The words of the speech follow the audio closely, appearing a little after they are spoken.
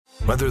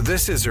Whether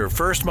this is her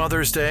first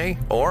Mother's Day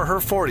or her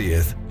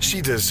 40th, she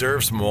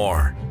deserves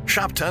more.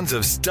 Shop tons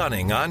of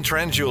stunning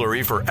on-trend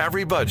jewelry for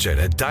every budget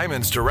at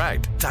Diamonds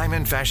Direct.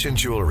 Diamond fashion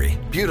jewelry,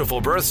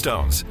 beautiful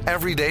birthstones,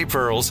 everyday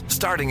pearls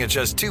starting at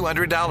just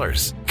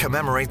 $200.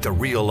 Commemorate the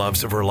real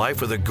loves of her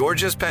life with a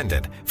gorgeous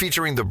pendant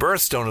featuring the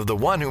birthstone of the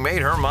one who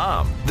made her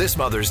mom. This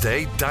Mother's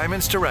Day,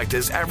 Diamonds Direct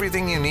is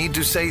everything you need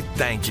to say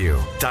thank you.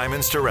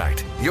 Diamonds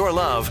Direct. Your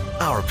love,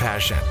 our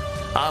passion.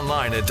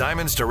 Online at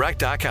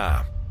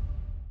diamondsdirect.com.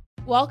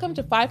 Welcome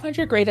to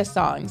 500 Greatest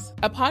Songs,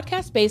 a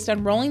podcast based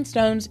on Rolling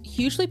Stone's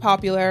hugely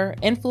popular,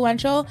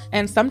 influential,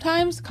 and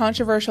sometimes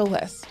controversial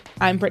list.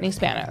 I'm Brittany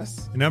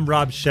Spanos. And I'm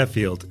Rob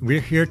Sheffield. We're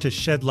here to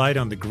shed light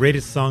on the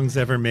greatest songs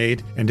ever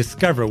made and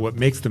discover what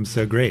makes them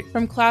so great.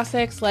 From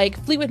classics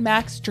like Fleetwood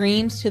Mac's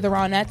Dreams to the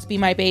Ronettes' Be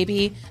My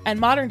Baby, and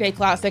modern-day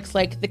classics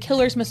like The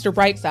Killer's Mr.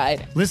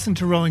 Brightside. Listen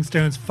to Rolling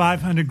Stone's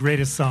 500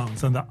 Greatest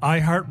Songs on the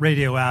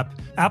iHeartRadio app,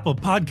 Apple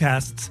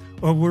Podcasts,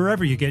 or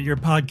wherever you get your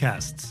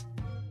podcasts.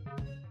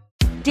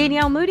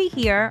 Danielle Moody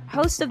here,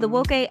 host of the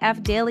Woke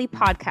AF Daily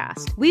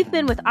podcast. We've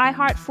been with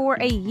iHeart for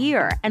a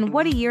year, and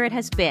what a year it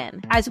has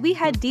been. As we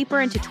head deeper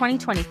into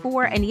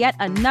 2024 and yet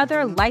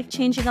another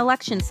life-changing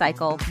election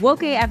cycle,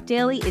 Woke AF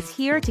Daily is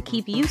here to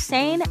keep you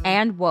sane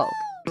and woke.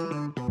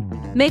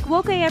 Make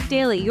Woke AF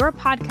Daily your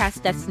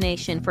podcast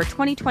destination for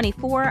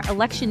 2024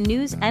 election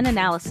news and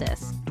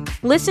analysis.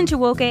 Listen to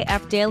Woke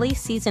AF Daily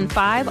Season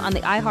 5 on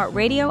the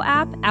iHeartRadio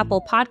app,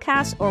 Apple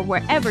Podcasts, or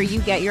wherever you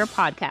get your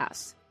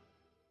podcasts.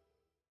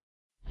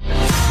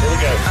 Here we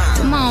go.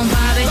 Come on,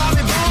 Bobby.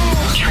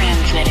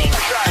 Transmitting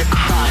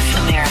across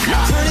America.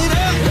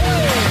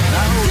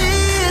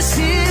 This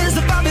is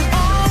the Bobby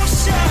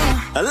Bones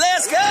Show.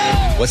 Let's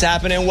go. What's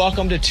happening?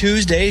 Welcome to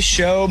Tuesday's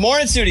show.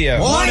 Morning, studio.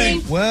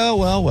 Morning.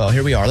 Well.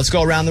 Here we are. Let's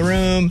go around the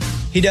room.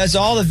 He does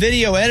all the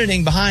video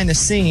editing behind the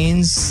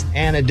scenes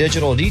and a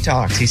digital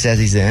detox he says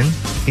he's in.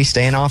 He's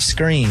staying off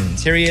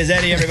screens. Here he is,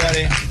 Eddie,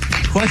 everybody.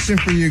 Question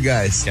for you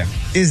guys. Yeah.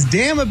 Is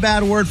damn a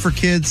bad word for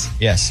kids?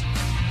 Yes.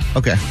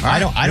 Okay. I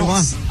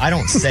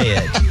don't say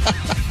it.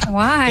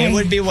 Why? It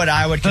would be what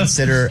I would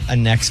consider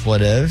an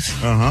expletive.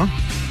 Uh-huh.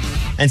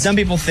 And some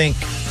people think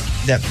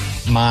that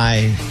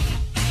my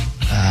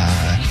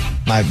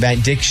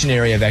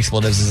dictionary of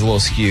expletives is a little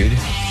skewed.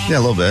 Yeah,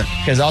 a little bit.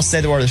 Because I'll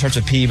say the word that starts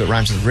with P but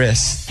rhymes with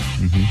wrist.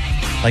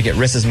 Mm-hmm. Like it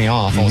risses me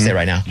off. I won't say it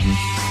right now.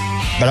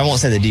 Mm-hmm. But I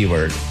won't say the D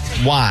word.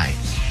 Why?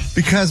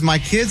 Because my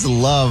kids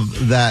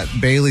love that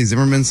Bailey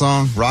Zimmerman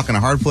song, Rockin' a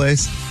Hard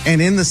Place. And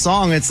in the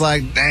song, it's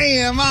like,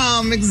 damn,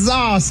 I'm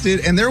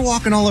exhausted. And they're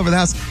walking all over the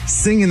house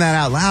singing that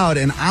out loud.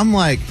 And I'm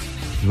like,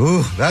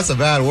 ooh, that's a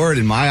bad word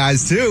in my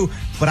eyes, too.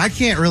 But I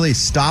can't really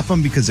stop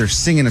them because they're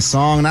singing a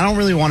song. And I don't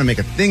really want to make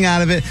a thing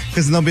out of it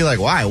because then they'll be like,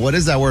 why? What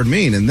does that word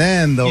mean? And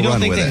then they'll run with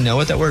it. You don't think they know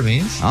what that word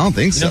means? I don't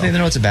think so. You don't think they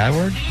know it's a bad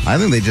word? I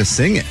think they just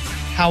sing it.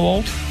 How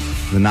old?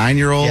 The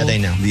 9-year-old. Yeah, they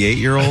know. The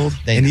 8-year-old.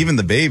 And even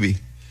the baby.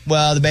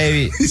 Well, the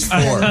baby, he's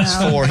 4. He's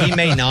 4. He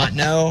may not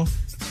know,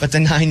 but the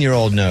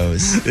 9-year-old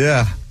knows.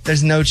 Yeah.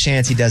 There's no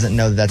chance he doesn't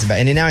know that that's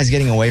bad. And now he's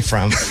getting away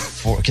from,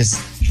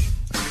 because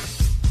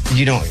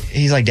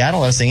he's like, Dad will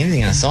let us sing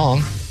anything in a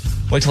song.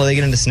 Wait till they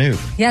get into Snoop.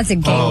 Yeah, it's a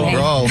game.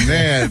 Oh,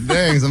 man.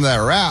 Dang, some of that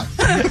rap.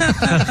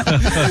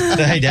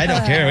 Hey, Dad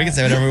don't care. We can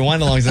say whatever we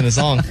want as long as it's in a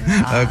song.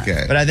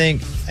 Okay. But I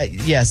think,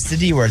 yes, the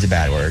D word's a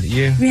bad word.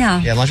 You?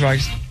 Yeah. Yeah,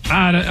 Lunchbox?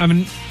 I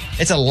mean...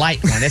 It's a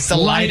light one. It's the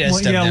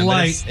lightest of them.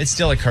 Light. It's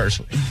still a curse.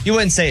 You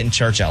wouldn't say it in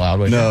church out loud,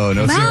 would you? No,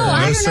 Well, sir.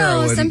 I don't know.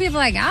 Wouldn't. Some people are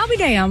like, I'll be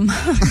damn.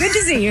 Good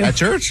to see you. At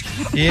church?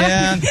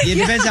 Yeah. It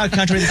depends how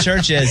country the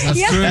church is.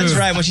 That's true. That's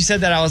right. When she said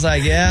that, I was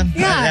like, that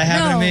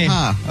happened to me.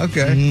 Huh,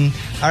 okay.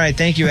 All right.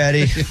 Thank you,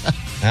 Eddie.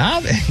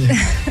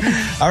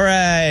 All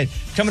right.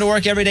 Coming to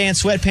work every day in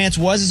sweatpants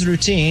was his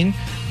routine,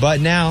 but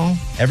now,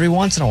 every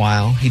once in a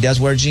while, he does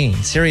wear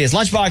jeans. Here he is.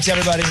 Lunchbox,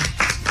 everybody.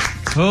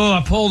 Oh,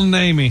 I pulled an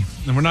Amy.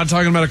 And we're not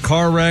talking about a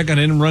car wreck. I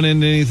didn't run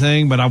into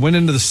anything, but I went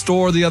into the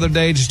store the other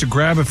day just to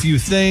grab a few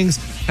things.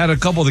 Had a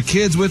couple of the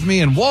kids with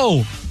me, and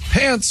whoa,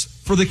 pants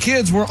for the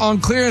kids were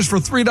on clearance for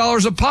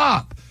 $3 a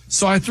pop.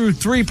 So I threw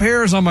 3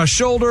 pairs on my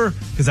shoulder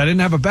because I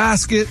didn't have a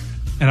basket.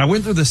 And I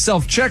went through the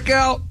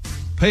self-checkout,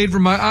 paid for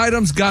my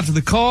items, got to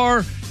the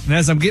car. And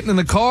as I'm getting in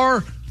the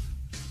car,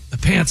 the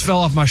pants fell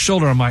off my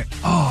shoulder. I'm like,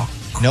 oh,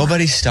 crap.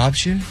 Nobody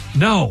stopped you?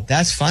 No.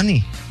 That's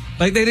funny.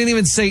 Like, they didn't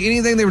even say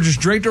anything. They were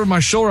just draped over my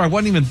shoulder. I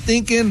wasn't even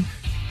thinking.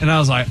 And I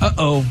was like,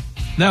 uh-oh,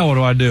 now what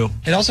do I do?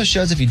 It also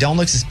shows if you don't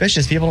look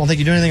suspicious, people don't think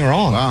you do anything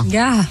wrong. Wow.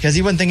 Yeah. Because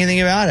he wouldn't think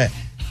anything about it.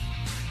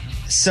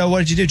 So what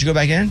did you do? Did you go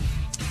back in?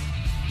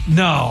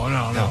 No.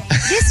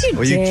 Yes, you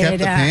Well, did. you kept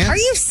the pants? Are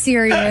you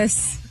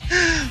serious?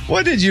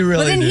 What did you really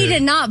Well, then do? he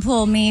did not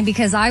pull me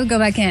because I would go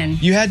back in.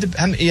 You had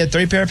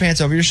 3 pair of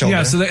pants over your shoulder.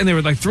 Yeah, and they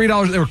were like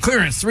 $3. They were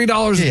clearance,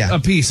 $3 a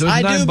piece. So it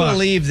was I do $9.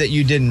 believe that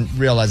you didn't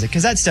realize it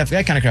because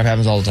that kind of crap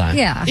happens all the time.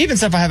 Yeah. Even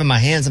stuff I have in my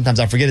hand, sometimes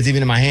I forget it's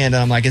even in my hand,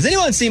 and I'm like, has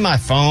anyone seen my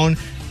phone?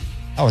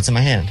 Oh, it's in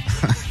my hand.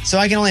 So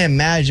I can only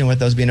imagine with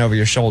those being over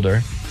your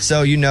shoulder.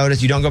 So you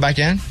notice you don't go back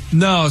in?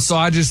 No, so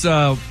I just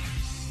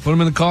put them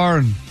in the car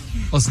and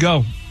let's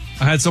go.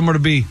 I had somewhere to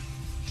be,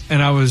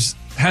 and I was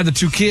had the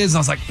 2 kids. And I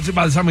was like,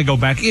 by the time we go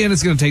back in,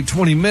 it's going to take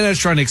 20 minutes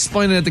trying to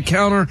explain it at the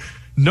counter.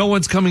 No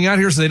one's coming out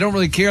here, so they don't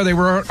really care. They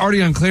were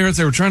already on clearance.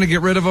 They were trying to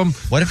get rid of him.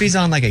 What if he's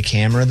on like a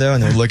camera, though,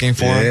 and they're looking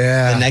for him?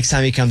 Yeah. The next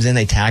time he comes in,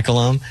 they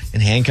tackle him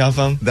and handcuff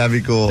him? That'd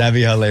be cool. That'd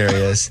be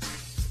hilarious.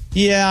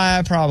 Yeah,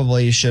 I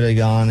probably should have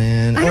gone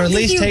in. Or at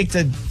least take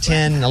the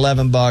 $10,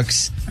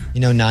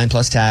 $11, 9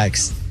 plus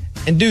tax,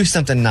 and do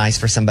something nice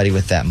for somebody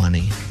with that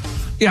money.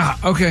 Yeah,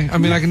 okay. I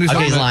mean, I can do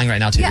something. Okay, he's lying right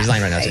now, too. Yeah. He's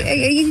lying right now, too.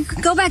 You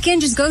can go back in,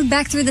 just go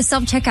back through the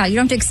self-checkout. You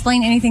don't have to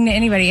explain anything to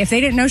anybody. If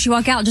they didn't know she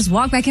walked out, just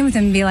walk back in with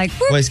him and be like,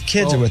 whoop. Well, his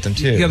kids are with him,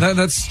 too. Yeah,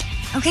 that's...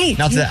 Okay.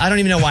 Not that I don't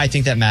even know why I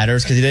think that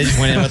matters, because he just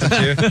went in with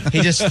him, too.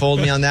 He just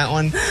fooled me on that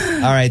one.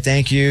 All right,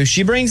 thank you.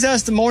 She brings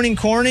us the Morning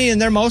Corny,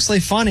 and they're mostly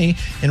funny.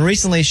 And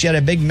recently, she had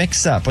a big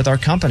mix-up with our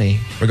company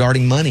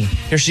regarding money.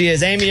 Here she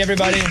is. Amy,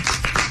 everybody.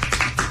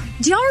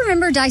 Do y'all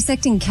remember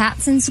dissecting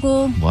cats in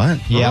school?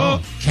 What?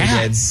 Yeah,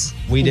 cats.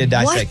 We did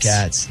dissect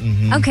cats.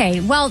 Mm-hmm. Okay,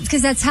 well,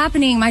 because that's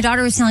happening. My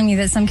daughter was telling me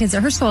that some kids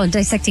at her school are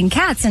dissecting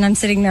cats, and I'm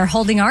sitting there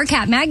holding our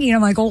cat, Maggie, and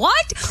I'm like,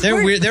 what?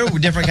 They're weird. They're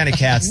different kind of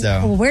cats,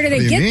 though. Well, where do they What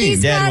do you get mean?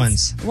 these Dead cats?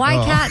 ones.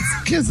 Why cats?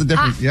 Kids are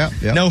different. Yeah.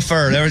 No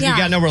fur. You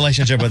got no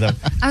relationship with them.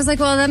 I was like,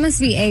 well, that must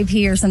be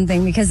AP or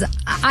something, because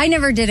I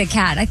never did a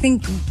cat. I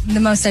think the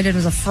most I did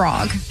was a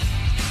frog.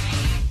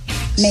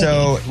 Maybe.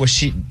 So was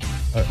she?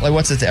 Like,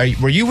 what's the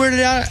thing? Were you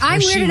weirded out?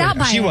 I'm weirded out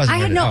by she it.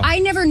 wasn't. I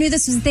never knew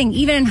this was a thing,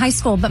 even in high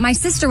school. But my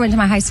sister went to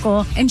my high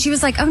school, and she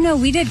was like, "Oh no,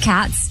 we did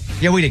cats."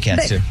 Yeah, we did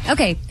cats too.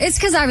 Okay, it's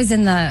because I was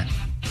in the,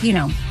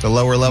 the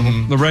lower level.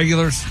 The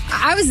regulars.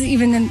 I was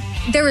even in.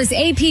 There was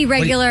AP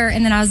regular,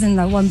 and then I was in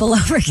the one below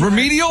regular.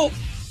 Remedial?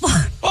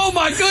 Oh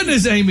my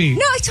goodness, Amy.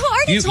 No, I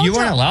already told you. You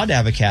weren't allowed to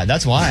have a cat.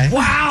 That's why.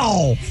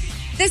 Wow.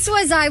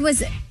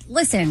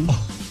 Listen,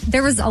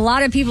 there was a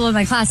lot of people in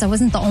my class. I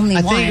wasn't the only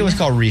one. I think it was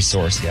called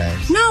resource,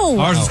 guys. No.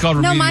 Ours was called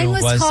remedial. No, mine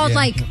was called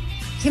yeah.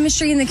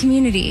 chemistry in the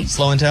community.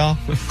 Slow and tell.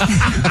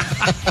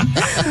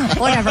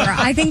 Whatever.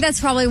 I think that's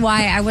probably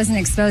why I wasn't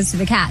exposed to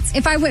the cats.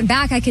 If I went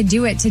back, I could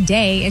do it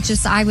today. It's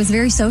just I was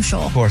very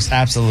social. Of course,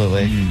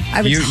 absolutely.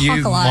 I would you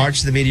talk a lot.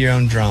 marched the beat of your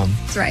own drum.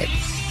 That's right.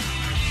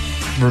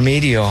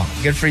 Remedial.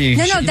 Good for you.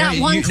 No, that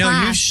one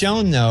class. You've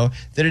shown, though,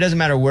 that it doesn't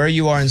matter where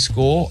you are in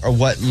school or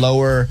what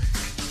lower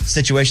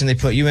situation they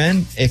put you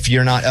in. If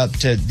you're not up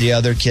to the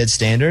other kids'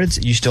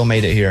 standards, you still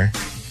made it here.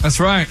 That's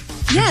right.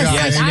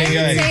 Yes, I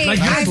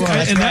would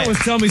say. That was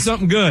telling me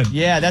something good.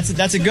 Yeah,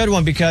 that's a good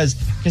one because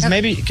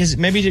maybe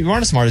you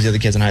weren't as smart as the other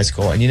kids in high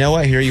school, and you know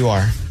what? Here you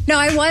are. No,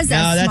 I was as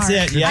that's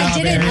smart. it. Yeah, I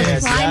didn't there it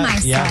is. apply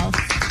myself.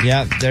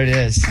 Yeah, there it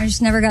is. I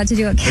just never got to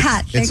do a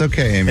cat. It's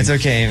okay, Amy. It's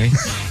okay, Amy.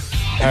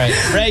 All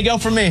right, Ray, go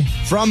for me.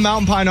 From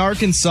Mountain Pine,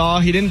 Arkansas,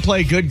 he didn't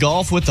play good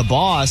golf with the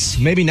boss.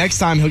 Maybe next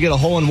time he'll get a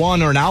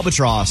hole-in-one or an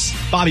albatross.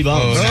 Bobby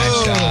Bones.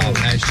 Nice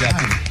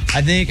job.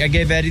 I think I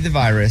gave Eddie the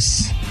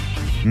virus.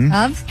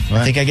 Of?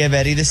 I think I gave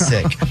Eddie the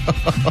sick.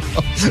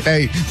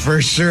 Hey,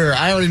 for sure.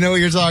 I already know what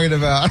you're talking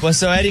about. Well,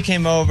 so Eddie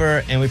came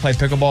over and we played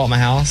pickleball at my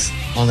house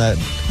on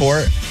the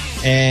court,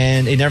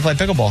 and he never played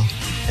pickleball.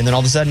 And then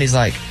all of a sudden he's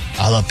like,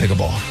 I love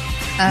pickleball.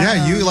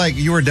 Yeah,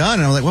 you were done.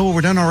 And I was like, well,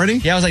 we're done already?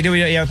 Yeah, I was like,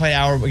 we play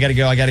an hour. We got to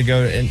go. I got to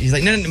go. And he's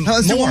like, no,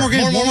 let's do one more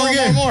game.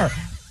 More.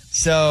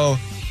 So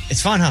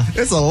it's fun, huh?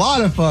 It's a lot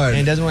of fun. And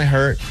it doesn't really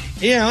hurt.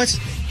 You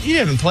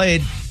haven't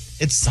played.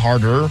 It's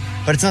harder,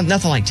 but it's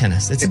nothing like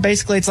tennis.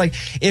 It's like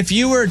if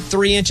you were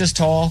 3 inches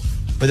tall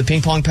with a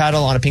ping pong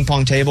paddle on a ping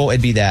pong table,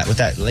 it'd be that with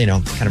that,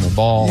 kind of a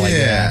ball. Yeah. Like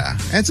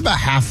that. And it's about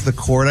half the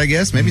court, I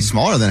guess. Maybe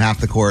smaller than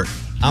half the court.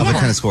 On the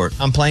tennis court.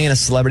 I'm playing in a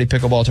celebrity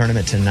pickleball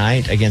tournament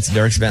tonight against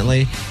Dirks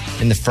Bentley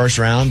in the first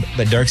round,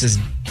 but Dirks is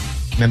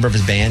a member of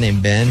his band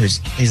named Ben, he's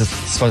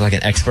supposed to be like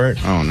an expert.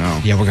 Oh, no.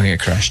 Yeah, we're going to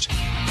get crushed.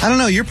 I don't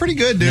know. You're pretty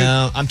good, dude.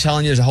 No, I'm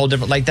telling you, there's a whole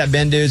different, that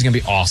Ben dude is going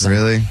to be awesome.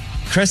 Really?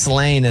 Chris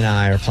Lane and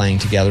I are playing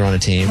together on a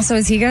team. So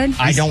is he good?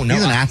 I don't know.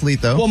 He's an athlete,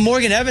 though. Well,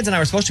 Morgan Evans and I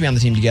were supposed to be on the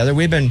team together.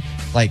 We've been,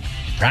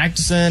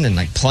 practicing and,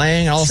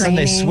 playing, and all of a sudden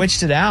they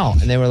switched it out,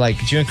 and they were like,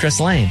 it's you and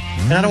Chris Lane.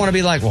 And I don't want to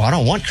be like, well, I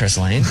don't want Chris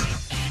Lane.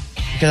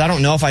 Because I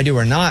don't know if I do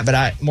or not,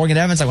 but Morgan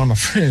Evans one of my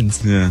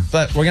friends. Yeah.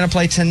 But we're going to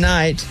play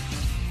tonight.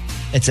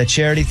 It's a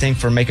charity thing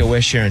for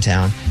Make-A-Wish here in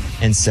town.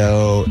 And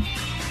so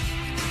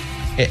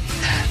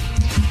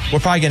we're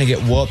probably going to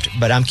get whooped,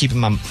 but I'm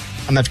going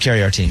to have to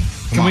carry our team.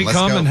 Can we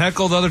come and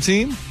heckle the other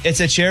team?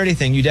 It's a charity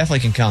thing. You definitely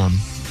can come.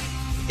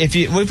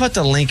 We put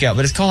the link up,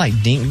 but it's called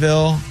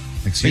Dinkville.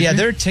 Excuse me?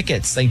 There are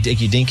tickets.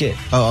 You dink it.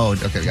 Oh,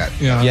 okay, got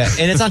it. Yeah.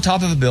 And it's on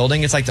top of a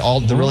building. It's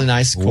the really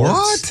nice courts.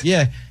 What?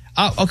 Yeah.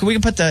 Okay, we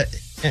can put the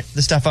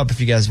stuff up if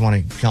you guys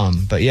want to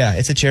come. But yeah,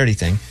 it's a charity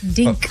thing.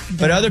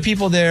 But other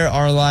people there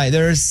are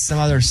there's some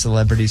other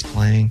celebrities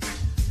playing.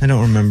 I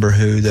don't remember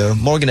who, though.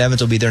 Morgan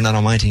Evans will be there, not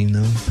on my team,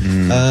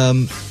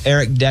 though.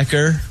 Eric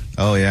Decker.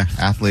 Oh, yeah,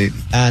 athlete.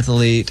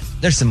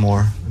 There's some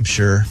more, I'm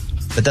sure.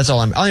 But that's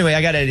all anyway,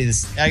 I got Eddie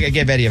I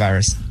gave Eddie a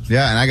virus.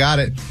 Yeah, and I got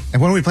it.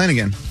 And when are we playing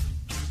again?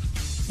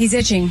 He's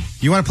itching.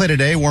 You want to play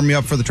today? Warm me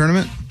up for the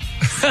tournament?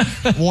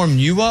 Warm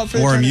you up for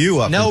the Warm tournament? you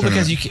up No, for the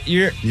because tournament.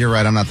 you're You're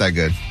right, I'm not that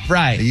good.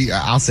 Right.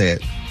 I'll say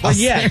it. Well,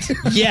 yet.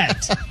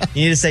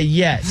 You need to say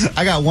yet.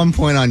 I got 1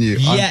 point on you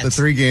Yet. on the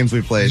 3 games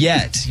we played.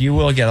 Yet. You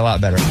will get a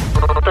lot better.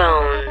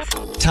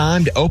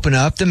 Time to open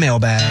up the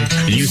mailbag.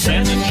 You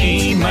send an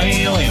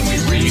email and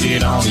we read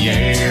it on the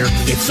air.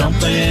 It's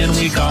something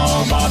we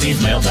call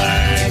Bobby's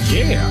mailbag.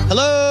 Yeah.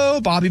 Hello,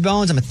 Bobby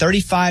Bones. I'm a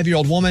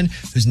 35-year-old woman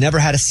who's never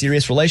had a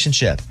serious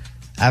relationship.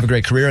 I have a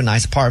great career, a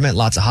nice apartment,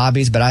 lots of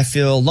hobbies, but I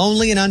feel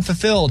lonely and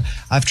unfulfilled.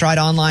 I've tried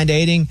online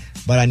dating,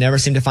 but I never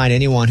seem to find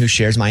anyone who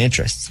shares my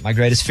interests. My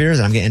greatest fear is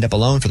that I'm going to end up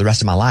alone for the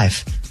rest of my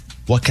life.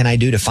 What can I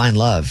do to find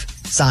love?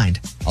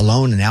 Signed,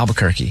 Alone in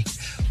Albuquerque.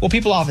 Well,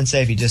 people often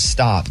say if you just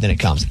stop, then it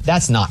comes.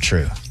 That's not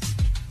true.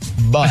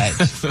 But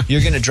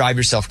you're going to drive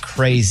yourself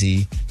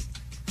crazy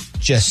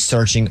just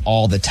searching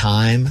all the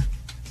time,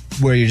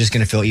 where you're just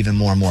going to feel even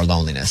more and more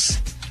loneliness.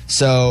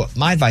 So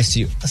my advice to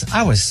you, listen,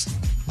 I was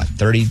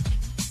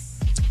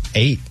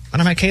 38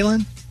 when I met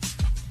Kaylin.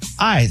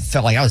 I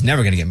felt like I was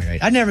never going to get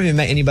married. I'd never even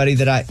met anybody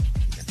that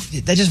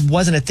just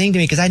wasn't a thing to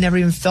me because I never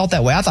even felt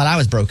that way. I thought I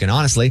was broken,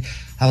 honestly.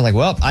 I was like,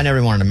 well, I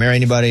never wanted to marry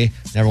anybody,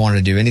 never wanted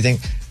to do anything.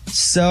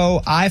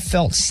 So I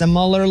felt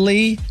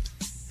similarly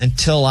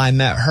until I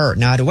met her.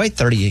 Now, I had to wait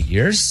 38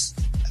 years,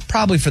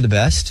 probably for the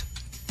best.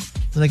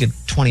 I think a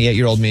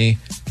 28-year-old me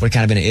would have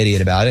kind of been an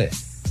idiot about it.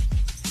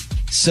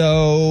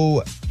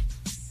 So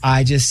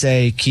I just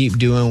say keep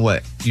doing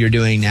what you're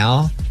doing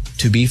now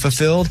to be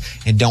fulfilled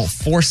and don't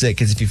force it,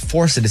 because if you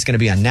force it, it's going to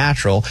be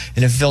unnatural.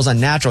 And if it feels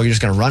unnatural, you're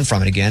just going to run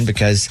from it again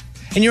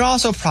and you're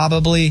also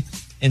probably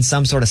in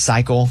some sort of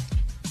cycle,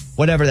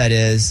 whatever that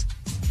is.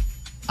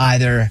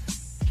 Either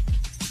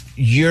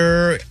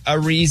you're a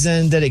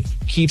reason that it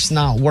keeps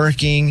not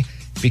working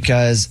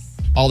because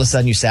all of a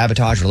sudden you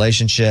sabotage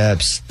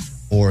relationships,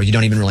 or you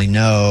don't even really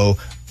know,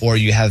 or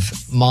you have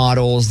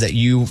models that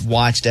you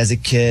watched as a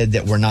kid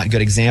that were not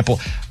good example.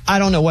 I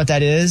don't know what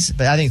that is,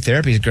 but I think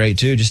therapy is great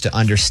too, just to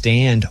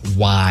understand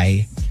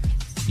why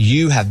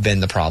you have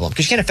been the problem.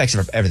 Because you can't affect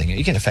everything.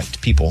 You can't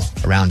affect people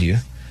around you,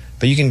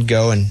 but you can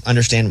go and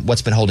understand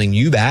what's been holding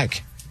you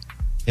back.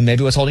 And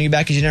maybe what's holding you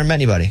back is you never met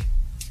anybody.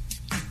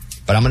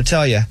 But I'm going to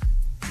tell you,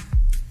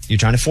 you're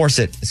trying to force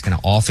it, it's going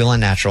to all feel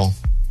unnatural.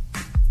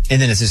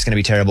 And then it's just going to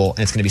be terrible, and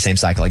it's going to be same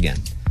cycle again.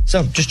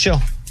 So just chill.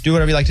 Do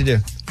whatever you like to do.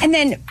 And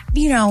then,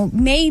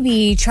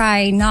 maybe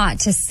try not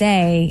to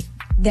say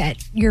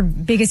that your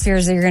biggest fear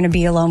is that you're going to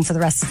be alone for the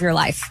rest of your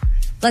life.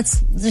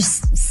 Let's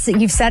just,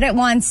 you've said it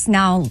once,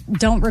 now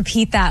don't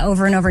repeat that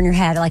over and over in your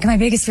head. Like, my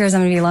biggest fear is I'm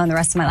going to be alone the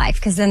rest of my life.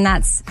 Because then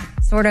that's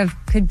sort of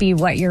could be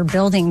what you're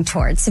building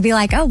towards. To be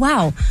like, oh,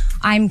 wow,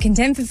 I'm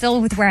content,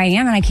 fulfilled with where I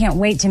am, and I can't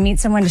wait to meet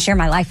someone to share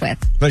my life with.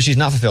 But she's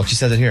not fulfilled. She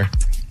says it here.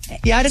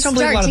 Yeah, I just don't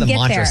believe a lot of the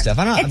mantra stuff.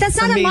 That's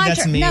not a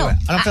mantra. No, I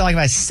don't feel like if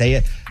I say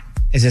it,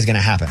 it's just going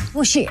to happen.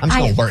 Well, I'm just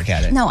going to work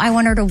at it. No, I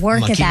want her to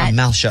work at that. I'm going to keep my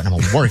mouth shut and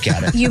I'm going to work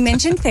at it. You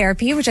mentioned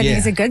therapy, which I think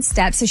is a good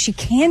step, so she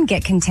can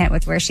get content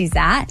with where she's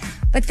at.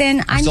 But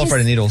then I'm still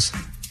afraid of needles.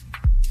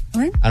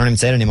 What? I don't even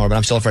say it anymore, but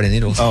I'm still afraid of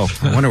needles. Oh,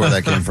 I wonder where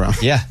that came from.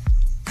 Yeah.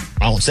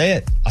 I won't say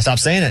it. I'll stop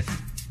saying it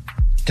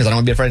because I don't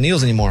want to be afraid of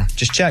needles anymore.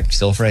 Just check.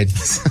 Still afraid.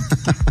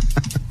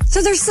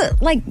 So there's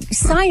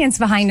science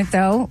behind it,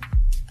 though,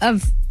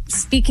 of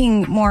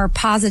speaking more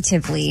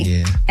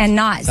positively and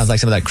not. Sounds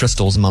like some of that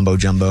Crystal's mumbo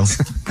jumbo.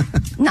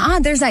 Nah,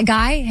 there's that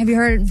guy. Have you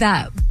heard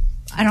that?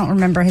 I don't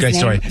remember his Great name.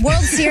 Story.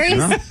 World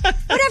Series?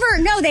 Whatever.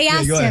 No, they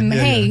asked him,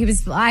 he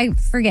was, I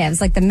forget, it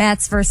was like the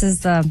Mets versus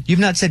the. You've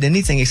not said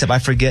anything except I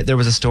forget there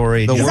was a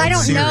story. Because I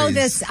don't know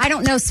this. I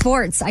don't know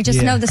sports. I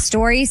just know the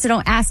story, so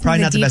don't ask me the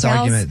details. Probably not the best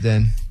argument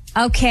then.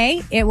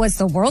 Okay, it was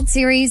the World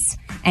Series,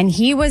 and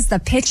he was the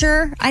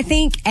pitcher, I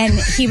think, and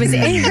he was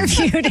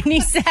interviewed, and they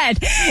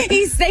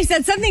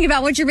said something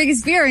about what's your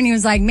biggest fear, and he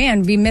was like,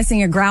 man, be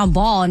missing a ground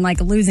ball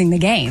and losing the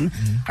game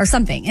or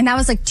something. And that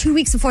was 2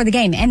 weeks before the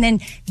game, and then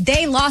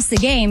they lost the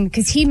game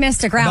because he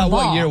missed a ground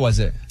ball. What year was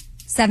it?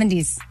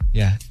 70s.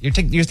 Yeah, you're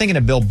thinking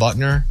of Bill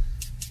Buckner.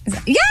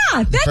 Yeah,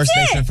 that's first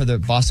baseman for the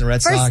Boston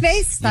Red Sox. First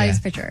base, thought he was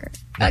pitcher.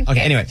 Okay,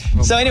 anyway,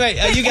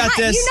 you got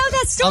this. You know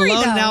that story,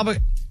 Alone though.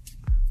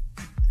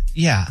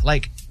 Yeah,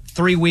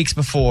 3 weeks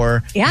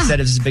before he said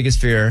it was his biggest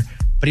fear,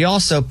 but he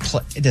also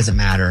it doesn't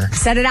matter.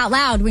 Said it out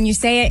loud. When you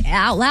say it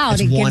out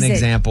loud, it's one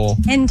example.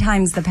 10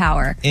 times the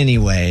power.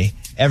 Anyway,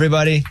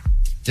 everybody,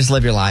 just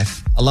live your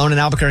life. Alone in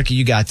Albuquerque,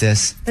 you got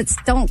this. But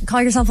don't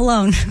call yourself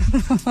alone.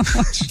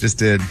 She just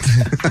did.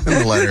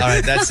 The letter. All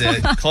right, that's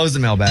it. Close the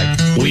mailbag.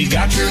 We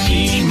got your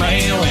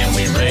email and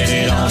we read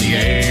it on the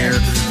air.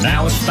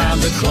 Now it's time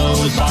to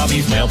close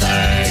Bobby's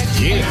mailbag.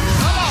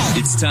 Yeah.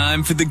 It's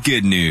time for the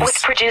good news.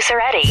 With producer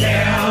Eddie.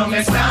 Tell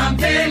me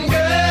something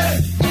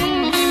good.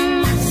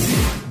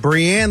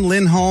 Brianne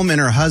Lindholm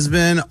and her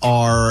husband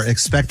are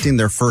expecting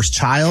their first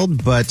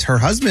child, but her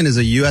husband is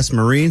a U.S.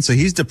 Marine, so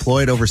he's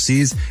deployed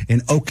overseas in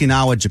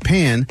Okinawa,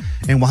 Japan.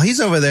 And while he's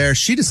over there,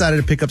 she decided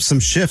to pick up some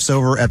shifts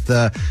over at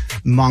the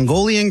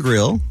Mongolian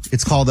Grill.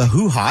 It's called the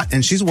Hu Hot,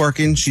 and she's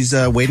working. She's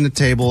waiting at the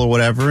table or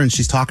whatever, and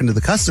she's talking to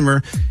the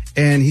customer.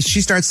 And she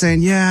starts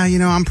saying, yeah,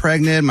 I'm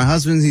pregnant. My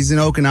husband, he's in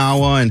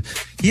Okinawa, and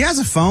he has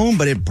a phone,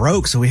 but it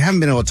broke, so we haven't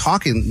been able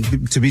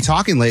to be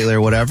talking lately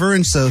or whatever.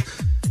 And so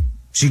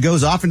She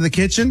goes off into the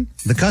kitchen.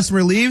 The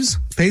customer leaves,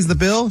 pays the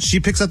bill. She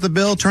picks up the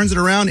bill, turns it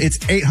around. It's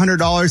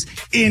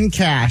 $800 in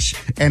cash.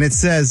 And it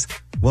says,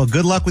 well,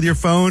 good luck with your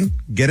phone.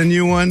 Get a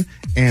new one.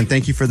 And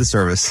thank you for the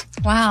service.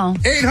 Wow.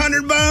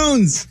 800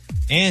 bones.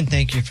 And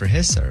thank you for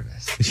his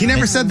service. He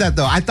never said that,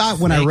 though. I thought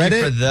when I read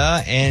it. For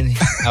the and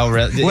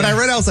when I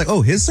read it, I was like,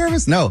 oh, his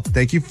service? No,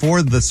 thank you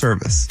for the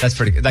service. That's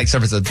pretty good. Like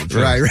service of food.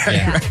 Right.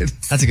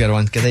 That's a good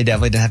one because they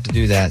definitely didn't have to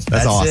do that.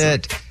 That's awesome.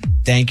 It.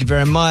 Thank you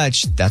very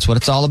much. That's what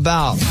it's all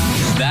about.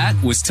 That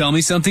was Tell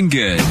Me Something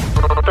Good.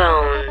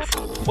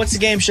 What's the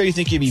game show you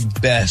think you'd be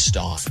best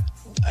on?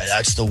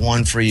 That's the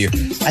one for you.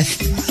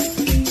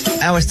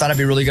 I always thought I'd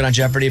be really good on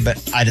Jeopardy,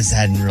 but I just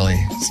hadn't really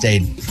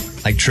stayed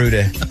true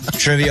to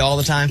trivia all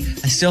the time.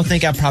 I still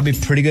think I'm probably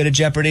pretty good at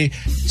Jeopardy,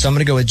 so I'm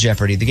going to go with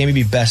Jeopardy. The game you'd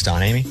be best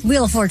on, Amy?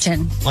 Wheel of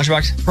Fortune.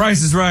 Lunchbox?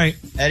 Price is Right.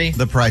 Eddie?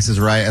 The Price is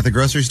Right. At the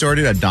grocery store,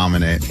 dude, I'd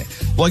dominate. Okay.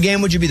 What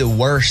game would you be the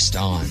worst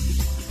on?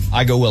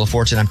 I go Wheel of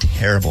Fortune. I'm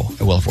terrible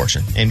at Wheel of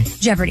Fortune. Amy?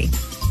 Jeopardy.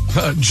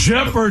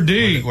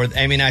 Jeopardy. Where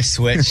Amy and I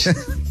switch.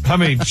 I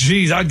mean,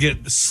 geez, I'd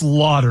get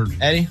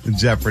slaughtered. Eddie?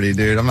 Jeopardy,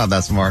 dude. I'm not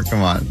that smart.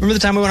 Come on. Remember the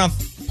time we went on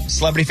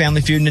Celebrity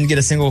Family Feud and didn't get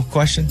a single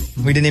question?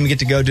 We didn't even get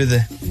to go do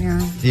the...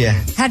 Yeah.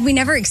 Had we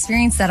never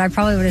experienced that, I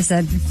probably would have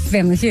said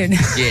Family Feud.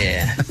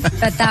 Yeah.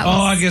 But that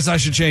was... I guess I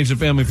should change the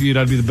Family Feud.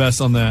 I'd be the best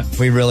on that.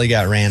 We really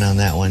got ran on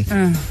that one.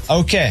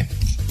 Okay.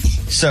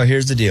 So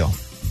here's the deal.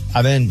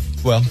 I've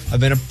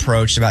been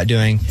approached about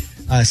doing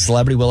a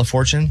Celebrity Wheel of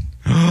Fortune.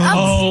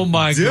 Oh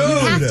my dude.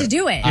 God. You have to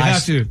do it. You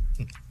have to.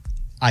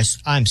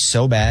 I'm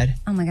so bad.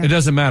 Oh my God. It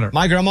doesn't matter.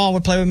 My grandma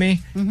would play with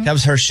me. Mm-hmm. That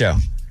was her show.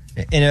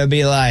 And it would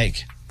be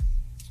like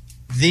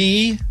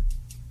the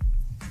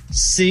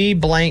C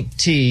blank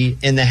T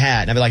in the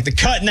hat. And I'd be like, the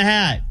cut in the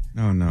hat.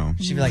 Oh no.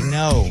 She'd be like,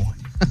 no.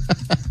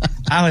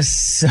 I'm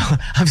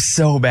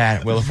so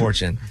bad at Wheel of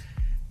Fortune.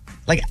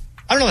 Like,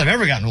 I don't know if I've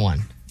ever gotten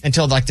one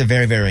until like the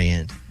very, very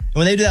end. And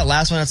when they do that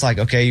last one, it's like,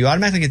 okay, you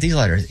automatically get these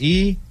letters.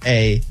 E,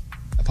 A,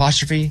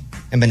 apostrophe,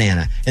 and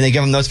banana. And they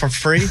give them those for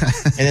free.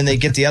 And then they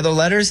get the other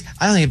letters.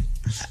 I've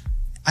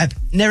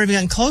never even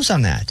gotten close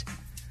on that.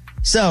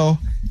 So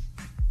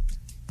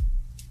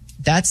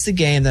that's the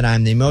game that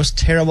I'm the most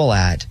terrible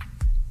at.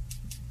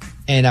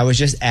 And I was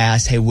just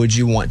asked, hey, would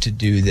you want to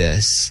do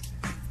this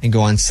and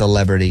go on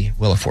Celebrity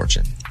Wheel of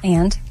Fortune?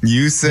 And?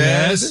 You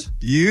said? Yes.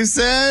 You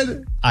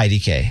said?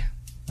 IDK.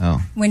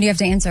 Oh. When do you have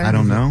to answer? I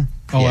don't know.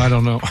 Oh, yeah. I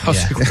don't know. I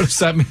was like, what does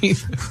that mean?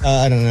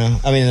 I don't know.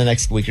 I mean, in the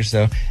next week or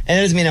so. And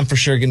it doesn't mean I'm for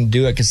sure going to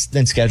do it because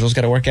then schedule's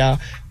got to work out.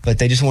 But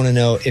they just want to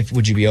know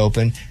would you be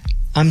open?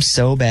 I'm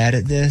so bad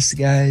at this,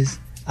 guys.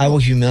 I will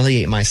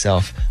humiliate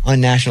myself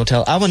on national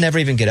television. I will never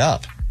even get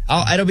up.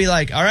 It'll be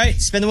like, all right,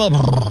 spin the wheel.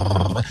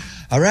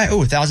 All right. Oh,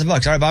 $1,000.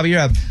 All right, Bobby, you're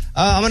up.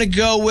 I'm going to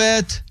go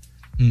with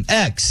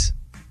X.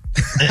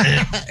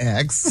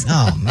 X.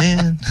 Oh,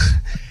 man.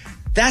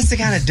 That's the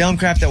kind of dumb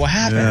crap that will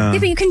happen. Yeah,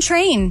 but you can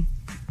train.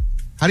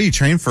 How do you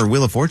train for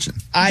Wheel of Fortune?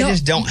 I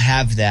just don't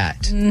have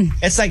that.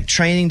 It's like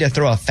training to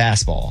throw a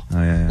fastball.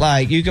 Oh, yeah.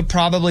 Like, you could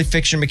probably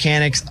fix your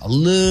mechanics a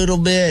little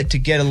bit to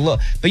get a look.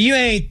 But you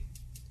ain't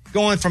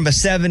going from a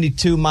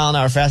 72 mile an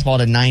hour fastball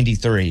to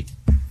 93.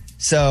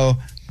 So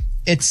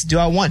do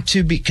I want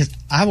to be, because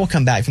I will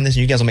come back from this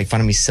and you guys will make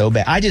fun of me so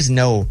bad. I just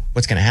know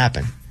what's going to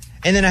happen.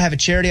 And then I have a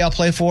charity I'll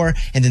play for,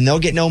 and then they'll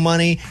get no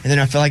money, and then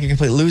I feel like a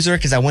complete loser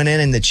because I went in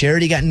and the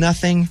charity got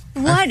nothing.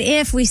 What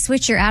if we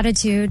switch your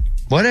attitude?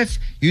 What if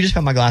you just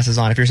put my glasses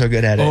on if you're so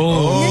good at it?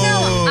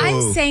 No,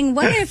 I'm saying,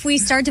 what if we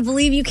start to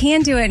believe you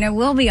can do it and it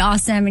will be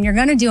awesome and you're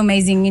going to do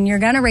amazing and you're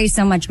going to raise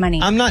so much money?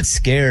 I'm not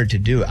scared to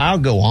do it. I'll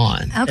go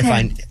on.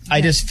 Okay.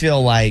 I just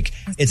feel like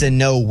it's a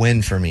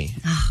no-win for me.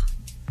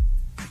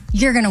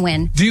 You're going to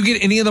win. Do you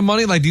get any of the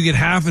money? Like, do you get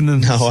half and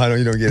then... No,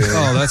 you don't get it.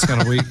 Oh, that's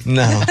kind of weak.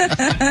 No.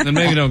 Then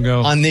maybe don't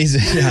go. On these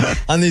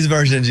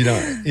versions, you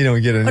don't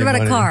get any What about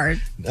money. a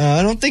card?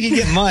 I don't think you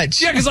get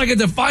much. Yeah, because like at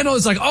the final,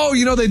 it's like,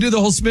 they do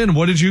the whole spin.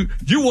 What did you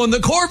won the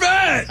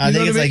Corvette. I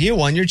think it's like you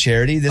won your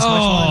charity this much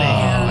money.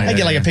 I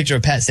get like a picture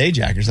of Pat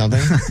Sajak or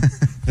something.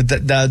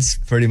 But that's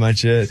pretty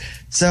much it.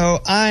 So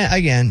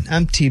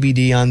I'm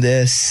TBD on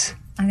this.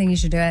 I think you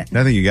should do it.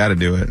 I think you got to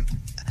do it.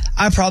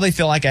 I probably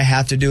feel like I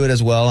have to do it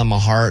as well in my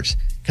heart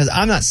because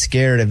I'm not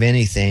scared of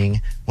anything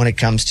when it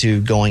comes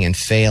to going and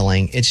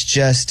failing. It's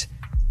just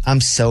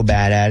I'm so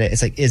bad at it.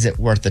 It's like, is it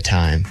worth the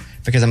time?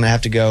 Because I'm going to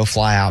have to go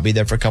fly out, be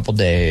there for a couple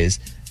days.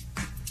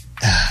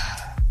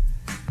 I'm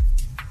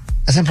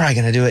probably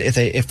going to do it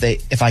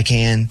if I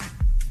can.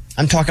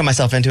 I'm talking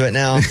myself into it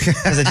now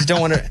because I just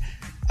don't want to.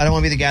 I don't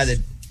want to be the guy that.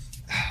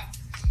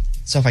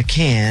 So if I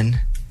can,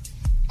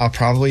 I'll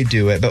probably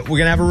do it. But we're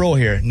going to have a rule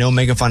here. No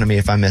making fun of me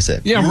if I miss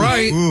it. Yeah,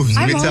 right. Ooh, it's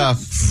going to be tough.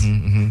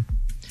 Mm-hmm.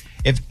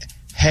 If,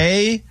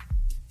 hey,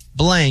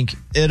 blank,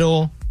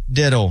 it'll,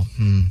 diddle.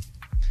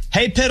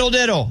 Hey, piddle,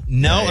 diddle.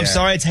 No, I'm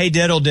sorry. It's hey,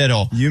 diddle,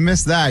 diddle. You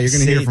missed that. You're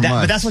going to hear from us.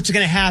 But that's what's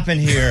going to happen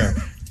here.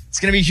 It's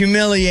going to be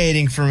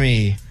humiliating for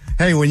me.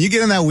 Hey, when you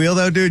get in that wheel,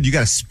 though, dude, you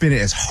got to spin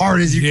it as hard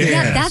as you can.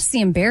 Yeah, that's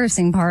the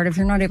embarrassing part if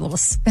you're not able to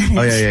spin it.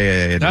 Oh,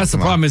 yeah. That's the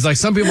problem. Is like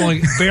some people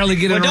barely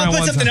get it around. Don't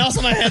put something else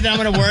on my head that I'm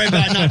going to worry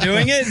about not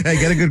doing it. Hey,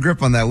 get a good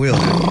grip on that wheel.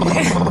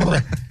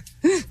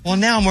 Well,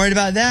 now I'm worried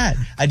about that.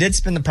 I did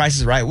spin the Price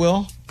is Right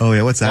wheel. Oh,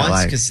 yeah. What's that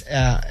like? Because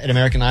at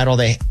American Idol,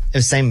 it was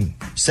the same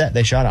set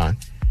they shot on.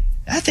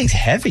 That thing's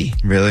heavy.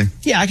 Really?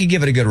 Yeah, I could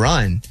give it a good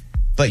run.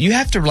 But you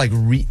have to like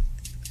really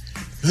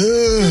pull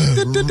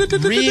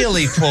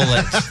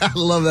it. I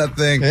love that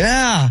thing.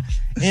 Yeah.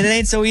 And it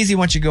ain't so easy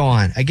once you go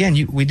on. Again,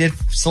 we did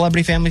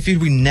Celebrity Family Feud.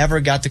 We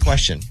never got the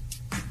question.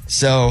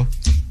 So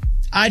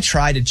I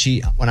tried to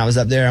cheat when I was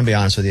up there. I'll be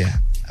honest with you.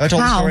 I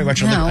told the story. I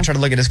tried to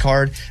look at his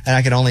card, and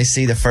I could only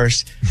see the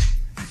first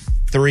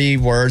 3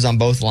 words on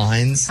both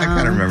lines. I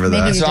kind of remember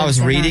that. So I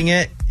was reading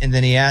it, and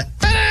then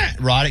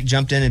Roddick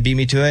jumped in and beat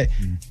me to it.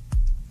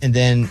 And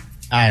then,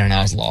 I don't know,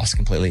 I was lost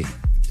completely.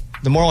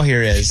 The moral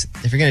here is,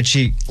 if you're going to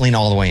cheat, lean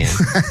all the way in.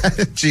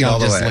 Cheat all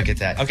the way. Just look at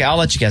that. Okay, I'll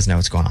let you guys know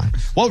what's going on.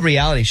 What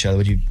reality show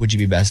would you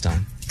be best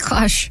on?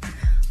 Gosh,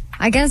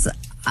 I guess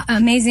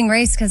Amazing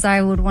Race, because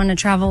I would want to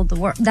travel the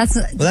world. That's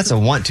a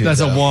want to.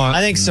 That's a want.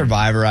 I think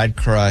Survivor I'd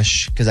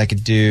crush because I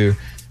could do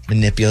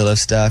manipulative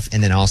stuff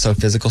and then also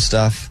physical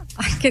stuff.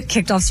 I get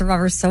kicked off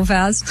Survivor so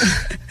fast.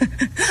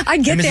 I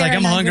get Jimmy's there. like,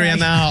 I'm hungry,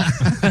 I'm out.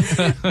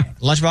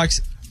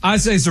 Lunchbox? I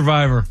say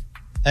Survivor.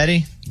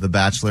 Eddie? The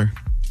Bachelor.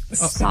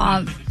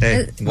 Stop.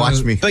 Hey,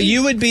 watch me. But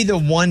you would be the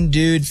one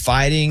dude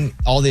fighting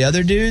all the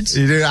other dudes?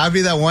 Dude, I'd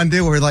be that one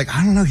dude where like,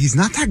 I don't know, he's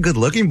not that good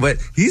looking, but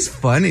he's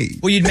funny.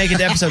 Well, you'd make it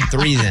to episode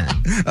 3 then.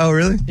 Oh,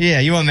 really? Yeah,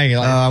 you wouldn't make it.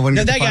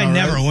 That guy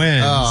never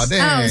wins. Oh,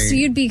 dang. Oh, so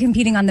you'd be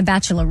competing on The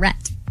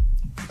Bachelorette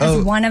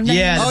as one of them?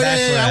 Yeah,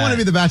 I want to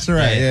be the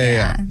Bachelorette.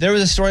 Yeah. There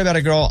was a story about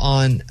a girl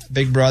on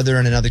Big Brother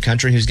in another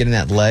country who's getting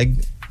that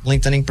leg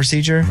lengthening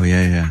procedure. Oh,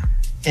 yeah.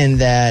 And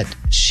that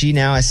she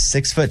now is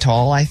 6 foot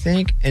tall, I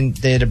think, and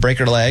they had to break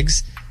her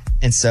legs.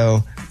 And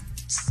so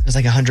it was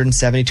like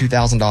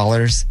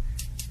 $172,000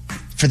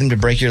 for them to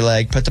break your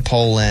leg, put the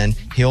pole in,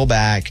 heal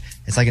back.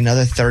 It's like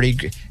another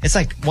 30. It's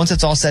like, once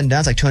it's all said and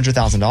done, it's like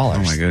 $200,000. Oh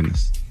my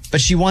goodness.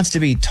 But she wants to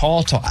be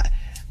tall.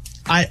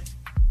 I'm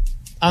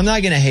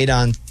not going to hate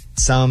on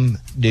some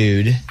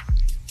dude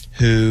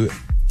who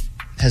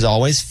has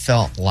always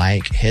felt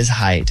like his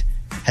height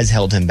has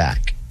held him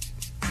back.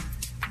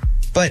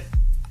 But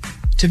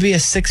to be a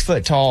 6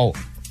 foot tall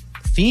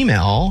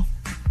female,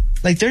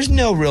 like, there's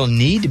no real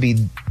need to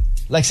be,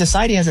 like,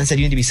 society hasn't said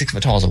you need to be 6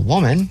 foot tall as a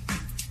woman,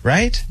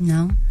 right?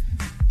 No.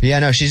 But yeah,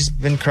 no, she's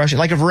been crushing.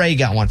 Like, if Ray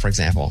got one, for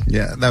example.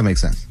 Yeah, that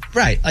makes sense.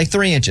 Right, like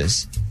 3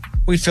 inches.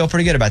 We'd feel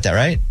pretty good about that,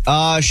 right?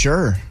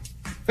 Sure.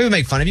 We would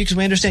make fun of you because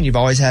we understand you've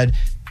always had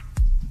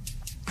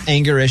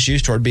anger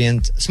issues toward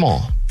being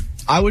small.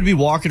 I would be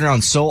walking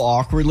around so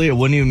awkwardly, it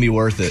wouldn't even be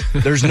worth it.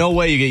 There's no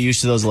way you get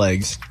used to those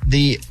legs.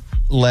 The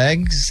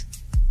legs,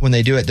 when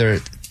they do it,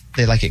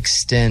 they like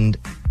extend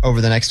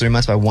over the next 3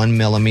 months by 1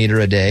 millimeter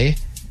a day,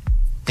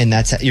 and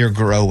you're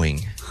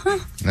growing. Huh.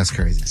 That's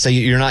crazy. So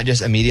you're not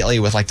just immediately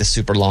with like the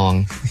super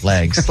long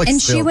legs. Like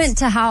and she went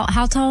to how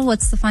tall?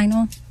 What's the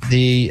final?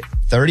 The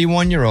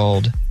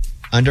 31-year-old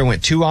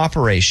underwent 2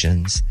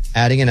 operations,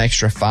 adding an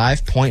extra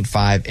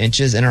 5.5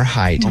 inches in her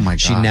height. Oh my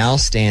God. She now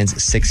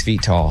stands 6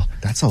 feet tall.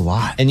 That's a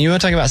lot. And you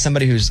want to talk about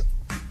somebody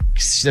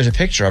there's a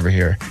picture over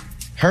here.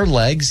 Her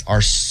legs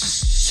are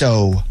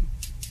so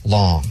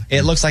long.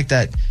 It looks like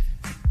that.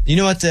 You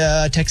know what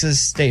the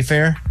Texas State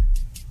Fair?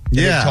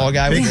 The big tall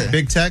guy with the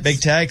Big Tex. Big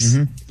Tex,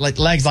 like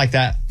legs like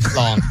that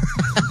long.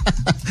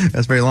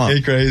 That's very long.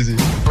 It's crazy.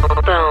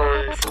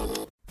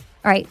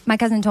 All right, my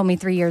cousin told me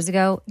 3 years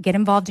ago, get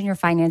involved in your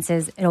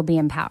finances. It'll be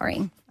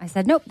empowering. I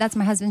said, nope, that's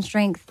my husband's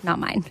strength, not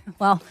mine.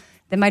 Well,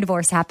 then my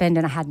divorce happened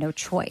and I had no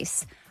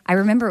choice. I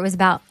remember it was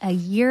about a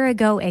year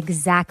ago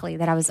exactly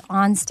that I was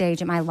on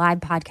stage at my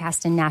live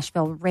podcast in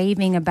Nashville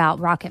raving about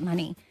Rocket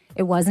Money.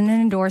 It wasn't an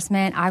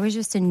endorsement. I was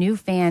just a new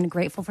fan,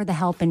 grateful for the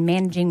help in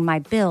managing my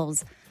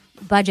bills,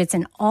 budgets,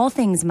 and all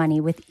things money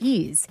with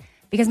ease.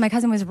 Because my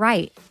cousin was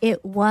right.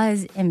 It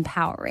was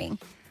empowering.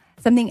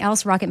 Something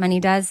else Rocket Money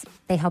does,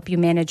 they help you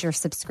manage your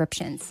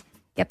subscriptions.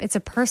 Yep, it's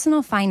a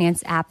personal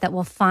finance app that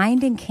will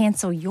find and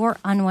cancel your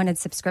unwanted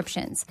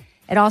subscriptions.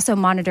 It also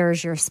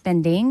monitors your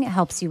spending,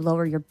 helps you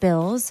lower your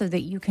bills so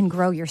that you can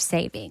grow your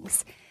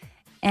savings.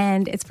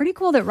 And it's pretty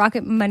cool that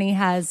Rocket Money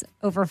has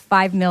over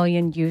 5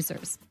 million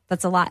users.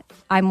 That's a lot.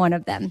 I'm one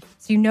of them.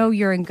 So you know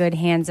you're in good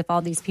hands if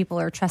all these people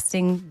are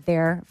trusting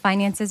their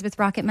finances with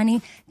Rocket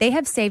Money. They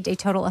have saved a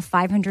total of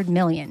 $500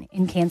 million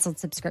in canceled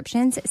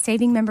subscriptions,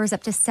 saving members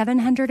up to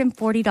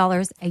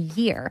 $740 a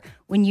year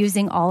when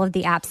using all of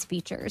the app's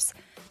features.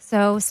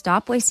 So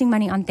stop wasting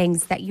money on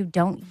things that you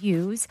don't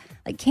use.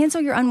 Like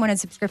cancel your unwanted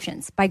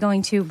subscriptions by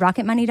going to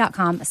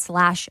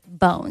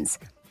rocketmoney.com/bones.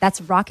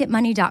 That's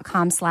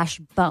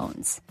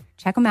rocketmoney.com/bones.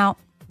 Check them out.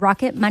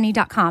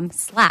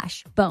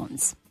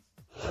 rocketmoney.com/bones.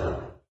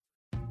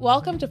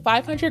 Welcome to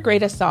 500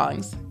 Greatest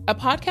Songs, a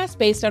podcast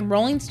based on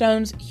Rolling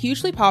Stone's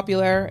hugely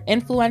popular,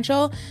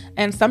 influential,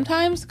 and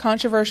sometimes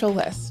controversial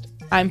list.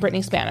 I'm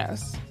Brittany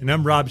Spanos. And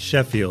I'm Rob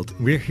Sheffield.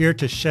 We're here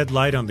to shed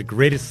light on the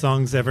greatest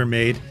songs ever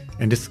made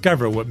and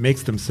discover what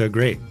makes them so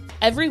great.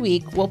 Every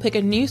week, we'll pick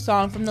a new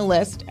song from the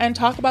list and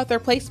talk about their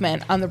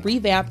placement on the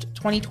revamped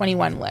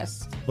 2021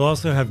 list. We'll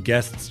also have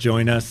guests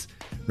join us,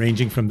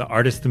 ranging from the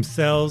artists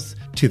themselves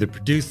to the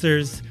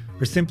producers,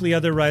 or simply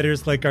other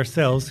writers like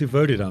ourselves who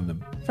voted on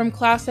them. From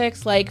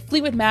classics like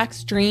Fleetwood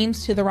Mac's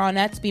Dreams to the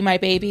Ronettes' Be My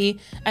Baby,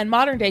 and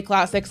modern-day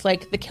classics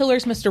like The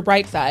Killer's Mr.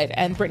 Brightside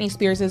and Britney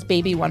Spears'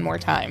 Baby One More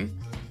Time.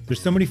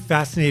 There's so many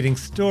fascinating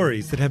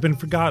stories that have been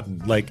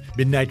forgotten, like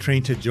Midnight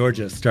Train to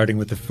Georgia starting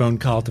with a phone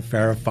call to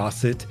Farrah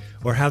Fawcett,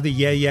 or how the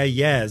Yeah Yeah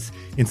Yeahs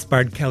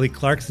inspired Kelly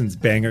Clarkson's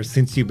banger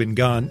Since You've Been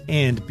Gone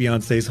and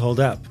Beyoncé's Hold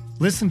Up.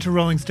 Listen to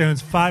Rolling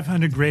Stone's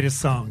 500 Greatest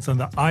Songs on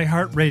the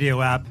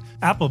iHeartRadio app,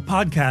 Apple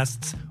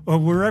Podcasts, or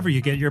wherever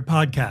you get your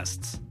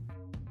podcasts.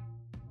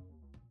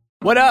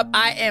 What up?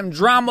 I am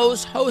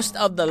Dramos, host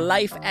of the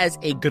Life as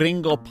a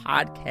Gringo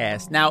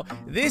podcast. Now,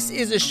 this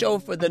is a show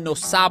for the No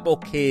Sabo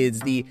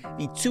kids, the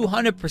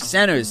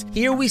 200%ers.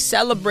 Here we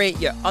celebrate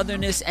your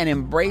otherness and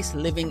embrace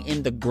living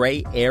in the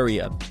gray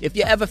area. If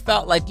you ever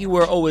felt like you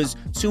were always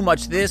too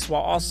much this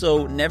while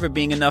also never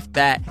being enough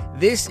that,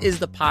 this is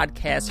the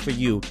podcast for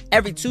you.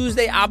 Every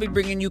Tuesday, I'll be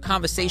bringing you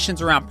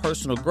conversations around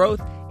personal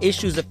growth,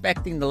 issues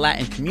affecting the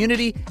Latin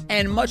community,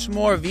 and much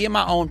more via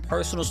my own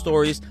personal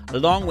stories,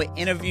 along with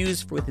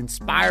interviews with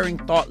inspiring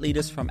thought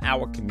leaders from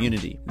our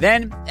community.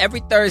 Then, every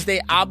Thursday,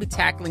 I'll be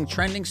tackling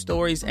trending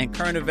stories and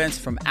current events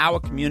from our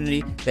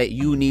community that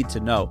you need to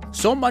know.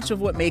 So much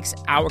of what makes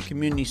our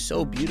community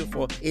so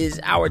beautiful is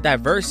our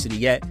diversity,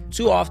 yet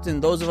too often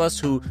those of us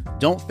who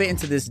don't fit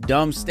into this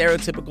dumb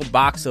stereotypical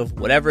box of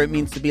whatever it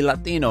means to be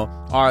Latino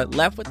are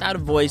left without a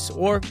voice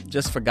or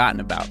just forgotten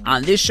about.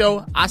 On this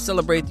show, I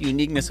celebrate the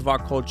uniqueness of our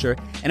culture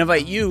and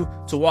invite you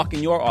to walk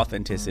in your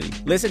authenticity.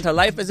 Listen to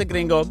Life as a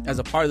Gringo as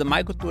a part of the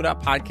My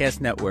Cultura Podcast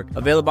Network,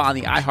 available on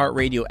the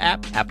iHeartRadio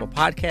app, Apple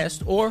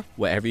Podcasts, or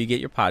wherever you get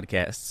your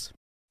podcasts.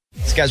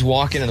 This guy's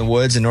walking in the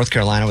woods in North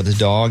Carolina with his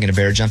dog, and a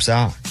bear jumps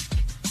out.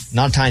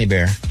 Not a tiny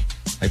bear,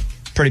 like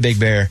pretty big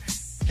bear,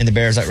 and the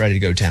bear's like ready to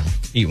go to town,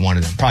 eat one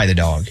of them, probably the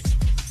dog.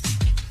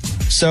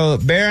 So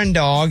bear and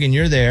dog, and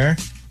you're there.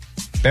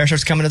 Bear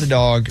starts coming to the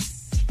dog.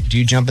 Do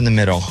you jump in the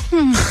middle?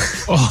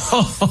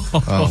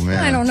 Oh,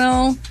 man. I don't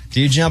know. Do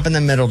you jump in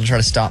the middle to try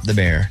to stop the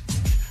bear?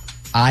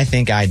 I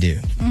think I do.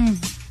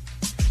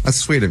 That's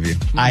sweet of you.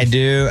 I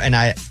do, and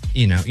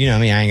you know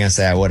me, I ain't gonna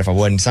say I would if I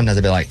wouldn't. Sometimes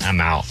I'd be like, I'm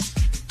out.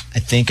 I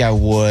think I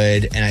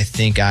would, and I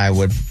think I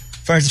would.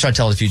 First, I try to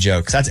tell a few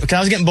jokes. Because I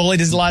was getting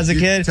bullied as a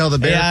kid. Tell the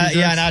bear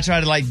Yeah, and I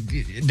tried to like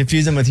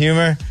diffuse them with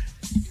humor.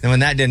 And when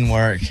that didn't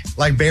work.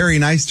 Like very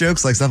nice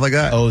jokes, like stuff like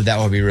that? Oh, that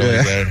would be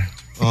really good.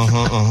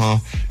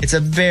 It's a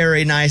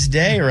very nice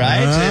day,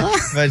 right?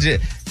 But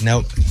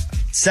nope.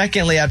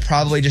 Secondly, I'd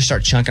probably just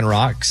start chunking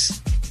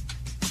rocks.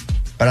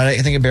 But I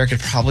think a bear could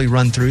probably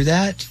run through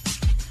that.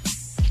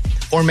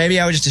 Or maybe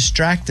I would just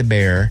distract the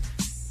bear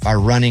by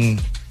running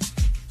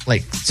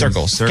like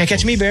circles. Can't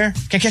catch me, bear.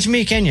 Can't catch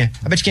me, can you?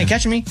 I bet you can't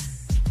catch me.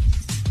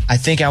 I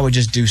think I would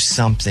just do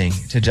something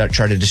to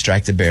try to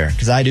distract the bear,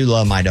 because I do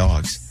love my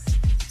dogs.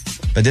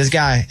 But this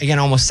guy, again,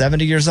 almost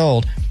 70 years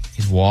old,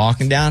 he's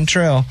walking down the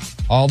trail.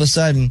 All of a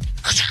sudden,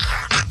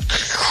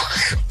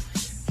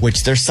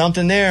 which there's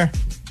something there.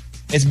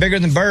 It's bigger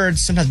than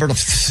birds. Sometimes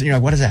birds, you're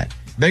like, what is that?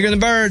 Bigger than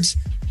birds.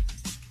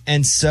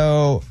 And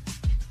so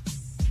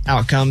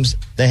out comes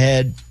the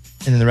head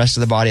and then the rest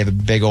of the body of a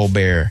big old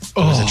bear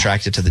who was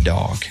attracted to the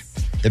dog.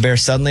 The bear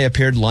suddenly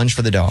appeared, lunged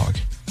for the dog.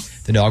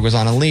 The dog was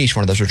on a leash,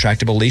 one of those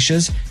retractable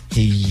leashes.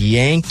 He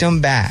yanked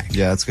him back.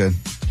 Yeah, that's good.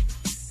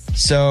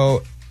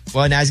 So,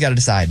 well, now he's got to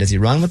decide. Does he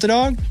run with the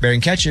dog? Bear can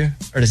catch you.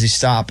 Or does he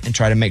stop and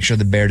try to make sure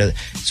the bear does?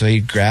 So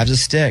he grabs a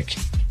stick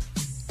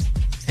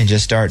and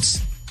just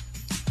starts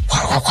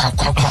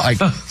like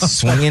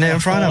swinging it in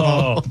front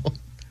of him,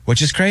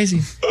 which is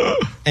crazy.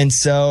 And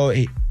so,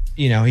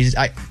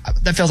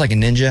 that feels like a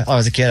ninja. Oh,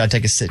 as a kid, I'd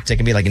take a stick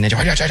and be like a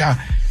ninja.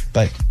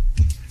 But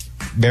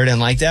Bear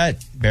didn't like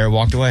that. Bear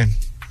walked away.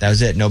 That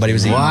was it. Nobody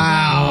was eating.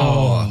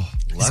 Wow.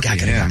 This guy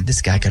could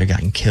have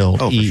gotten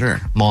killed. Oh, for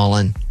sure.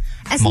 Mauled.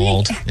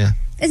 Yeah.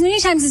 As many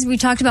times as we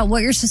talked about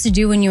what you're supposed to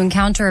do when you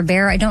encounter a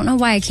bear, I don't know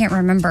why I can't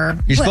remember.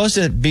 You're supposed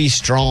to be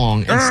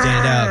strong and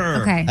stand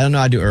up. Okay. I don't know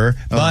how to do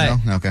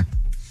but no? Okay.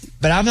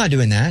 But I'm not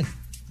doing that.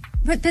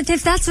 But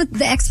if that's what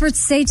the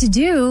experts say to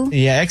do.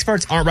 Yeah,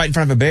 experts aren't right in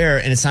front of a bear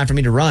and it's time for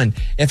me to run.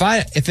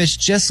 If it's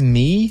just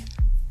me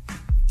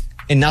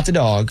and not the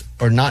dog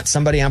or not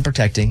somebody I'm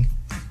protecting,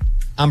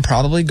 I'm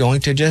probably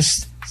going to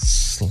just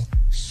slowly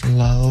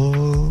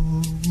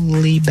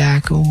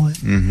back away.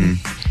 Mm-hmm.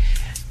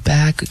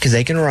 Back, because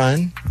they can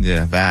run.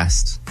 Yeah,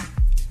 vast.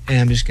 And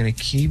I'm just going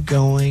to keep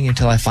going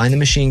until I find the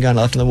machine gun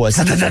left in the woods.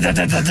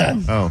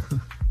 Oh,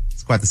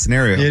 it's quite the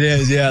scenario. It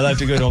is, yeah. I left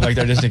a good one back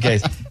there just in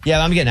case.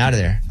 Yeah, I'm getting out of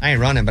there. I ain't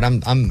running, but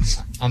I'm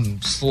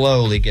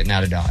slowly getting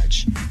out of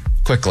Dodge.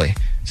 Quickly.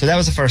 So that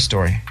was the first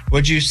story.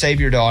 Would you save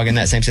your dog in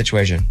that same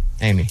situation,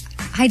 Amy?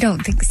 I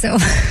don't think so.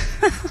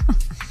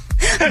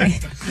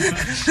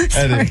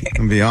 Eddie, I'm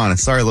gonna be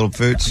honest. Sorry, little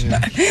pooch.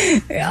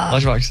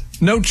 Lunchbox.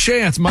 No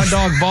chance. My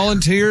dog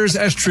volunteers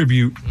as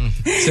tribute.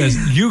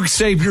 Says, you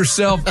save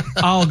yourself,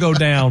 I'll go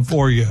down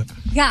for you.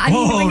 Yeah, I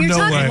mean, when you're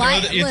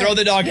talking You throw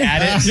the dog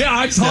at it. Yeah,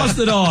 I tossed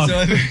it off. No,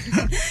 I'm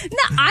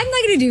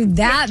not going to do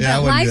that. Yeah,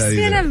 I but wouldn't do that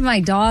lifespan either. of my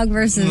dog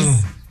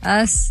versus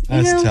us.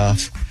 That's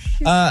tough.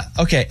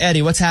 Okay,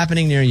 Eddie, what's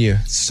happening near you?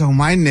 So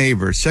my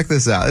neighbors, check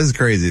this out. This is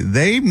crazy.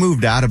 They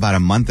moved out about a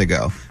month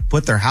ago,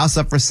 put their house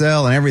up for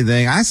sale and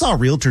everything. I saw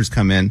realtors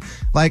come in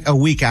like a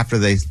week after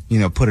they,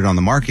 put it on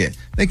the market.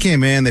 They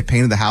came in, they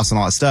painted the house and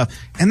all that stuff.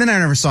 And then I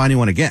never saw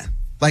anyone again.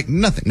 Like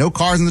nothing. No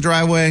cars in the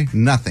driveway,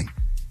 nothing.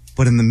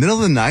 But in the middle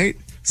of the night,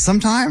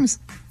 sometimes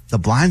the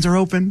blinds are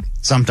open.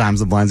 Sometimes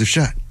the blinds are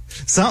shut.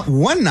 So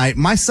one night,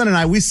 my son and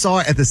I, we saw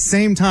it at the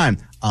same time.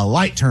 A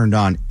light turned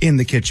on in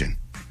the kitchen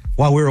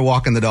while we were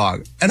walking the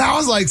dog. And I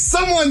was like,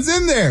 someone's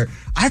in there.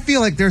 I feel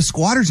like there's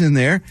squatters in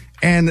there.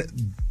 And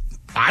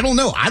I don't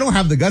know. I don't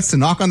have the guts to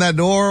knock on that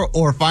door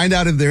or find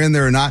out if they're in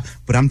there or not.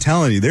 But I'm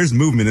telling you, there's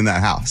movement in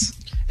that house.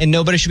 And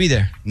nobody should be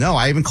there. No,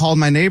 I even called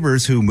my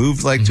neighbors who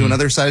moved to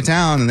another side of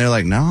town. And they're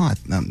like, no.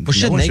 Well,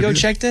 shouldn't they go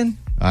check then?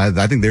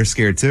 I think they're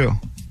scared too.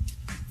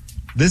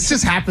 This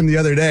just happened the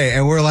other day.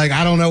 And we're like,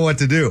 I don't know what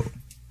to do.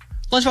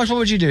 Lunchbox, what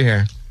would you do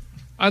here?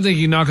 I think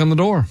you knock on the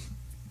door.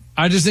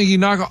 I just think you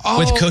knock on...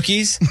 With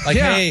cookies? Like,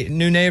 Yeah. hey,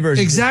 new neighbors.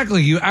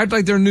 Exactly. You act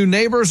like they're new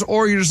neighbors,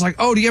 or you're just like,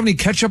 oh, do you have any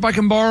ketchup I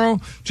can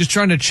borrow? Just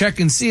trying to check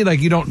and see,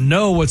 like you don't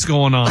know what's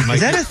going on. Like,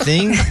 Is that a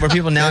thing where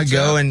people now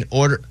go and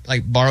order,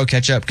 like, borrow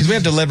ketchup? Because we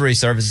have delivery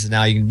services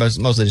now. You can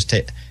mostly just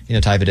type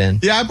it in.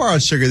 Yeah, I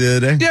borrowed sugar the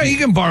other day. yeah, you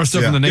can borrow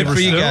stuff from the Good neighbors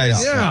for you still.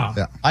 guys.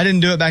 Yeah. I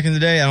didn't do it back in the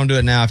day. I don't do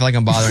it now. I feel like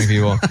I'm bothering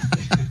people.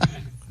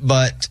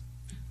 But,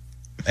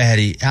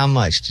 Eddie, how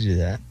much to do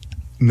that?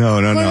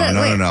 No.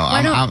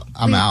 Why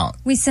I'm out.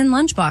 We send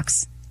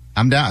Lunchbox.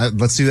 I'm down.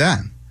 Let's do that.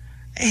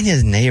 And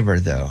his neighbor,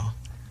 though.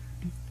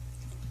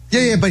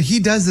 Yeah, but he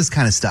does this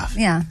kind of stuff.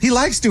 Yeah. He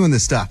likes doing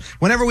this stuff.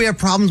 Whenever we have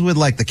problems with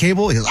like the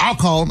cable, he goes, I'll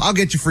call him. I'll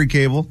get you free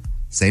cable.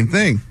 Same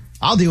thing.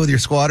 I'll deal with your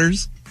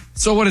squatters.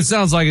 So what it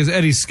sounds like is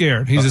Eddie's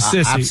scared. He's a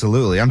sissy.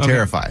 Absolutely. I'm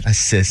terrified. A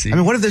sissy. I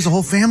mean, what if there's a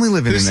whole family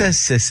living Who in there?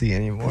 says sissy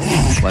anymore?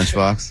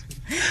 Lunchbox.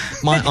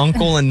 My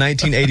uncle in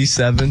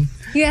 1987.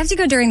 You have to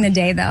go during the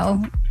day,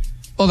 though.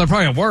 Oh, they're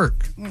probably at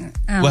work.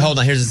 Well, hold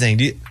on. Here's the thing.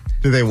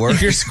 Do they work?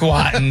 If you're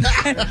squatting,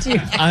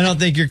 I don't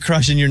think you're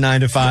crushing your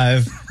 9 to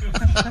 5.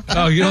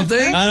 Oh, you don't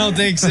think? I don't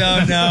think so.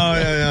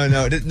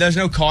 No. There's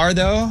no car,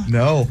 though?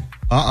 No.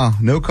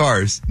 No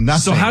cars.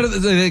 Nothing. So how do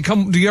they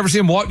come? Do you ever see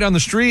them walk down the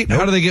street? Nope.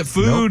 How do they get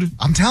food? Nope.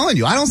 I'm telling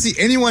you, I don't see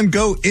anyone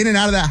go in and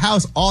out of that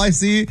house. All I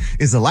see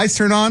is the lights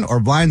turn on or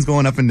blinds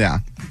going up and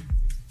down.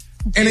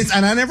 And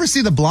I never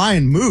see the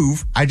blind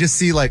move. I just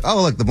see like,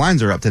 oh, look, the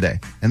blinds are up today.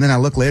 And then I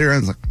look later and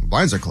it's like, the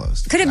blinds are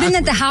closed. Could it have been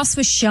that the house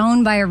was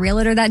shown by a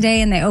realtor that day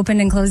and they opened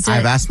and closed it?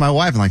 I've asked my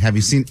wife, I'm like, have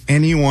you seen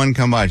anyone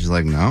come by? She's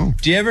like, no.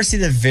 Do you ever see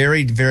the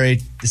very,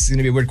 very, this is going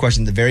to be a weird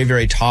question, the very,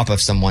 very top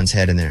of someone's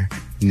head in there?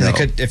 No. They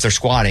could, if they're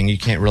squatting, you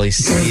can't really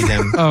see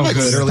them. Oh, good.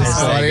 Literally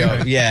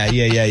squatting.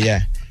 Yeah.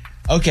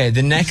 Okay,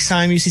 the next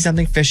time you see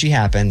something fishy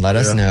happen, let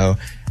us know.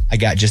 I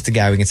got just the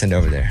guy we can send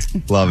over there.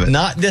 Love it.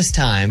 Not this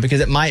time,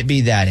 because it might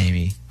be that,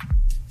 Amy,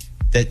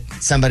 that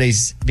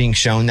somebody's being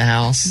shown the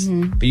house.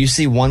 Mm-hmm. But you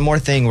see one more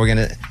thing we're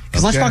going to...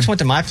 Because Lunchbox went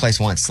to my place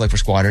once to look for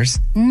squatters.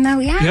 No,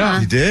 yeah.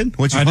 Yeah. You did?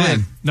 What'd you I find?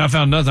 did. No, I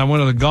found nothing. I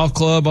went to the golf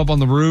club up on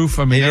the roof.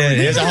 I mean,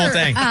 everything. It's a whole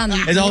thing.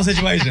 It's a whole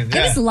situation. It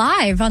was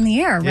live on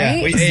the air,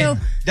 right? Yeah.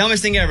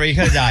 Dumbest thing ever. You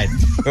could have died.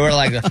 But we're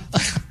like,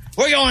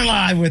 we're going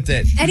live with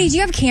it. Eddie, do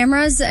you have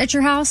cameras at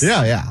your house?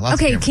 Yeah. Lots of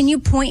Okay, cameras. can you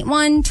point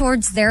one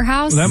towards their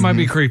house? That might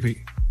be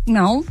creepy.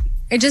 No.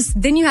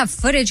 Then you have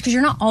footage because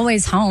you're not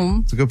always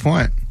home. It's a good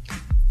point.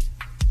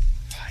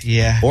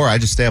 Yeah. Or I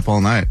just stay up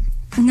all night.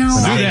 No.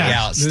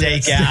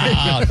 Stake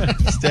out.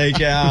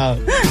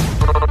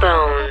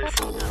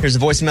 Here's a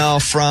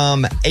voicemail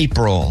from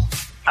April.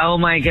 Oh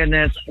my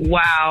goodness.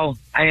 Wow.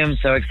 I am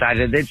so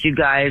excited that you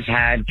guys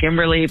had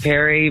Kimberly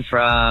Perry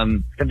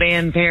from the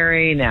band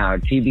Perry, now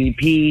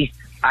TBP.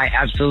 I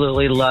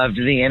absolutely loved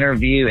the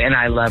interview and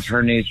I love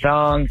her new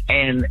song.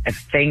 And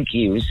thank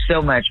you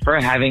so much for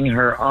having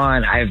her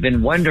on. I've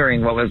been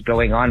wondering what was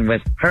going on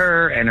with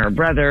her and her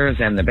brothers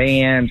and the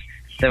band.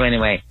 So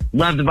anyway,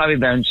 love the Bobby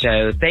Bones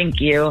Show.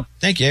 Thank you.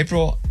 Thank you,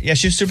 April. Yeah,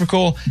 she was super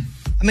cool.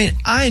 I mean,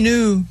 I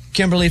knew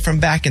Kimberly from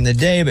back in the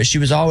day, but she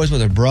was always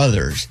with her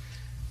brothers.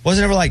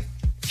 Wasn't ever like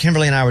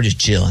Kimberly and I were just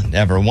chilling,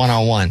 ever,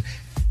 one-on-one.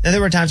 Now, there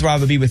were times where I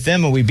would be with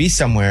them or we'd be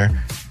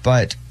somewhere,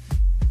 but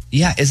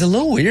yeah, it's a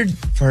little weird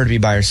for her to be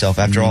by herself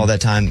after all that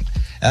time.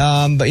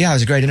 But yeah, it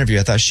was a great interview.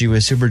 I thought she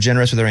was super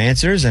generous with her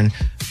answers, and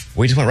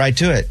we just went right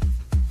to it.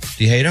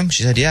 Do you hate him?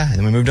 She said, yeah. And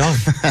then we moved on.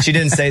 She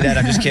didn't say that.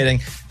 I'm just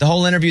kidding. The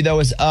whole interview, though,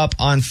 is up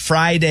on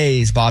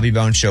Friday's Bobby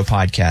Bones Show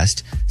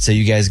podcast. So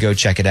you guys go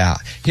check it out.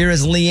 Here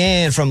is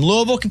Leanne from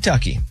Louisville,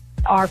 Kentucky.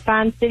 Our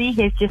fine city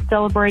has just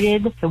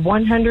celebrated the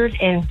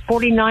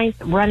 149th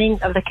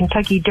running of the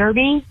Kentucky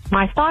Derby.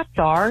 My thoughts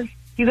are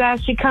you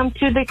guys should come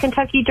to the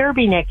Kentucky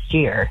Derby next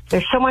year.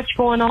 There's so much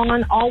going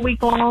on all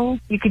week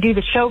long. You could do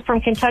the show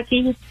from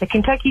Kentucky, the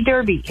Kentucky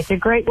Derby. It's a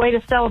great way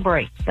to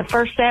celebrate the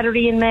first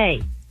Saturday in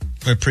May.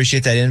 We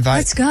appreciate that invite.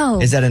 Let's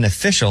go. Is that an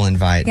official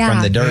invite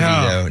from the Derby,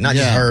 though? Not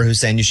just her who's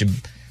saying you should.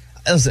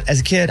 As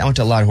a kid, I went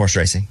to a lot of horse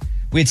racing.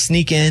 We'd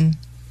sneak in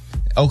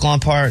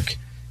Oaklawn Park.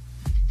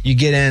 You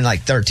get in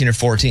like 13 or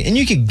 14, and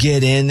you could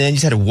get in then.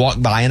 You just had to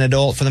walk by an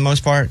adult for the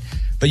most part,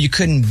 but you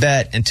couldn't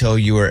bet until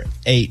you were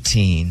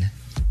 18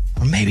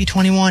 or maybe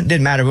 21.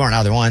 Didn't matter. We weren't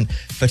either one.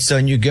 But so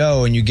you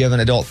go and you give an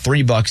adult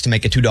 $3 to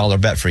make a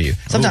 $2 bet for you.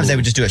 Sometimes they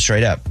would just do it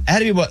straight up. It had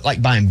to be what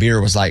like buying beer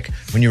was like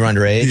when you were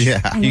underage.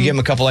 Yeah. You give them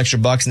a couple extra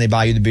bucks and they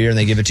buy you the beer and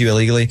they give it to you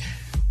illegally.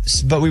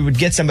 But we would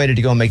get somebody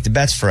to go and make the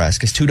bets for us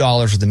because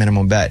 $2 was the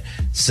minimum bet.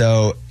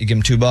 So you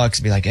give them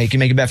 $2, be like, hey, can you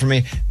make a bet for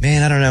me?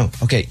 Man, I don't know.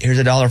 Okay, here's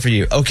 $1 for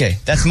you. Okay,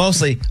 that's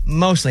mostly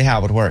how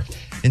it would work.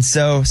 And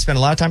so spent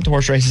a lot of time at the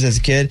horse races as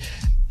a kid.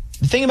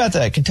 The thing about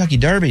the Kentucky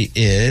Derby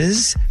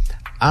is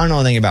I don't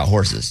know anything about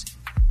horses.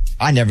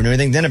 I never knew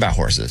anything then about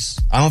horses.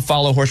 I don't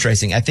follow horse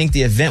racing. I think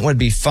the event would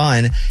be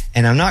fun,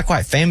 and I'm not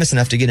quite famous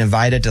enough to get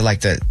invited to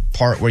like the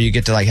part where you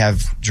get to like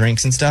have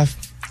drinks and stuff.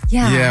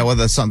 Yeah,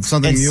 well,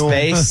 something mule.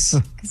 Space.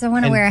 Because I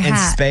want to wear a hat.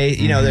 And space,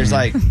 you know, there's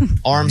like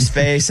arm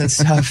space and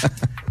stuff.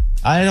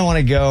 I don't want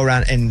to go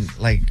around and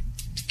like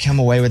come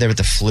away with it with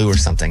the flu or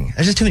something.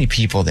 There's just too many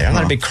people there. I'm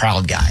not a big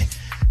crowd guy.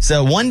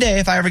 So one day,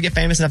 if I ever get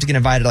famous enough to get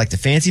invited to like the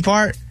fancy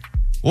part,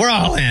 we're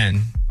all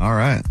in. All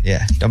right.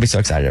 Yeah. Don't be so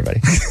excited, everybody.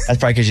 That's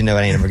probably because you know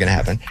it ain't ever going to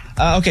happen.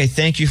 Okay.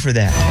 Thank you for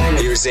that.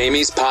 Here's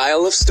Amy's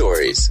pile of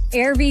stories.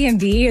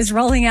 Airbnb is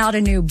rolling out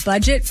a new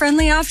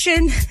budget-friendly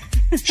option.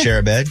 Share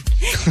a bed.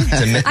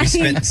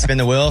 Spin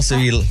the wheel. So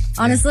you.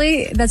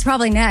 Honestly, that's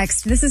probably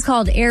next. This is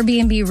called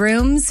Airbnb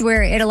Rooms,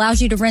 where it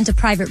allows you to rent a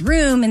private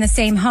room in the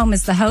same home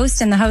as the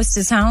host, and the host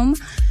is home.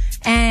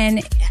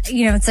 And,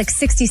 you know, it's like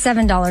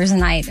 $67 a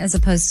night as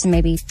opposed to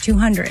maybe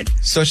 $200.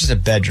 So it's just a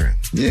bedroom.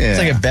 Yeah. It's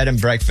like a bed and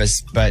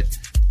breakfast, but.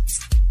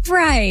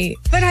 Right.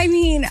 But I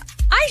mean,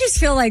 I just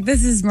feel like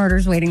this is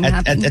murders waiting to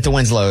happen. At the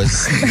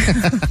Winslow's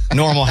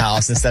normal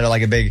house instead of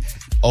like a big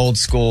old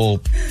school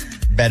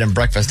bed and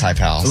breakfast type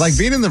house. Like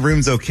being in the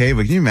room's okay,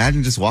 but can you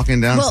imagine just walking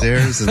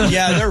downstairs?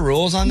 Yeah, there are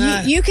rules on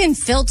that. You can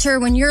filter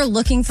when you're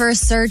looking for a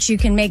search. You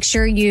can make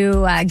sure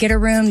you get a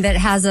room that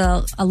has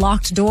a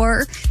locked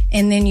door,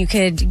 and then you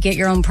could get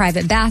your own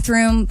private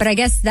bathroom. But I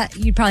guess that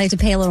you'd probably have to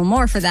pay a little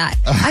more for that.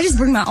 I just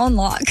bring my own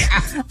lock.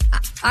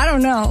 I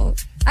don't know.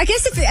 I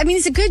guess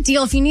it's a good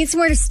deal. If you need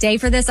somewhere to stay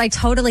for this, I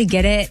totally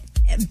get it.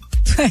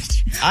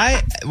 But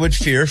I would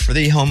fear for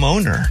the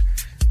homeowner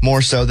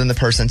more so than the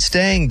person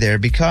staying there,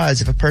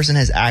 because if a person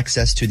has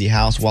access to the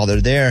house while they're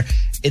there,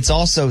 it's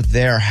also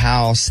their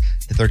house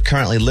that they're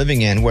currently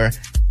living in, where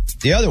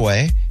the other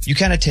way, you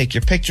kind of take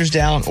your pictures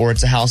down, or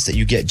it's a house that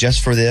you get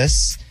just for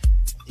this.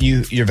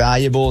 Your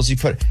valuables,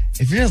 if you're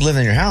just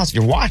living in your house,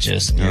 your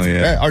watches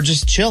are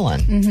just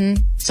chilling.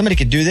 Mm-hmm. Somebody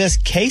could do this,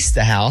 case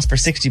the house for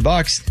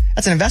 $60.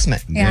 That's an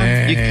investment.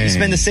 Yeah. You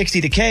spend the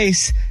 $60 to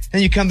case,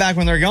 then you come back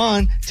when they're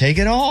gone, take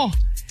it all.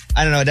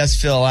 I don't know. It does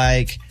feel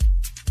like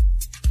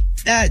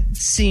that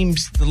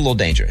seems a little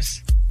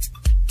dangerous.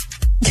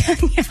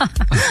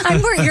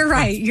 You're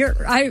right.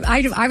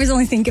 I was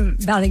only thinking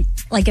about it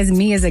like as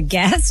me as a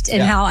guest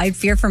and how I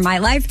fear for my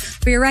life.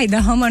 But you're right. The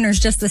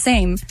homeowner's just the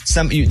same.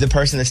 The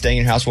person that's staying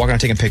in your house walking around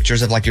taking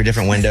pictures of like your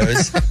different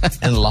windows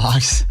and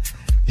locks.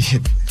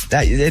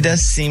 It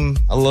does seem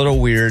a little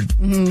weird,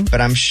 but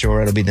I'm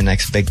sure it'll be the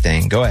next big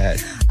thing. Go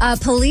ahead.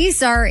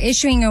 Police are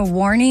issuing a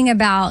warning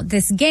about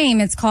this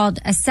game. It's called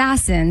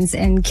Assassins,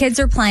 and kids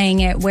are playing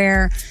it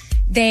where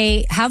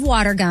they have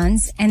water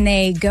guns and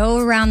they go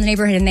around the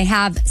neighborhood and they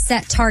have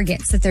set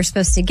targets that they're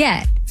supposed to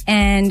get.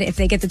 And if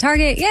they get the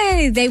target,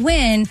 yay, they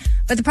win.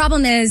 But the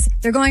problem is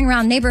they're going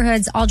around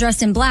neighborhoods all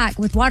dressed in black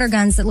with water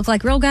guns that look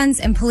like real guns.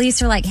 And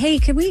police are like, hey,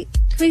 could we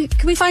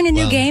find a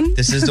new game?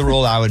 This is the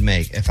rule I would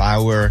make if I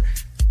were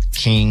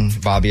King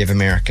Bobby of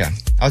America.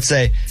 I would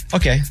say,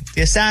 okay,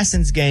 the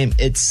Assassin's game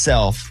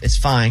itself is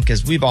fine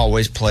because we've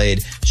always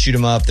played shoot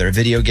 'em up. There are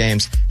video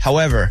games.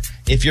 However,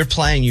 if you're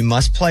playing, you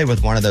must play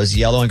with one of those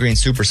yellow and green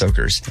super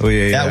soakers. Oh,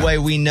 yeah. That way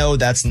we know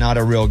that's not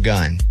a real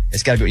gun.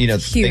 It's got to be,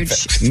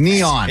 huge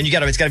neon. And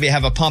it's got to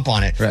have a pump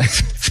on it. Right.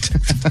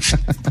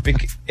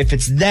 If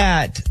it's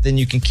that, then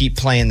you can keep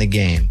playing the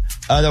game.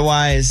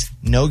 Otherwise,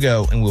 no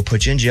go, and we'll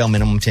put you in jail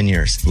minimum 10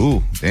 years.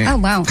 Ooh, damn. Oh,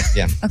 wow.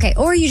 Yeah. Okay,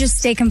 or you just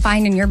stay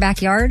confined in your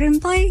backyard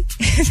and play?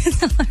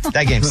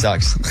 That game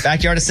sucks.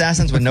 Backyard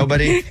Assassins with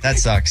nobody, that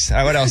sucks. All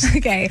right, what else?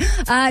 Okay.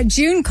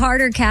 June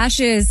Carter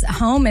Cash's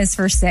home is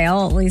for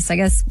sale, at least I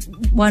guess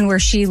one where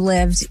she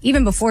lived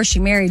even before she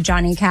married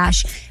Johnny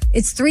Cash.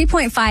 It's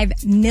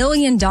 $3.5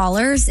 million,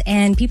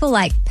 and people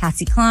like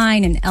Patsy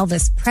Cline and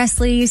Elvis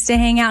Presley used to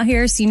hang out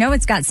here, so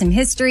it's got some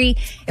history.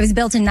 It was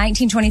built in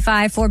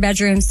 1925, 4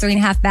 bedrooms,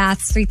 3.5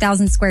 baths,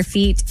 3,000 square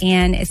feet,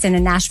 and it's in a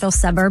Nashville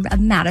suburb of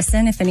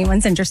Madison, if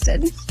anyone's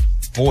interested.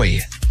 Boy,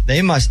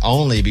 they must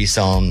only be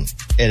selling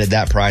it at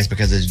that price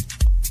because of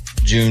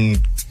June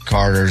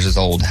Carter's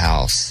old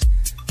house.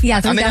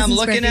 Yeah, I mean, I'm 3,000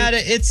 looking square at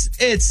feet.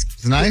 it.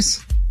 It's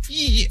nice.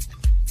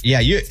 Yeah,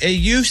 it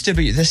used to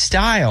be the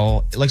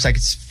style. It looks like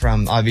it's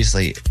from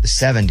obviously the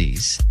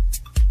 70s.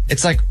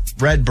 It's like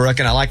red brick,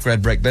 and I like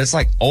red brick, but it's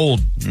like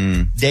old,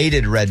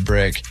 dated red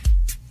brick.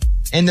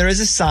 And there is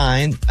a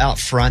sign out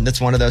front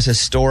that's one of those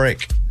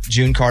historic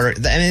June Carter.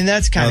 I mean,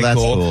 that's kind of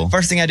cool.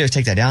 First thing I do is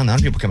take that down. A lot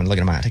of people come and look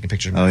at mine, take a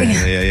picture of mine.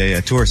 Oh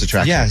yeah. Tourist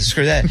attraction. Yeah,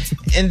 screw that.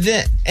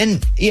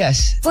 and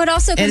yes. Well, it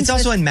also and it's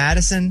also in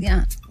Madison,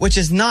 which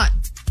is not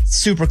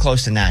super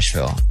close to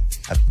Nashville.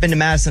 I've been to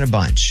Madison a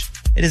bunch.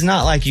 It is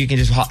not like you can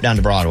just hop down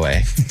to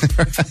Broadway.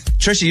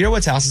 Trisha, you know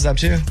what's house is up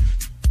to?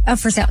 Oh,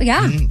 for sale?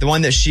 Yeah. Mm-hmm. The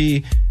one that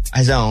she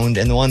has owned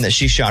and the one that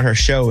she shot her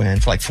show in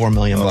for like $4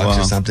 million bucks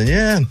or something.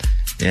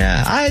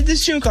 Yeah.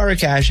 This June Carter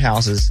Cash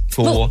house is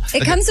cool. Well,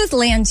 it comes with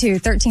land too,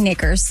 13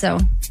 acres. So.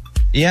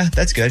 Yeah,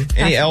 that's good.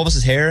 Any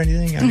Elvis's hair or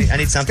anything? I need something.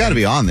 It's got to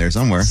be on there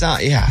somewhere.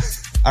 Yeah.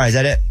 All right, is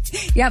that it?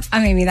 Yep,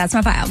 I'm Amy. That's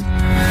my pile.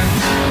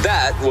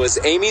 That was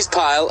Amy's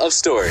pile of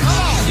stories.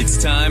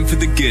 It's time for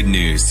the good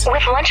news.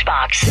 With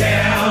Lunchbox.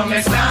 Tell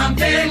me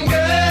something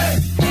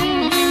good.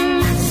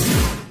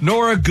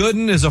 Nora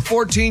Gooden is a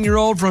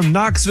 14-year-old from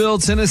Knoxville,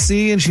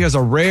 Tennessee, and she has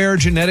a rare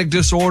genetic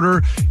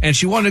disorder, and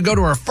she wanted to go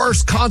to her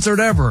first concert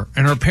ever.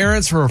 And her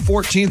parents, for her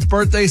 14th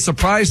birthday,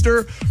 surprised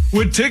her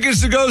with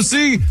tickets to go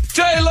see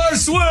Taylor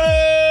Swift!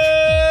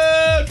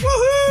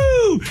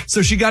 Woohoo!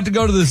 So she got to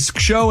go to this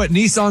show at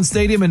Nissan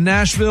Stadium in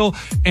Nashville,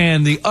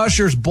 and the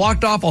ushers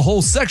blocked off a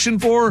whole section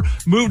for her,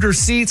 moved her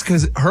seats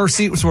because her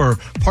seats were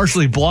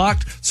partially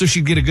blocked, so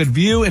she'd get a good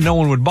view and no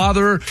one would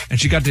bother her, and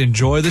she got to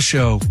enjoy the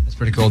show. That's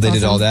pretty cool. They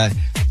did all that.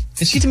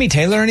 Did she get to meet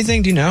Taylor or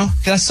anything? Do you know?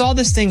 Because I saw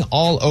this thing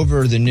all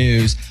over the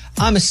news.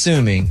 I'm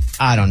assuming,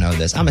 I don't know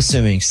this, I'm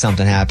assuming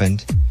something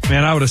happened.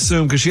 Man, I would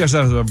assume, because she has to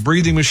have a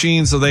breathing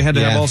machine, so they had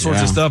to have all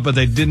sorts of stuff, but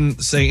they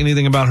didn't say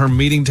anything about her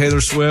meeting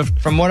Taylor Swift.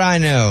 From what I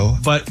know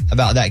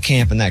about that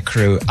camp and that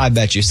crew, I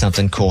bet you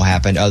something cool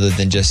happened other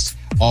than just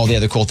all the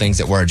other cool things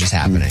that were just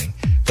happening.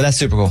 But that's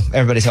super cool.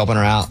 Everybody's helping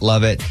her out.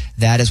 Love it.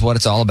 That is what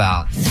it's all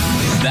about.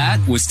 That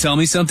was Tell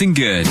Me Something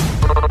Good.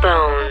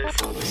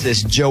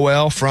 This is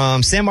Joelle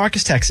from San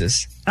Marcos,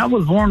 Texas. I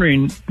was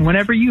wondering,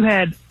 whenever you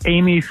had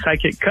Amy's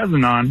psychic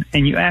cousin on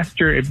and you asked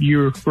her if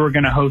you were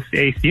going to host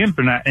the ACM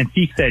tonight and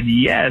she said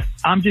yes,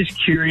 I'm just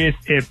curious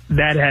if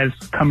that has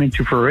come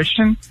into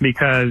fruition,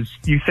 because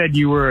you said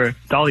you were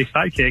Dolly's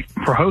sidekick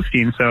for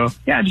hosting. So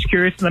yeah, just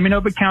curious. Let me know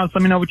if it counts.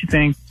 Let me know what you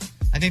think.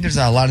 I think there's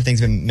a lot of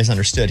things been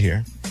misunderstood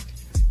here.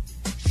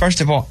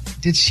 First of all,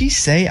 did she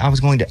say I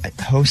was going to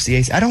host the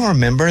ACM? I don't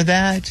remember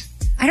that.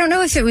 I don't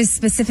know if it was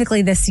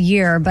specifically this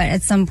year, but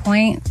at some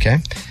point. Okay.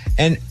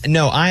 And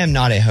no, I am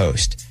not a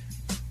host.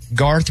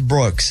 Garth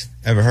Brooks,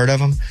 ever heard of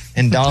him?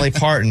 And Dolly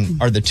Parton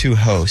are the two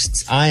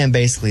hosts. I am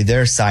basically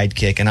their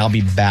sidekick, and I'll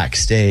be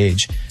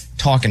backstage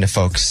talking to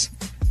folks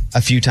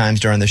a few times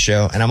during the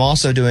show. And I'm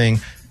also doing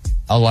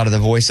a lot of the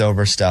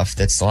voiceover stuff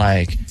that's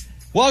like,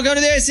 welcome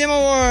to the ACM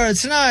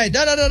Awards tonight.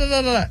 Da, da, da, da,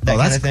 da, da. That that's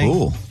kind of thing.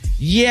 Cool.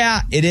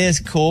 Yeah, it is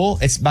cool.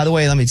 It's, by the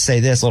way, let me say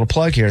this, a little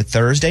plug here.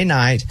 Thursday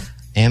night,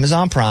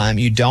 Amazon Prime.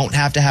 You don't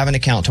have to have an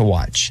account to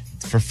watch.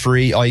 For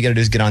free. All you got to do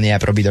is get on the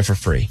app. It'll be there for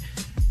free.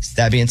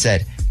 That being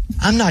said,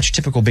 I'm not your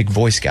typical big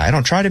voice guy. I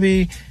don't try to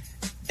be.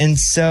 And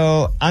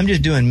so I'm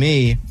just doing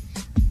me.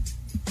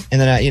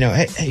 And then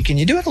hey, can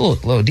you do it a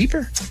little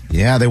deeper?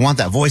 Yeah, they want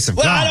that voice of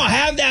God. I don't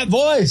have that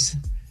voice.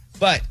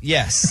 But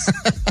yes.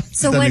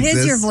 So what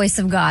is your voice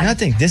of God?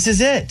 Nothing. This is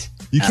it.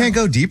 You can't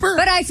go deeper?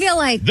 But I feel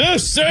like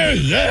this is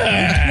it.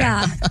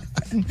 Yeah.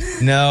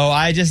 No,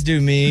 I just do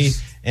me.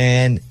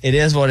 And it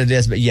is what it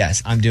is. But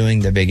yes, I'm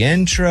doing the big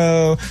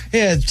intro.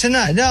 Yeah,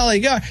 tonight, Dolly,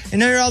 go.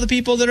 And here are all the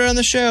people that are on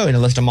the show. And I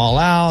list them all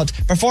out.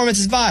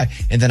 Performances by.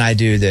 And then I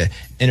do the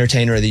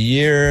Entertainer of the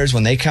Years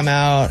when they come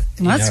out.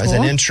 That's cool. As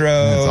an intro.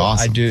 That's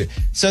awesome. I do.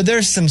 So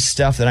there's some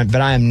stuff but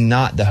I am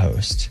not the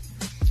host.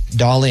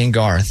 Dolly and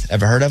Garth.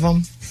 Ever heard of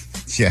them?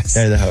 Yes.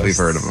 They're the host. We've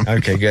heard of them.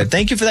 Okay, good.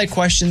 Thank you for that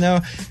question, though.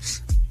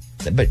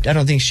 But I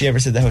don't think she ever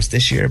said the host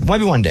this year.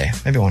 Maybe one day.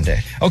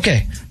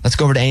 Okay, let's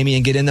go over to Amy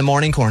and get in the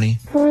morning corny.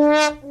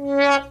 The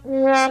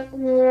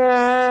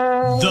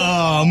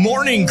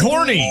morning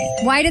corny.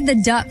 Why did the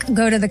duck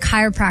go to the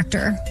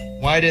chiropractor?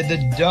 Why did the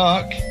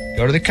duck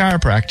go to the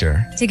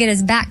chiropractor? To get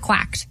his back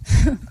quacked.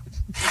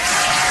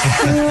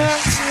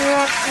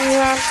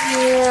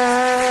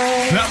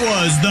 That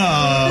was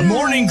the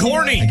morning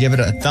corny. I give it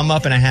a thumb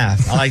up and a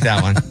half. I like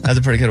that one. That's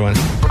a pretty good one.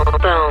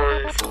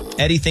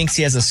 Eddie thinks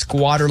he has a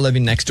squatter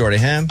living next door to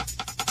him.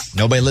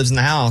 Nobody lives in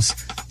the house,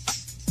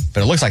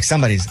 but it looks like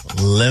somebody's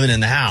living in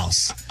the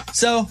house.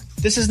 So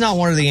this is not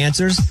one of the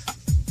answers,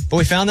 but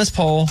we found this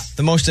poll.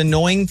 The most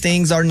annoying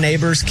things our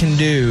neighbors can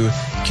do.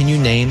 Can you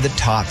name the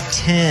top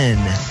 10?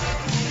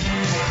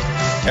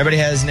 Everybody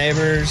has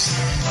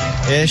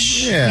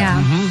neighbors-ish?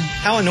 Yeah. Mm-hmm.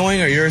 How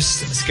annoying are yours?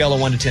 Scale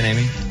of 1 to 10,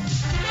 Amy?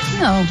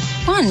 No,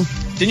 1.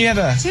 Didn't you have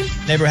a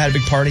neighbor had a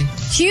big party?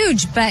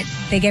 Huge, but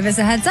they gave us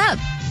a heads up.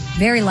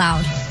 Very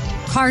loud.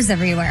 Cars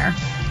everywhere.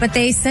 But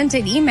they sent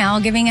an email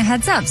giving a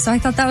heads up, so I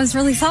thought that was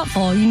really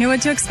thoughtful. You knew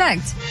what to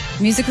expect.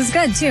 Music was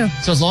good, too.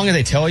 So as long as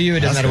they tell you,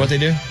 it doesn't matter what they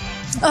do?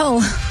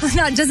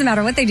 It doesn't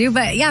matter what they do.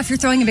 But yeah, if you're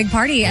throwing a big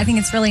party, I think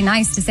it's really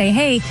nice to say,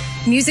 hey,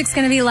 music's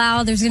going to be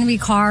loud. There's going to be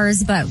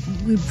cars, but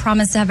we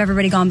promise to have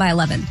everybody gone by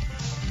 11.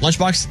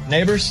 Lunchbox,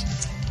 neighbors?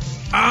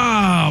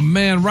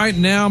 Man, right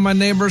now my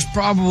neighbor's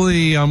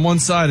probably on one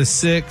side a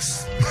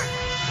 6,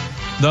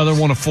 the other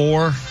one a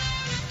 4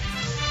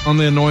 on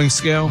the annoying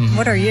scale.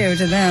 What are you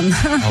to them?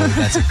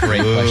 That's a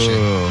great question.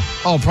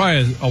 Oh,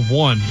 probably a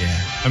 1. Yeah.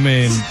 I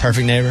mean,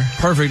 perfect neighbor.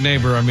 Perfect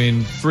neighbor. I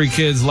mean, 3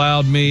 kids,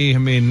 loud, me. I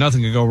mean,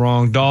 nothing could go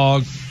wrong.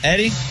 Dog.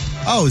 Eddie?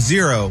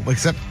 0,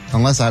 except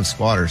unless I have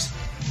squatters.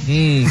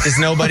 Because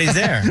nobody's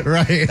there.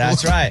 Right.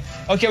 That's right.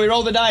 Okay, we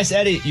roll the dice.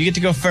 Eddie, you get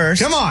to go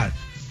first. Come on.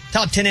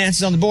 Top 10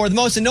 answers on the board. The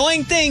most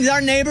annoying things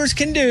our neighbors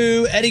can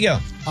do. Eddie, go.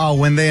 Oh,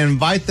 when they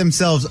invite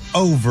themselves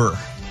over.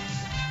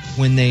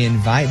 When they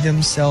invite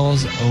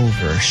themselves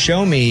over.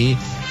 Show me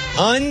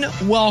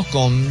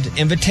unwelcomed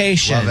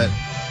invitation. Love it.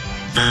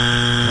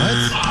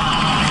 What?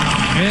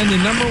 And the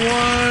number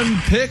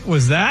 1 pick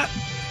was that?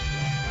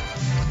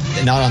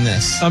 Not on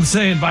this. I'm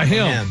saying by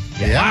him.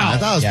 Yeah, Wow. I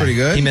thought it was pretty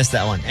good. He missed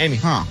that one. Amy.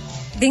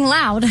 Being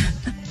loud.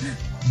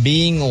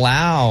 Being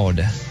loud.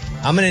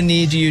 I'm going to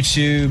need you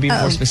to be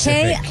more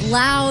specific. Okay,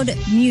 loud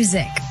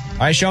music. All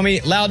right, show me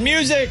loud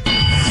music.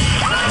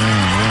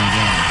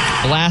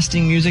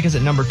 Blasting music is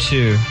at number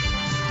 2.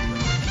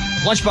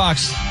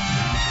 Lunchbox.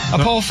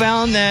 A poll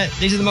found that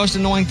these are the most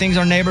annoying things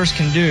our neighbors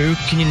can do.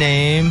 Can you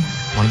name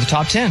one of the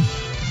top 10?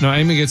 No,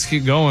 Amy gets to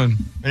keep going.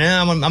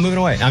 No, I'm moving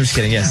away. I'm just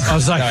kidding. Yes. I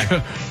was like,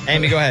 sorry.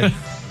 Amy, go ahead.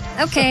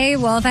 Okay,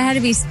 well, if I had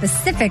to be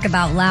specific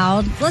about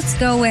loud, let's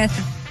go with,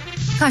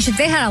 gosh, if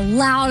they had a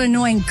loud,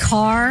 annoying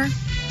car,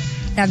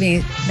 that'd be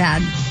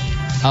bad.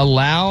 A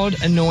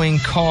loud, annoying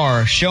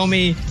car. Show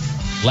me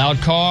loud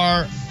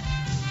car.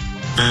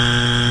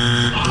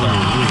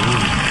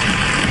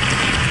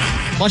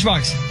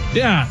 Lunchbox.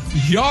 Yeah,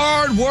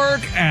 yard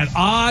work at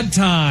odd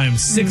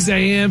times, 6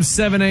 a.m.,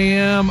 7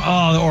 a.m.,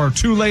 or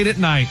too late at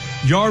night.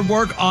 Yard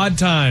work, odd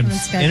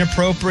times.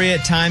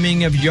 Inappropriate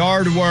timing of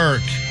yard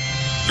work.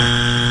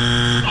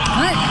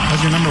 What?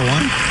 That's your number 1?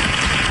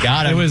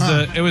 Got him.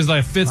 It was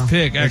like 5th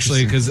pick,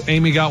 actually, because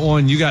Amy got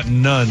 1, you got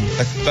none.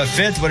 But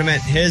 5th would have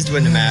meant his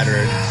wouldn't have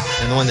mattered,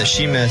 and the one that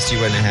she missed, you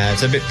wouldn't have had.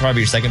 So it'd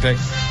probably your second pick?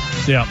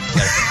 Yeah.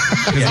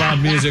 Because loud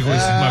music was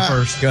my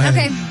first. Go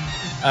ahead. Okay.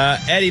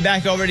 Eddie,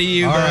 back over to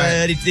you. All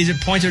right. These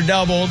points are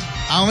doubled.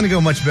 I'm going to go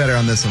much better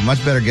on this one.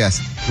 Much better guess.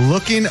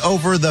 Looking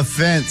over the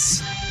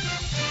fence.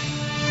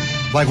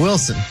 Like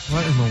Wilson.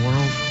 What in the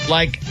world?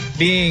 Like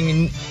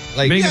being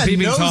a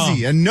peeping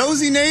Tom. A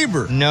nosy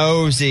neighbor.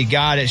 Nosy,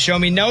 got it. Show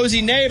me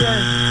nosy neighbor.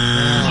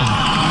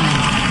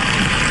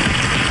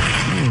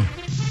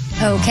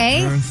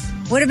 Okay.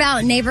 What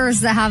about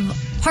neighbors that have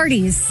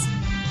parties?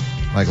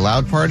 Like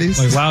loud parties?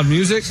 Like loud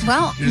music?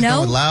 Well, You just no.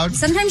 go with loud?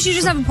 Sometimes you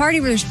just have a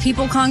party where there's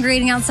people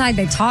congregating outside.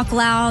 They talk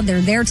loud.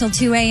 They're there till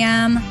 2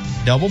 a.m.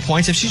 Double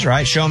points if she's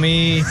right. Show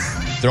me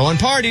throwing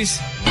parties.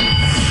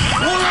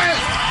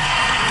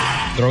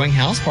 Throwing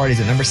house parties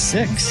at number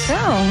 6. So.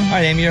 All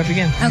right, Amy, you're up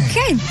again.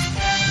 Okay.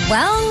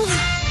 Well,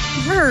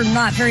 we're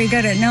not very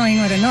good at knowing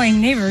what annoying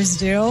neighbors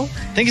do.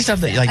 Think of stuff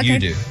that you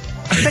do.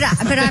 But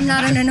I'm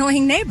not an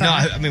annoying neighbor. No,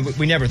 I mean,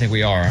 we never think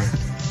we are.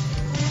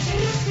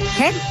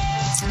 Okay.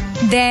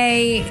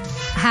 They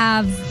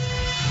have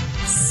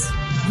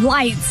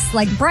lights,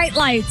 like bright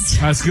lights.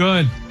 That's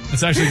good.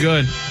 That's actually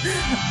good.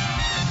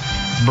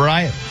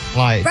 Bright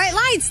lights. Bright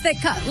lights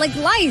that like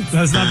lights.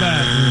 That's not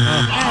bad.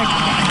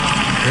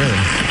 Really?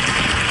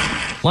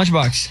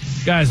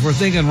 Lunchbox. Guys, we're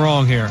thinking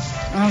wrong here.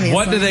 Obviously.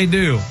 What do they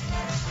do?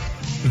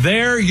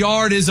 Their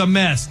yard is a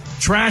mess.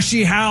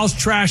 Trashy house,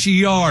 trashy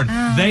yard.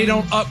 Oh. They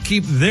don't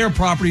upkeep their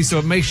property, so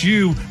it makes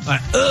you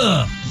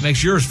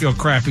makes yours feel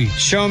crappy.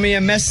 Show me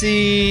a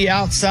messy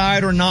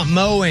outside or not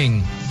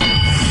mowing.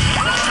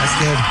 That's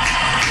good.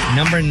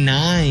 Number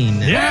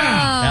 9.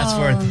 Yeah. That's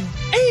worth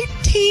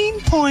 18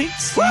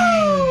 points. Woo!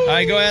 All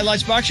right, go ahead,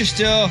 Lunchbox. You're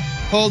still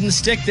holding the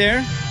stick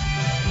there.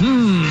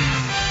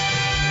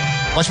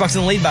 Lunchbox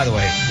in the lead, by the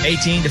way.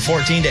 18 to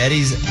 14 to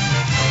Eddie's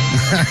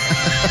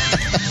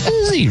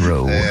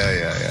 0.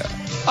 Yeah.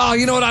 Oh,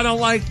 you know what I don't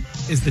like?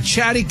 Is the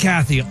chatty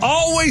Cathy.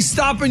 Always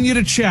stopping you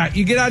to chat.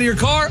 You get out of your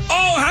car.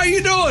 Oh, how you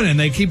doing? And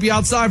they keep you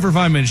outside for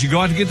 5 minutes. You go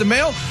out to get the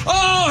mail.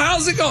 Oh,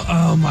 how's it going?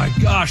 Oh, my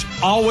gosh.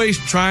 Always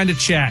trying to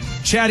chat.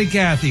 Chatty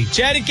Cathy.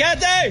 Chatty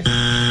Cathy!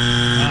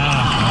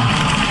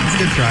 That's a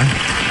good try.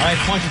 All right,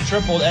 points are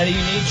tripled. Eddie,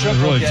 you need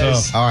triple. Really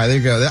guys. tough. All right, there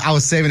you go. I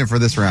was saving it for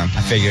this round.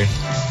 I figured.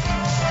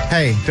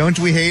 Hey, don't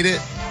we hate it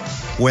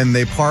when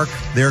they park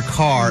their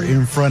car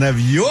in front of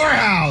your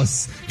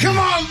house? Come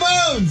on,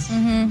 Bones!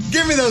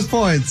 Give me those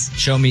points.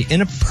 Show me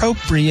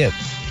inappropriate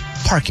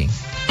parking.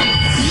 I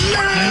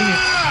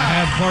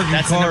had parking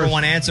That's cars. the number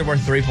 1 answer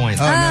worth 3 points.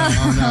 Oh, no.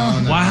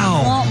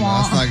 Wow.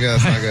 That's not good.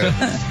 That's not good.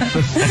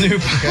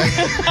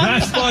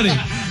 That's funny.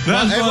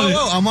 That's Hey, funny.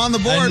 whoa, I'm on the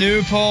A board.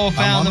 new poll on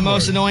found the the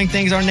most board. annoying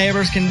things our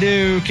neighbors can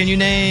do. Can you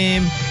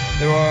name?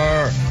 There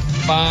are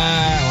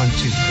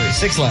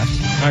 6 left.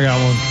 I got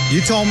one.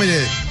 You told me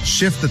to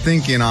shift the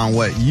thinking on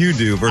what you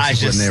do versus I was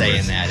just what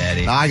neighbors. saying that,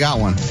 Eddie. I got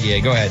one. Yeah,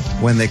 go ahead.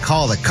 When they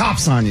call the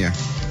cops on you.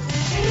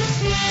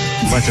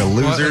 Bunch of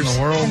losers. What in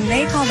the world? And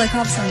they call the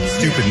cops on you.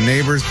 Stupid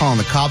neighbors calling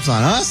the cops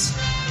on us.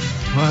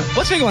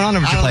 What's been going on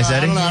over at your place,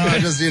 Eddie? I don't know.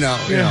 Just, you know,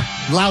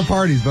 loud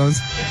parties, Bones.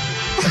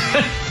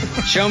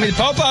 Show me the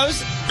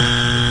popos.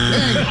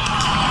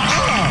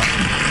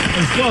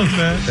 It's close,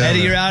 man.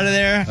 Eddie, you're out of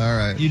there. All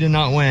right. You did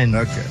not win.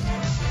 Okay.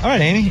 All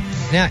right, Amy.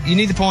 Now, you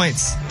need the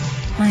points.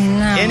 I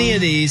know. Any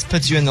of these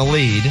puts you in the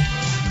lead.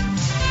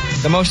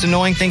 The most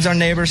annoying things our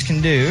neighbors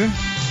can do.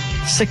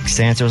 6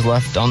 answers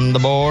left on the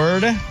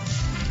board.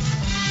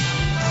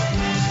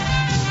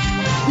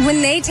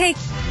 When they take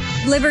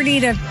liberty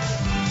to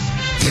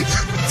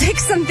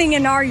fix something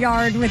in our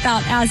yard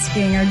without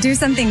asking or do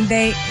something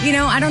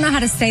I don't know how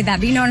to say that,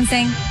 but you know what I'm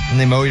saying? And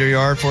they mow your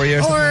yard for you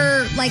or something?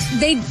 Or like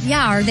they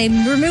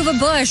remove a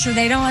bush or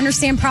they don't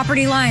understand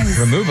property lines.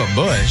 Remove a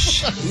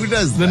bush? Who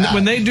does that?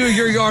 When they do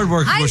your yard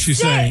work, is what she's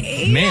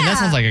saying. Man, that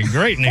sounds like a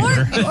great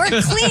neighbor. Or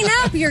clean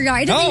up your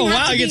yard. Oh,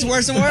 wow, it gets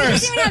worse and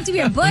worse. It doesn't even have to be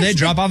a bush. And they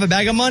drop off a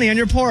bag of money on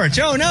your porch.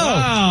 Oh, no.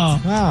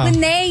 Wow. When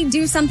they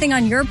do something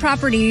on your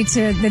property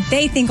that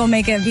they think will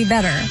make it be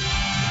better.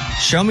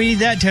 Show me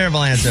that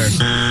terrible answer.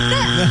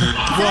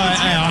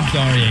 I'm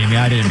sorry, Amy.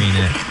 I didn't mean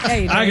it.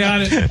 Hey, I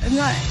got it.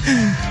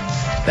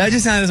 That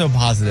just sounded so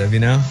positive, you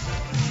know?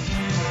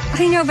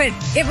 I know, but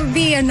it would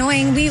be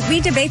annoying. We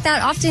debate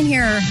that often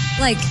here.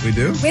 Like, we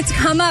do? It's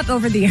come up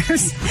over the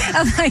years.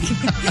 Of like,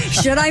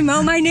 should I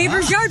mow my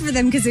neighbor's yard for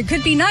them? Because it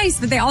could be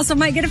nice, but they also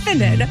might get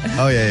offended.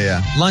 Oh,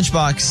 yeah.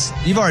 Lunchbox,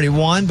 you've already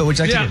won, but would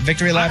you like to get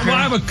victory lap here?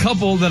 I have a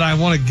couple that I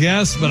want to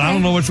guess, but I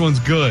don't know which one's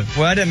good.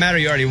 Well, it doesn't matter.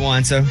 You already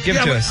won, so give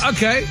it to us.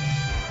 Okay.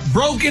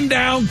 Broken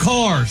down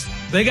cars.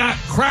 They got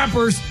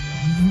crappers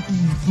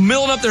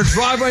milling up their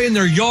driveway in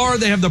their yard.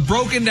 They have the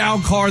broken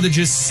down car that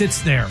just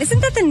sits there. Isn't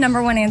that the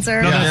number one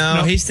answer?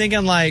 No, he's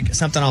thinking like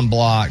something on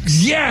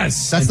blocks.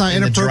 Yes. That's not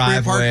in the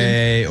inappropriate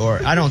driveway, or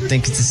I don't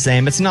think it's the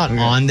same. It's not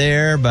on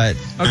there, but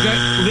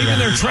okay, leaving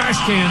their trash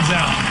cans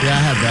out. Yeah,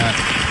 I had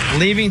that.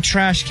 Leaving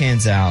trash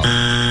cans out.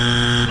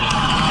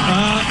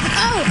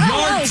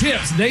 Yard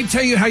tips. They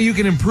tell you how you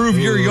can improve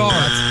your yard.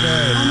 That's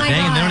good. Oh my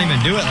Dang, God. they don't even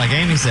do it like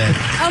Amy said.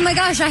 Oh my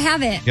gosh, I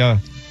have it. Go.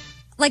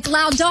 Like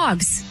loud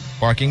dogs.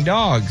 Barking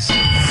dogs.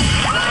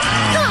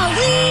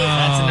 Golly.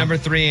 That's a number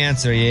 3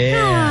 answer,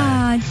 yeah.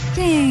 Ah,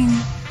 dang.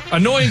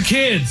 Annoying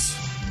kids.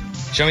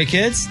 Show me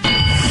kids.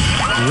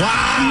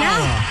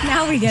 Wow.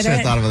 Now we get Should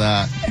have it. thought of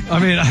that. I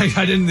mean,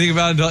 I didn't think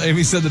about it until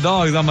Amy said the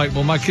dogs. I'm like,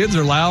 well, my kids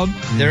are loud.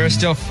 There are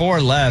still 4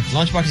 left.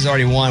 Lunchbox has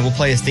already won. We'll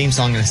play his theme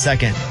song in a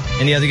second.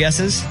 Any other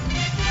guesses?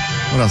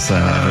 What else did I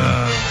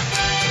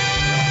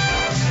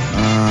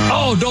have?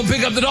 Oh, don't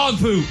pick up the dog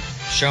poop.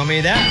 Show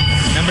me that.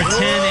 Number 10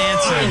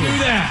 answer. I knew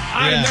that.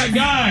 I'm that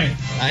guy.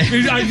 I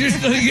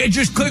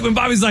just clicked when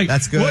Bobby's like,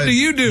 that's good. What do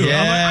you do? Yes,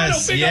 I'm like, I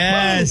don't pick up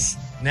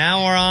poop.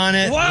 Now we're on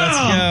it.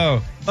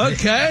 Wow. Let's go.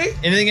 Okay.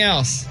 Anything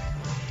else?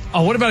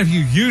 Oh, what about if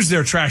you use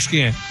their trash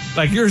can?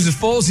 Like yours is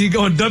full, so you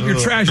go and dump your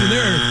trash in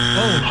there.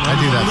 I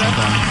do that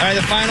sometimes. All right,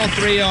 the final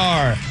 3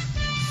 are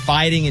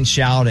fighting and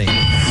shouting.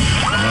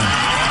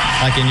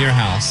 Like in your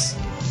house.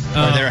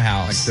 Or their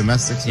house. Like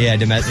domestic stuff? Yeah,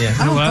 domestic. Yeah.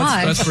 Oh,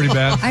 gosh. That's pretty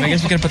bad. I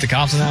guess we could put the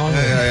cops on that one.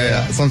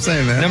 Yeah. That's what I'm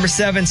saying, man. Number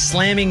 7,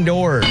 slamming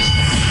doors.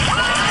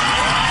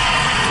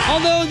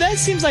 Although that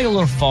seems like a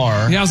little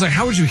far. Yeah, I was like,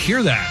 how would you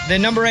hear that?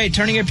 Then number 8,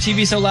 turning your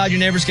TV so loud your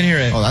neighbors can hear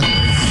it. Oh, that's great.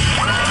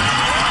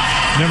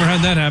 Never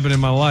had that happen in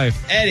my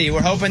life. Eddie,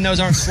 we're hoping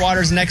those aren't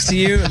squatters next to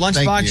you.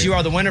 Lunchbox, you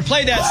are the winner.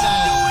 Play that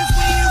song.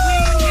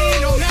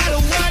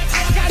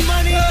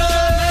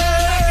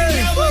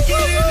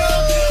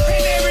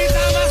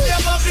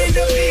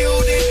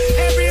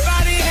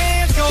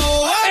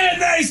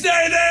 And they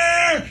stay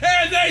there!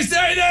 And they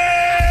stay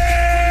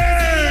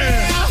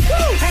there!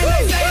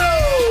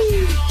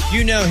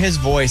 You know his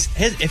voice.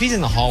 If he's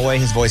in the hallway,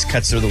 his voice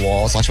cuts through the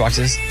walls.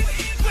 Lunchboxes.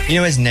 You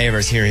know his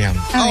neighbors hear him.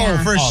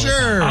 Oh, for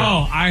sure.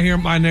 Oh, I hear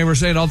my neighbors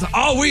say it all the time.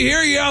 Oh, we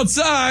hear you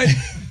outside.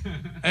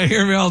 They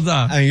hear me all the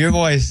time. I mean, your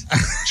voice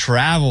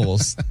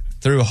travels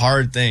through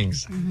hard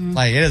things.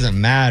 Like, it doesn't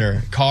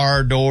matter.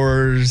 Car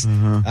doors,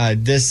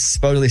 this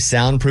supposedly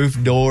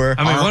soundproof door.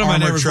 I mean, one of my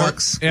neighbors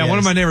trucks. One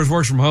of my neighbors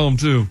works from home,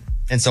 too.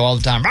 And so all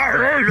the time.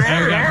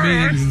 I got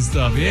meetings and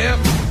stuff. Yep.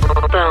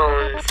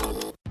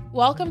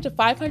 Welcome to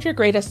 500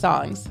 Greatest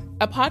Songs,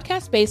 a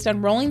podcast based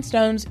on Rolling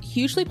Stone's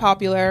hugely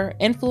popular,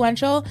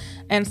 influential,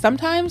 and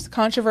sometimes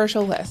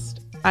controversial list.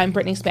 I'm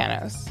Brittany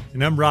Spanos.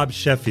 And I'm Rob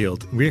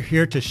Sheffield. We're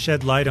here to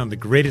shed light on the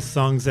greatest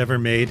songs ever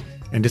made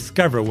and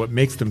discover what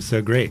makes them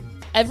so great.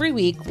 Every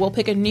week, we'll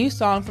pick a new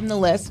song from the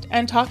list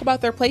and talk about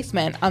their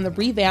placement on the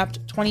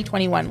revamped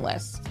 2021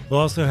 list. We'll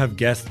also have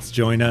guests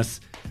join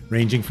us,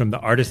 ranging from the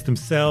artists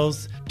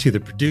themselves to the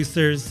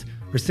producers,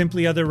 or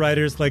simply other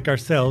writers like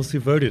ourselves who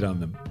voted on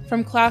them.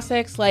 From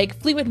classics like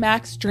Fleetwood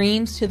Mac's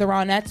Dreams to the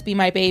Ronettes' Be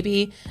My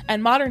Baby,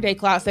 and modern-day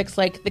classics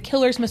like The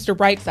Killers' Mr.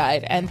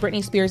 Brightside and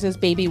Britney Spears'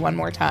 Baby One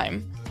More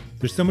Time.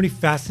 There's so many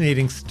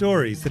fascinating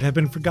stories that have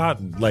been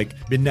forgotten, like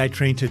Midnight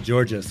Train to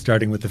Georgia,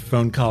 starting with a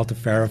phone call to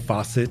Farrah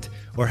Fawcett,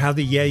 or how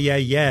the Yeah Yeah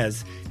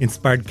Yeahs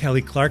inspired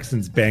Kelly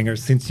Clarkson's banger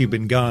Since You've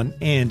Been Gone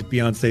and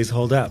Beyoncé's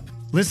Hold Up.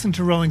 Listen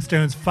to Rolling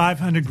Stone's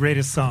 500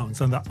 Greatest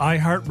Songs on the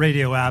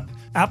iHeartRadio app,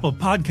 Apple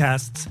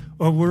Podcasts,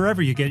 or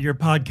wherever you get your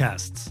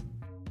podcasts.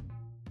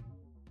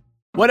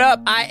 What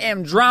up? I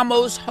am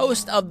Dramos,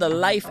 host of the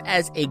Life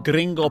as a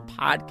Gringo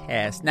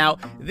podcast. Now,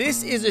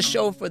 this is a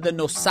show for the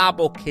No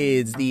Sabo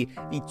kids, the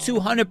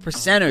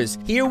 200%ers.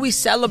 Here we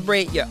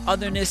celebrate your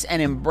otherness and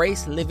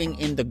embrace living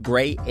in the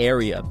gray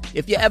area.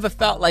 If you ever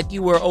felt like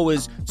you were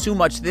always too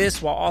much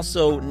this while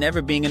also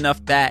never being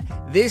enough that,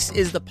 this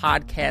is the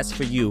podcast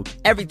for you.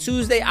 Every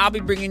Tuesday, I'll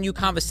be bringing you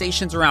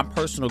conversations around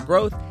personal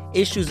growth,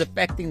 issues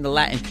affecting the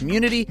Latin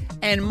community,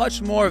 and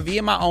much more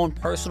via my own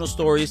personal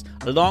stories,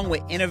 along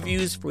with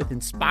interviews with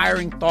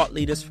inspiring thought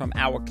leaders from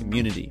our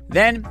community.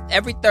 Then,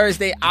 every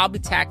Thursday, I'll be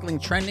tackling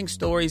trending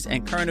stories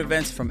and current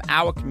events from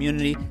our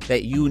community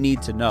that you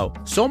need to know.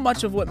 So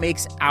much of what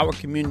makes our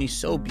community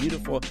so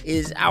beautiful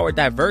is our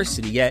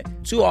diversity, yet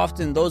too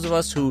often those of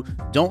us who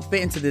don't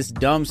fit into this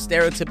dumb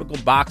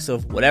stereotypical box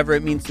of whatever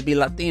it means to be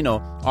Latino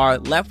are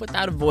left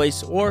without a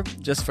voice or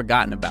just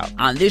forgotten about.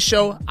 On this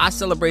show, I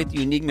celebrate the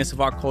uniqueness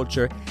of our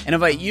culture and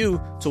invite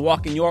you to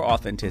walk in your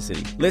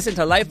authenticity. Listen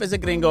to Life as a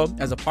Gringo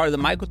as a part of the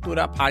My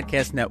Cultura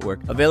Podcast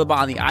Network, available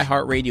on the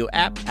iHeartRadio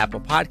app,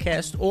 Apple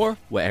Podcasts, or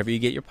wherever you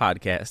get your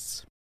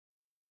podcasts.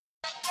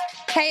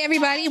 Hey,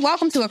 everybody.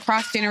 Welcome to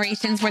Across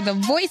Generations, where the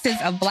voices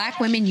of Black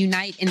women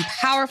unite in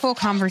powerful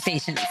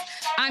conversations.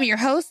 I'm your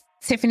host,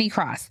 Tiffany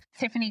Cross.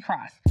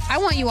 I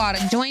want you all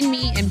to join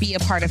me and be a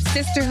part of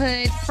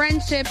sisterhood,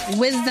 friendship,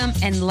 wisdom,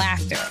 and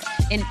laughter.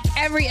 In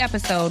every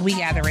episode, we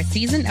gather a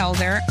seasoned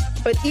elder.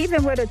 But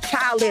even with a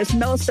child, there's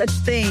no such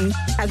thing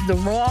as the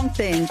wrong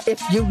thing if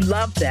you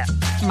love them.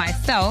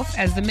 Myself,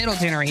 as the middle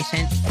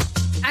generation.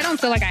 I don't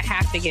feel like I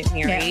have to get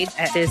married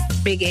at this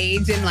big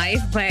age in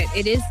life, but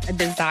it is a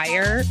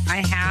desire I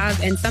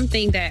have and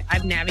something that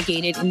I've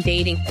navigated in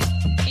dating.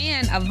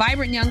 And a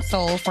vibrant young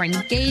soul for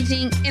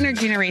engaging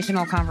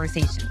intergenerational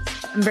conversations.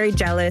 I'm very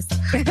jealous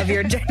of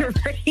your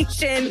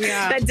generation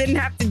that didn't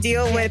have to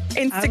deal with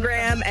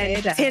Instagram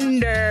and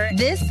Tinder.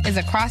 This is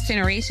Across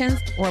Generations,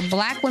 where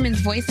Black women's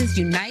voices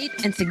unite,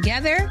 and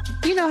together,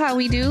 you know how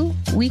we do,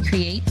 we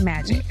create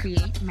magic.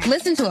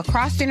 Listen to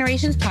Across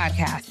Generations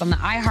podcast on the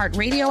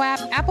iHeartRadio app,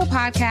 Apple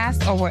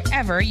Podcasts, or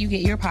wherever you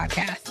get your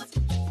podcasts.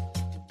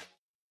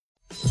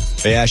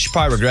 But yeah, she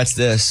probably regrets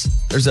this.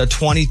 There's a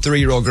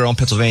 23-year-old girl in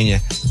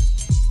Pennsylvania.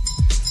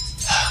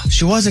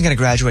 She wasn't going to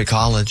graduate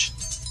college.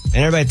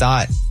 And everybody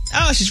thought,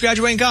 oh, she's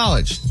graduating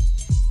college.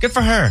 Good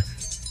for her.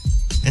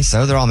 And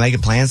so they're all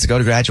making plans to go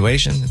to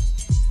graduation.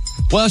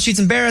 Well, she's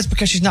embarrassed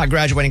because she's not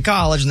graduating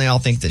college, and they all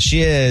think that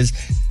she is.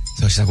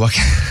 So she's like, what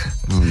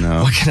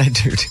can I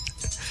do?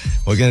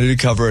 What can I do to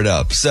cover it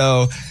up?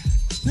 So,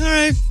 all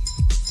right.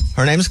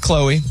 Her name is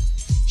Chloe.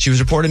 She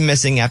was reported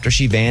missing after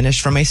she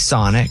vanished from a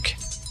Sonic.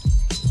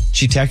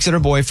 She texted her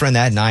boyfriend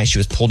that night. She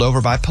was pulled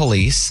over by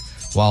police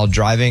while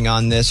driving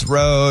on this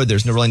road.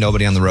 There's really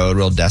nobody on the road,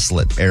 real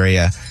desolate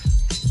area.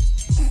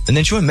 And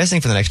then she went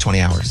missing for the next 20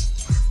 hours.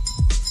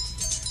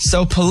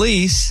 So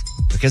police,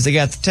 because they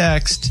got the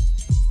text,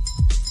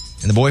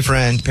 and the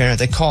boyfriend, parent,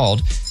 they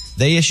called,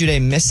 they issued a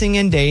missing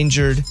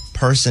endangered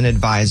person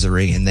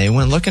advisory, and they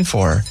went looking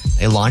for her.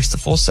 They launched the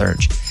full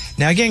search.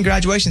 Now, again,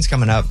 graduation's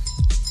coming up.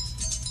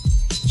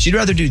 She'd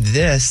rather do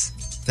this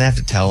than have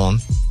to tell them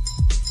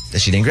that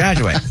she didn't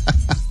graduate.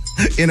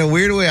 In a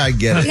weird way, I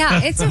get it.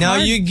 Yeah, it's a No,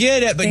 hard you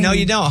get it, but thing. no,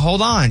 you don't.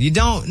 Hold on. You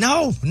don't.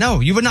 No.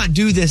 You would not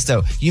do this,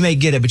 though. You may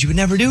get it, but you would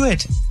never do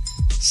it.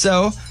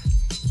 So,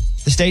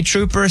 the state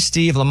trooper,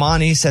 Steve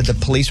Lamani, said the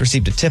police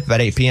received a tip about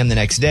 8 p.m. the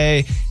next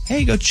day.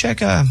 Hey, go check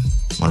one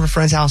of her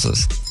friends'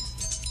 houses.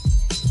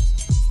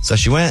 So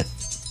she went.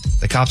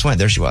 The cops went.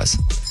 There she was.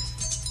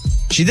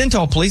 She then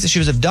told police that she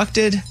was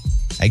abducted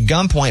at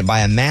gunpoint by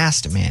a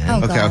masked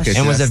man. Oh, gosh.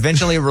 And was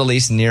eventually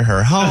released near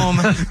her home.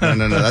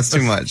 No, that's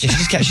too much. Yeah,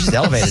 she just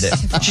elevated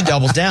it. She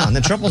doubles down,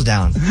 then triples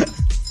down.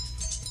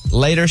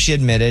 Later, she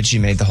admitted she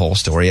made the whole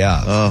story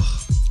up. Ugh.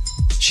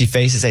 She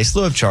faces a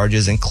slew of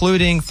charges,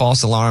 including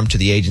false alarm to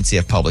the Agency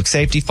of Public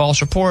Safety, false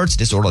reports,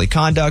 disorderly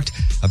conduct,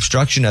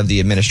 obstruction of the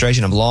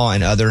administration of law,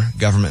 and other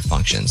government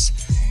functions.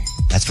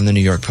 That's from the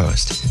New York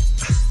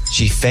Post.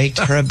 She faked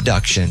her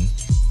abduction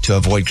to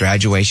avoid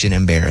graduation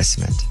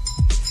embarrassment.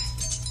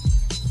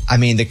 I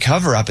mean, the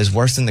cover-up is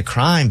worse than the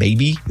crime,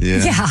 baby.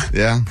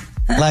 Yeah.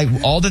 Like,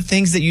 all the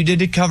things that you did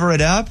to cover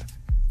it up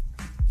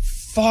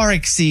far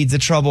exceeds the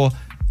trouble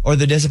or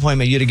the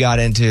disappointment you'd have got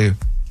into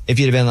if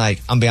you'd have been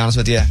like, I'm be honest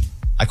with you,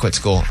 I quit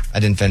school. I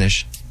didn't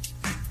finish.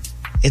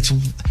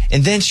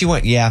 And then she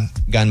went,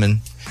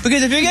 gunman.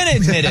 Because if you're going to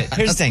admit it,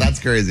 here's the thing. That's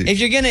crazy. If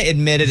you're going to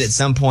admit it at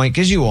some point,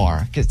 because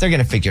they're going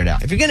to figure it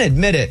out. If you're going to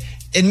admit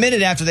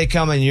it after they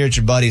come and you're at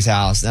your buddy's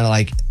house and they're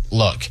like,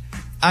 look,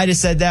 I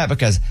just said that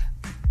because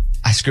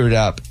I screwed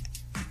up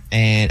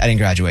and I didn't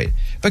graduate.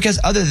 Because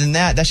other than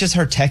that, that's just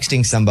her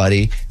texting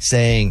somebody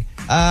saying,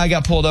 I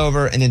got pulled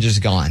over and then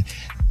just gone.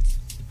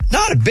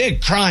 Not a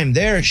big crime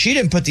there. She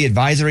didn't put the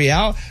advisory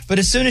out. But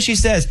as soon as she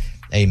says,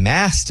 a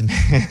masked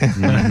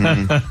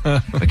man,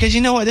 because you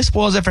know what? This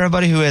spoils it for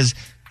everybody who is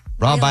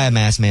robbed by a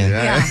masked man.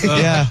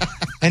 Yeah.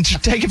 And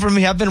take it from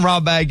me, I've been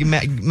robbed by a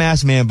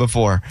masked man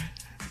before.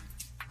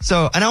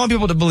 So, and I want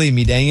people to believe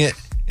me, dang it.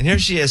 And here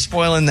she is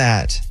spoiling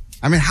that.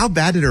 I mean, how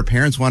bad did her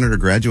parents want her to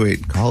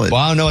graduate college? Well,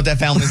 I don't know what that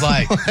family's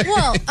like.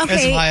 Well, okay.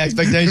 There's some high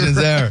expectations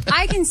there.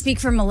 I can speak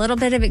from a little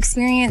bit of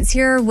experience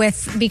here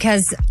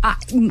because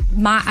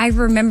I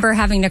remember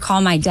having to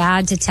call my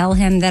dad to tell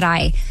him that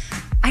I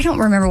don't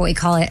remember what we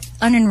call it,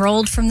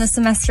 unenrolled from the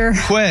semester.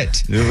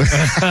 Quit.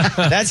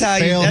 That's how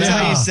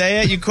you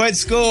say it. You quit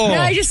school. No,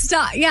 I just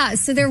stopped. Yeah.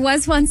 So there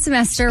was one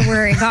semester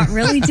where it got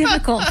really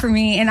difficult for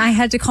me and I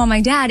had to call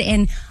my dad,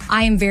 and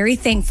I am very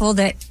thankful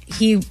that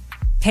he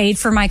paid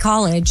for my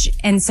college.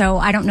 And so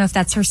I don't know if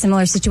that's her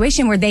similar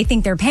situation where they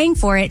think they're paying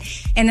for it.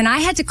 And then I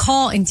had to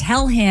call and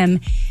tell him,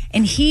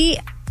 and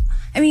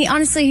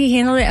honestly, he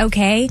handled it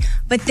okay,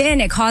 but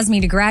then it caused me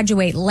to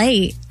graduate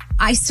late.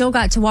 I still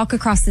got to walk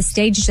across the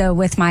stage though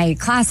with my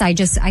class. I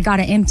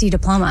got an empty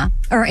diploma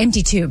or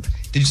empty tube.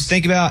 Did you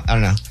think about, I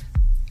don't know,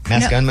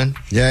 mass gunman?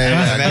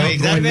 Yeah.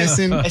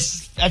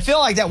 I feel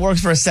like that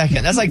works for a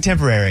second. That's like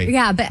temporary.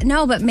 Yeah,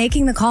 but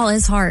making the call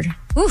is hard.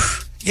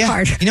 Oof. It's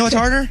hard. You know what's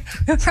harder?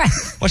 Right.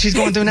 What she's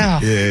going through now.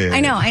 Yeah. I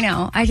know.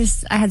 I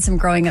had some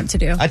growing up to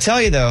do. I tell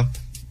you though,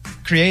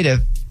 creative,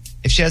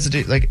 if she has to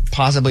do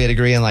possibly a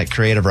degree in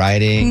creative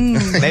writing,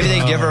 maybe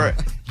they give her,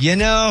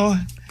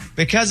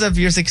 because of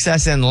your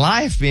success in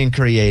life being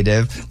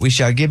creative, we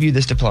shall give you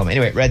this diploma.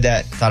 Anyway, read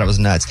that, thought it was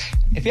nuts.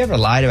 If you ever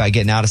lied about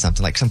getting out of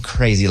something, like some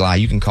crazy lie,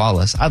 you can call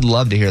us. I'd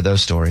love to hear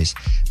those stories.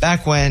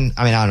 Back when,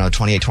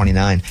 28,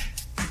 29,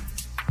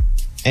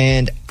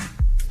 and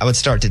I would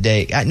start to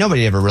date.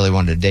 Nobody ever really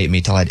wanted to date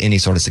me till I had any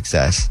sort of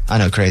success. I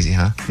know, crazy,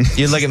 huh?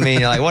 You look at me and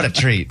you're like, what a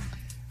treat.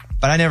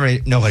 But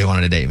nobody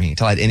wanted to date me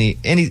till I had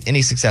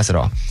any success at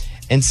all.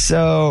 And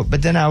so,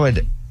 but then I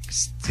would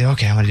say,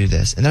 okay, I'm going to do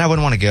this. And then I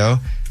wouldn't want to go.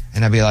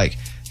 And I'd be like,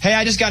 hey,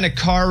 I just got in a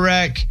car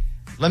wreck.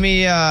 Let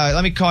me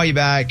call you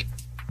back.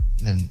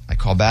 And then I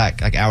call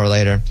back an hour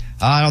later.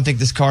 I don't think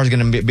this car is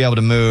going to be able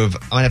to move.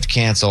 I'm going to have to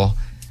cancel.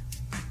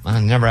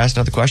 I never asked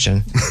another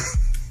question.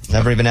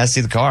 Never even asked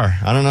to see the car.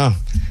 I don't know.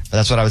 But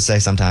that's what I would say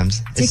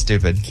sometimes. It's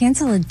stupid.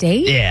 Cancel a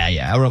date?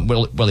 Yeah. I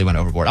really went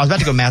overboard. I was about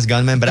to go mass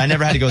gunman, but I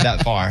never had to go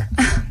that far.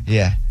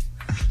 Yeah.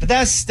 But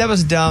that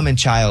was dumb and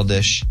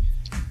childish.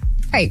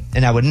 Right.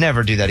 And I would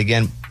never do that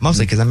again,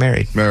 mostly because I'm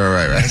married.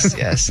 Right.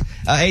 Yes.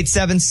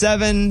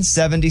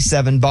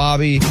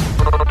 877-77-Bobby.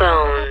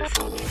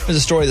 There's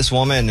a story of this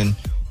woman, and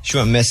she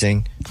went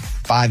missing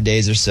 5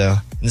 days or so.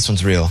 And this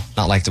one's real,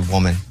 not like the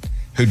woman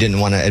who didn't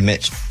want to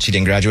admit she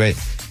didn't graduate.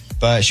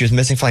 But she was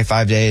missing for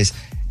 5 days,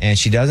 and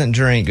she doesn't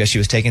drink because she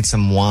was taking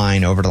some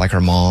wine over to her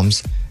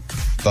mom's.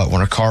 But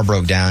when her car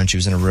broke down, she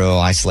was in a real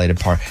isolated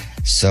part.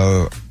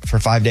 So for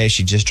 5 days,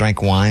 she just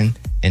drank wine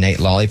and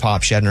ate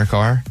lollipops she had in her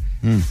car.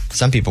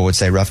 Some people would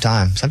say rough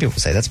time. Some people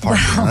would say that's party.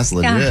 Wow. That's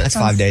legit. That's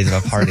 5 days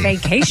of a party.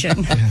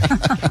 Vacation.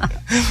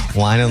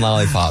 Wine and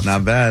lollipops.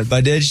 Not bad.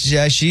 But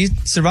she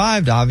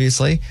survived,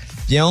 obviously.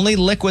 The only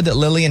liquid that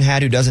Lillian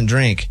had who doesn't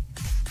drink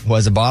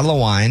was a bottle of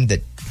wine that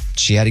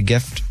she had a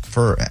gift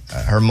for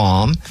her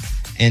mom.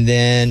 And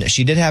then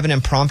she did have an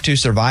impromptu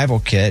survival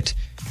kit.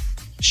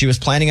 She was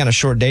planning on a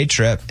short day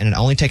trip and had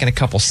only taken a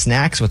couple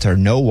snacks with her,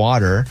 no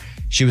water.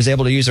 She was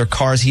able to use her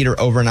car's heater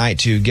overnight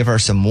to give her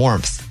some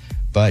warmth.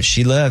 But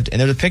she lived. And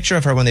there's a picture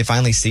of her when they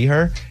finally see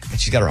her. And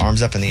she's got her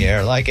arms up in the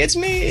air like, it's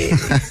me.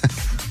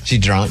 She's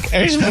drunk.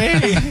 It's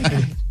me.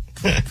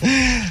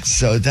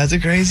 So that's a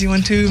crazy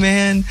one too,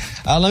 man.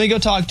 Let me go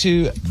talk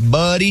to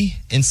Buddy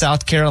in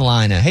South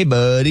Carolina. Hey,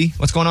 Buddy.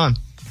 What's going on?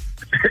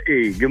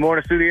 Hey, good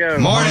morning, studio.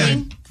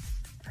 Morning.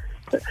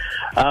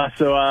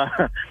 So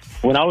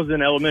when I was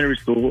in elementary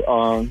school,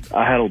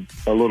 I had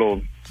a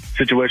little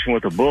situation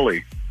with a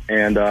bully.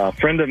 And a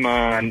friend of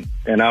mine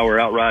and I were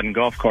out riding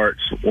golf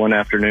carts one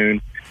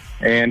afternoon,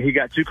 and he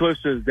got too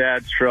close to his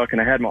dad's truck,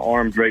 and I had my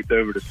arm draped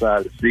over the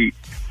side of the seat.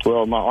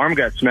 Well, my arm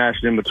got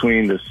smashed in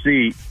between the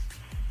seat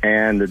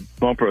and the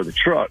bumper of the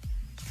truck.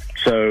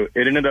 So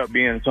it ended up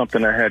being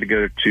something I had to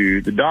go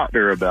to the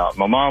doctor about.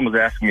 My mom was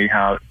asking me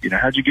how'd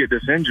you get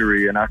this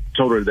injury? And I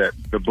told her that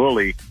the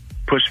bully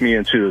pushed me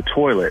into the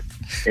toilet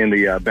in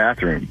the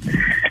bathroom.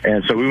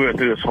 And so we went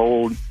through this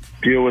whole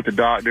deal with the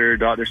doctor.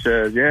 Doctor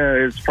says, yeah,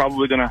 it's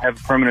probably going to have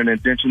a permanent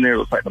indentation there. It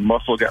looks like the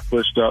muscle got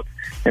pushed up.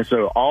 And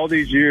so all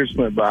these years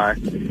went by.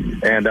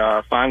 And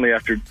finally,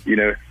 after,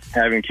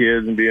 having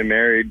kids and being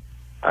married,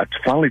 I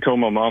finally told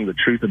my mom the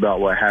truth about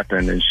what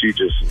happened, and she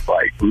just was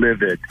like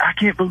livid. I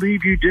can't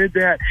believe you did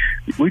that.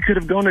 We could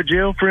have gone to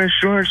jail for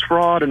insurance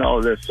fraud and all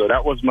of this. So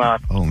that was my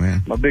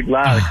big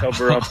lie to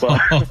cover up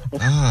my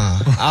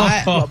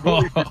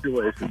bully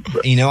situation.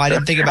 But I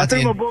didn't think about I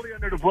threw my bully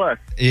under the bus.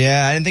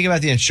 Yeah, I didn't think about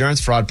the insurance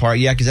fraud part.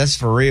 Yeah, because that's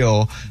for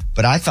real.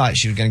 But I thought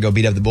she was going to go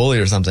beat up the bully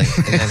or something.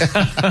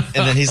 And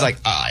then he's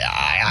like,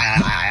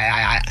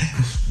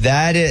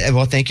 that is,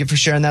 well, thank you for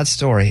sharing that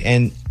story.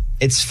 And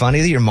it's funny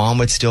that your mom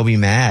would still be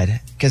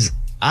mad, because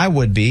I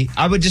would be.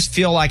 I would just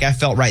feel like I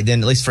felt right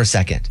then, at least for a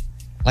second.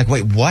 Like,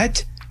 wait,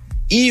 what?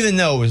 Even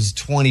though it was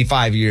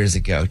 25 years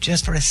ago,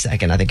 just for a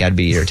second, I think I'd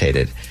be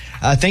irritated.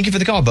 Thank you for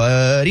the call,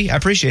 buddy. I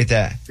appreciate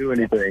that. Do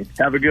anything.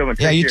 Have a good one.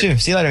 Yeah, Take you care. too.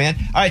 See you later, man.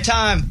 All right,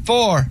 time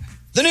for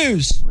the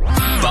news.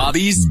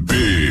 Bobby's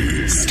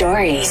Big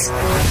Stories.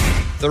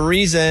 The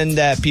reason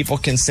that people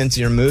can sense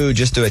your mood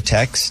just through a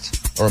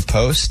text or a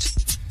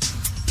post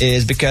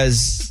is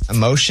because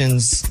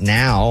emotions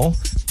now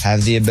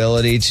have the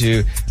ability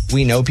to,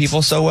 we know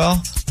people so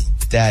well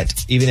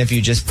that even if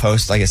you just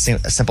post like a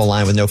simple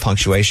line with no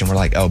punctuation, we're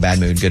like, oh, bad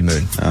mood, good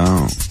mood.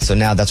 Oh. So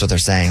now that's what they're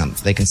saying.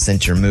 They can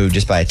sense your mood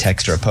just by a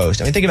text or a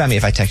post. I mean, think about me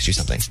if I text you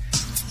something.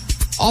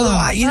 Although,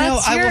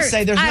 I will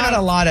say there's not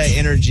a lot of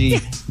energy.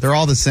 They're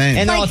all the same.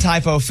 And they're all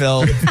typo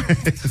filled.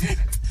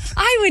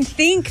 I would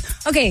think,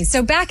 okay,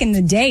 so back in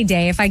the day,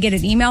 if I get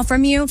an email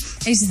from you,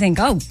 I used to think,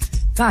 oh,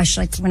 gosh,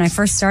 like when I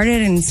first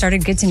started and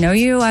started get to know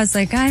you, I was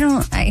like,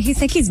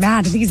 he's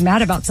mad. I think he's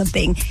mad about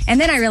something. And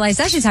then I realized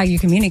that's just how you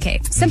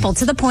communicate. Simple,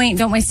 to the point,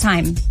 don't waste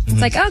time. It's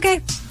like,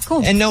 okay,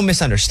 cool. And no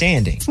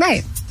misunderstanding.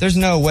 Right. There's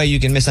no way you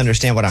can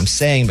misunderstand what I'm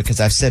saying because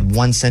I've said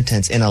one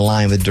sentence in a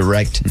line with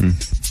direct,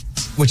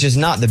 which is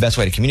not the best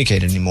way to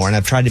communicate anymore. And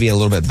I've tried to be a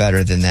little bit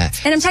better than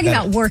that. And I'm talking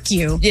about work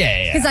you.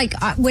 Yeah. Because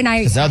like when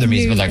I... Because the other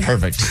means was like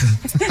perfect.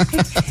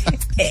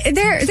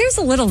 There's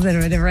a little bit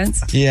of a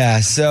difference. Yeah,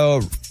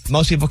 so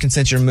most people can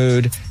sense your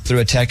mood through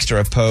a text or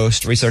a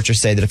post.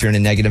 Researchers say that if you're in a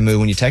negative mood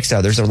when you text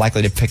others, they're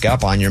likely to pick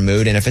up on your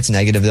mood. And if it's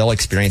negative, they'll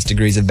experience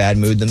degrees of bad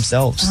mood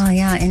themselves. Oh,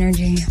 yeah,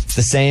 energy.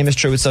 The same is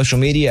true with social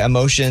media.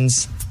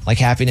 Emotions like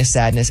happiness,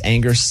 sadness,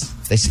 anger,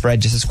 they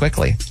spread just as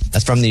quickly.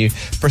 That's from the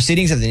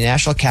proceedings of the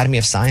National Academy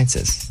of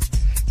Sciences.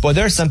 Boy,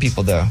 there are some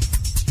people, though,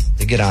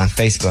 that get on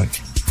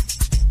Facebook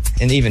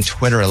and even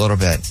Twitter a little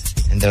bit,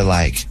 and they're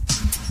like,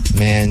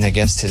 man, I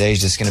guess today's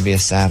just going to be a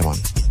sad one.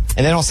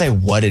 And they don't say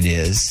what it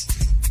is.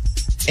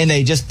 And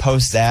they just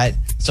post that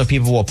so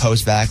people will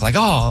post back like,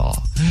 oh,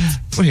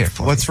 we're here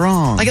for What's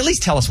wrong? Like, at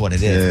least tell us what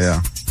it is.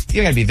 Yeah.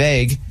 You gotta be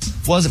vague.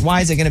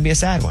 Why is it gonna be a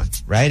sad one,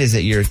 right? Is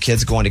it your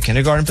kid's going to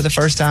kindergarten for the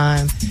first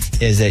time?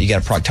 Is it you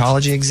got a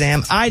proctology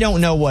exam? I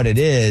don't know what it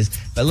is,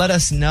 but let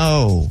us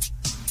know.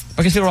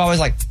 Because people are always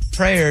like,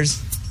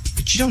 prayers,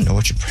 but you don't know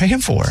what you're praying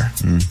for.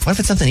 What if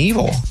it's something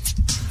evil?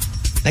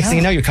 Next thing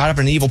you know, you're caught up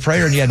in an evil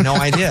prayer and you had no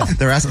idea.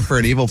 They're asking for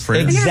an evil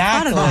prayer.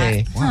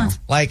 Exactly. Wow.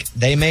 Like,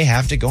 they may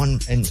have to go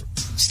and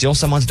steal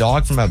someone's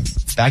dog from a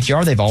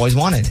backyard they've always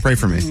wanted. Pray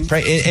for me.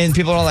 Pray, and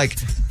people are like,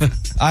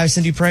 I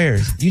send you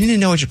prayers. You didn't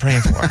know what you're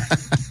praying for.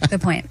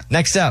 Good point.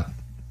 Next up,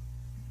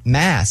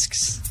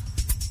 masks.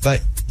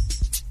 But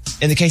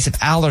in the case of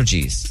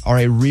allergies are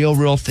a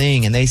real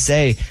thing. And they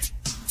say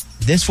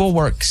this will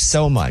work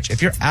so much.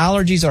 If your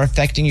allergies are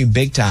affecting you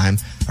big time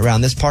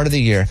around this part of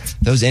the year,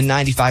 those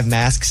N95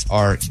 masks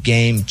are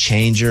game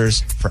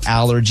changers for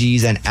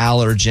allergies and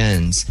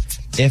allergens.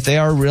 If they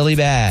are really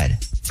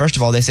bad, first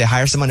of all, they say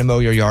hire someone to mow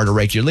your yard or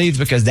rake your leaves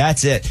because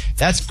that's it.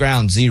 That's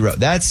ground zero.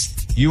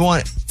 You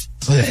want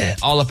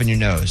all up in your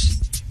nose.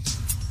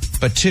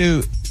 But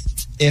two,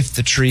 if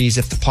the trees,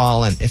 if the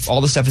pollen, if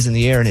all the stuff is in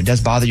the air and it does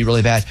bother you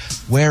really bad,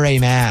 wear a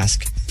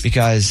mask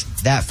because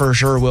that for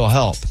sure will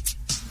help.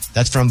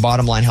 That's from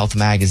Bottom Line Health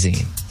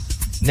Magazine.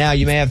 Now,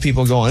 you may have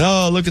people going,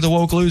 oh, look at the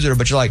woke loser.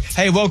 But you're like,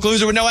 hey, woke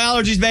loser with no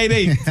allergies,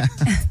 baby.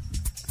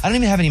 I don't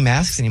even have any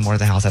masks anymore at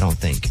the house, I don't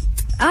think.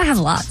 I have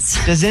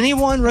lots. Does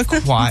anyone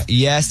require?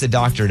 Yes, the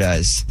doctor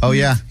does. Oh,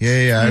 yeah.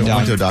 I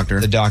went to a doctor.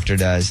 The doctor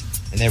does.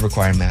 And they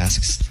require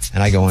masks.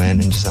 And I go in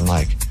and I'm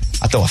like,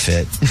 I throw a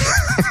fit.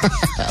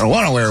 I don't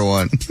want to wear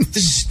one.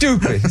 This is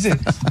stupid.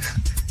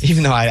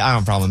 Even though I don't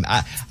have a problem.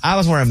 I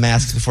was wearing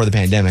masks before the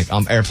pandemic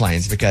on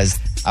airplanes because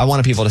I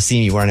wanted people to see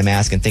me wearing a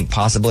mask and think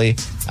possibly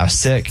I was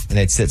sick and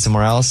they'd sit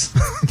somewhere else.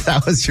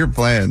 That was your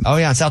plan. Oh,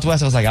 yeah. In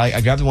Southwest, I was like,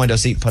 I grabbed the window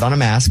seat, put on a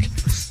mask,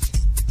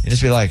 and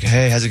just be like,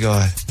 hey, how's it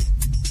going?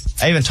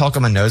 I even talk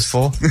on my nose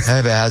full.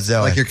 Hey, how's it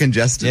going? Like you're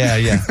congested.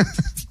 Yeah.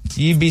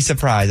 You'd be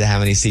surprised at how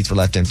many seats were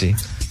left empty.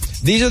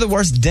 These are the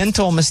worst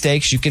dental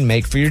mistakes you can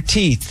make for your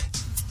teeth.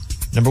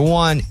 Number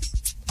one,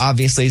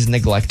 obviously, is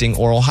neglecting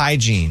oral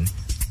hygiene.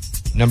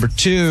 Number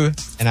two,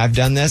 and I've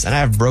done this, and I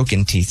have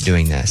broken teeth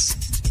doing this,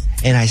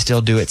 and I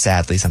still do it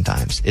sadly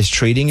sometimes, is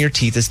treating your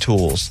teeth as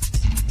tools.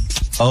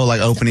 Oh,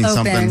 like opening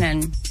something?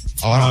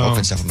 I don't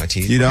open stuff with my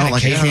teeth. You don't?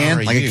 Like a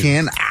can? Like a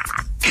can?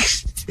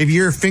 If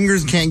your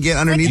fingers can't get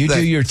underneath You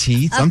do your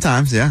teeth?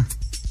 Sometimes, yeah.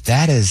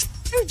 That is...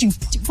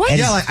 What?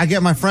 Yeah, like I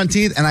get my front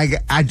teeth and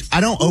I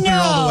don't open it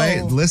all the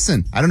way.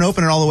 Listen, I don't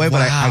open it all the way, but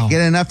I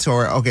get enough to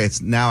where, okay,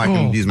 it's now I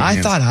can use my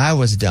hands. I thought I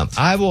was dumb.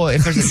 I will,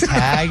 if there's a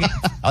tag,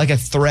 like a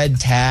thread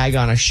tag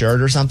on a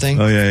shirt or something.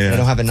 Oh, yeah. I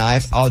don't have a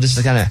knife. I'll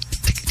just kind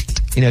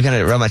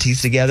of rub my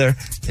teeth together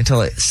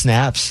until it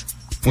snaps.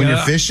 When you're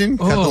fishing,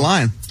 cut the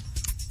line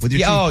with your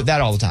teeth. Oh,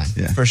 that all the time.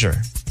 Yeah. For sure.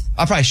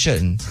 I probably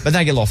shouldn't, but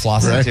then I get a little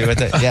flossing too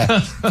with it.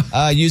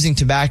 Yeah. Using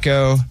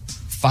tobacco,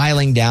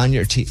 filing down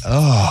your teeth.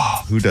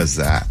 Oh. Who does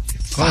that?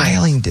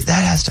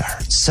 That has to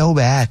hurt so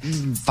bad.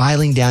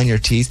 Filing down your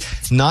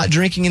teeth. Not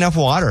drinking enough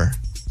water.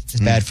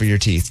 is bad for your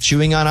teeth.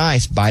 Chewing on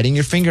ice, biting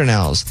your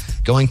fingernails,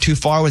 going too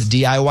far with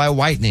DIY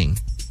whitening,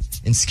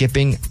 and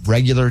skipping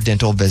regular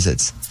dental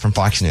visits from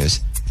Fox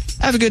News.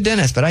 I have a good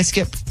dentist, but I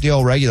skip the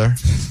old regular.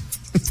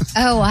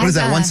 Oh, what is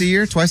that? Once a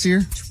year? Twice a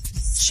year?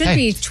 Should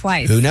be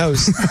twice. Who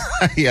knows?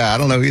 Yeah, I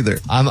don't know either.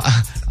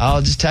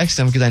 I'll just text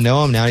him because I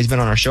know him now. He's been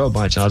on our show a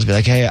bunch, and I'll just be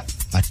like, "Hey,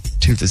 my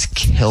tooth is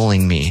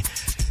killing me,"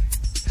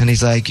 and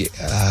he's like,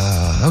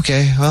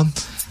 "Okay, well,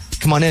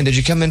 come on in. Did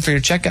you come in for your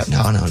checkup?"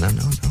 No.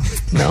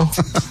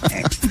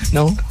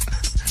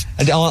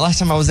 Last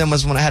time I was in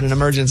was when I had an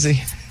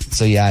emergency.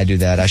 So yeah, I do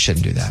that. I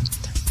shouldn't do that.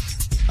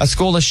 A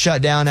school is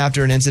shut down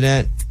after an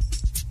incident,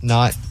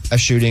 not a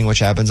shooting, which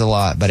happens a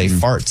lot, but a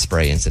fart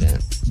spray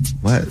incident.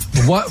 What?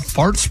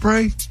 Fart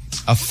spray?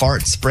 A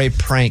fart spray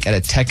prank at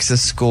a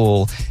Texas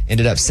school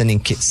ended up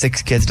sending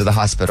 6 kids to the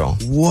hospital.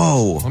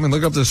 Whoa. Let me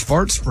look up this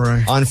fart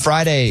spray. On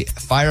Friday,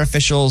 fire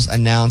officials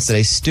announced that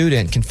a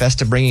student confessed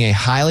to bringing a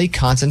highly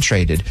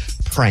concentrated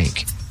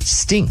prank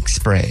stink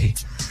spray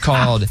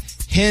called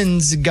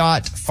Hens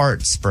Got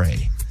Fart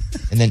Spray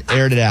and then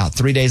aired it out.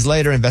 3 days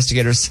later,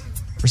 investigators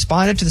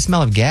responded to the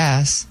smell of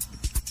gas,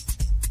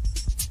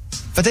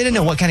 but they didn't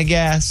know what kind of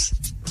gas.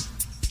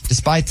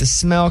 Despite the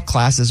smell,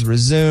 classes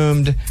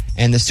resumed,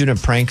 and the student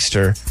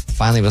prankster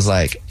finally was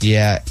like,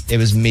 yeah, it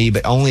was me,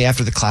 but only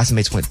after the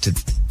classmates went to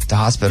the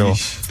hospital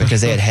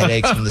because they had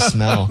headaches from the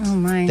smell. Oh,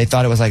 my. They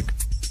thought it was like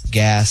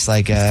gas,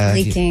 like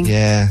leaking.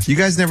 Yeah. You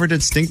guys never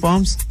did stink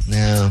bombs?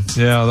 No.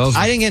 Yeah, those.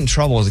 I didn't get in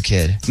trouble as a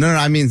kid. No,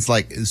 I mean, it's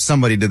like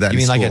somebody did that. You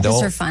mean like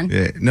adult? Those are fun.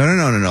 Yeah. No.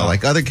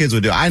 Like other kids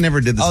would do. I never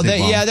did the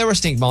stink bomb. Yeah, there were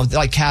stink bombs,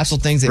 like capsule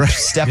things that you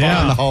step in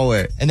on the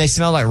hallway, and they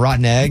smell like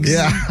rotten eggs.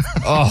 Yeah.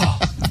 Oh.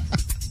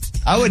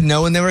 I would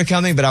know when they were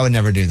coming, but I would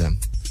never do them.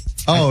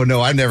 Oh,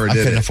 no, I never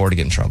did. I couldn't afford to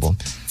get in trouble.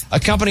 A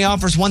company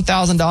offers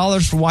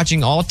 $1,000 for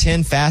watching all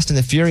 10 Fast and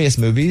the Furious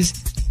movies.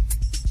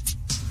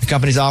 The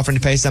company's offering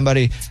to pay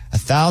somebody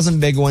 1,000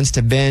 big ones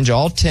to binge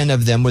all 10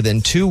 of them within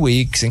 2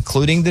 weeks,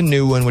 including the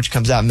new one, which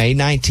comes out May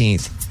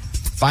 19th.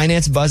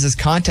 Finance Buzz's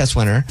contest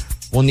winner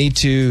will need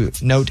to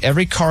note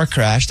every car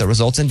crash that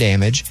results in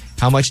damage,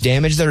 how much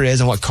damage there is,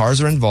 and what cars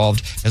are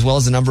involved, as well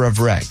as the number of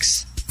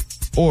wrecks.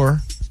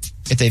 Or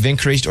if they've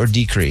increased or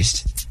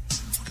decreased.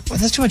 Well,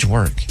 that's too much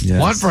work. Yes.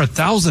 What, for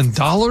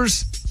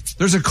 $1,000?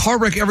 There's a car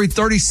wreck every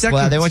 30 seconds.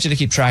 Well, they want you to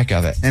keep track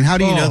of it. And how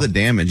do you know the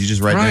damage? You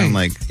just write down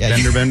like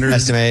bender.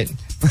 Estimate.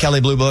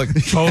 Kelly Blue Book.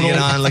 Total. Get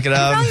on, look it You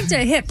up. probably have to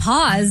hit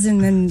pause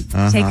and then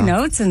take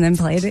notes and then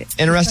play it.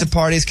 Interested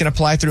parties can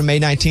apply through May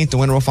 19th. The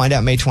winner will find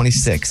out May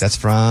 26th. That's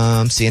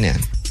from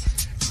CNN.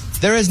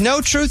 There is no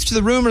truth to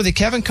the rumor that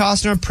Kevin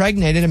Costner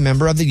impregnated a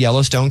member of the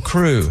Yellowstone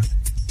crew.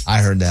 I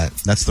heard that.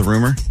 That's the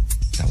rumor?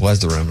 That was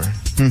the rumor.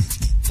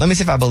 Let me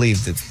see if I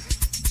believe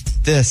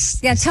this.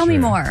 Yeah, tell me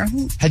more.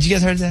 Had you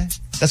guys heard that?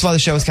 That's why the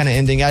show was kind of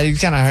ending. I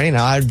kind of,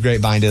 I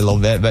grapevine it a little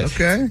bit, but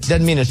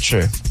doesn't mean it's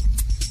true.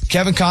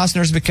 Kevin Costner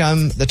has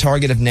become the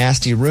target of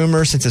nasty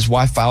rumors since his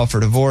wife filed for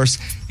divorce,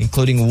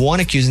 including one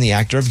accusing the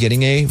actor of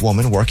getting a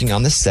woman working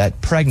on the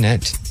set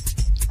pregnant.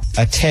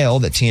 A tale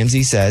that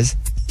TMZ says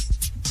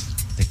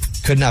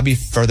could not be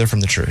further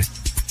from the truth.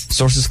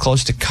 Sources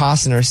close to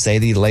Costner say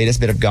the latest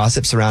bit of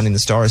gossip surrounding the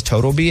star is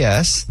total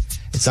BS.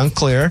 It's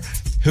unclear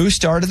who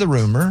started the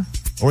rumor,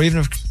 or even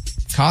if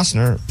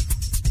Costner,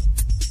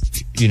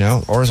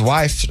 or his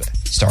wife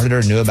started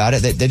or knew about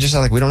it. They just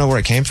are like, we don't know where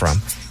it came from.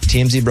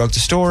 TMZ broke the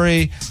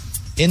story.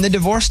 In the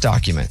divorce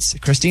documents,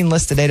 Christine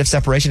lists the date of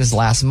separation as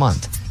last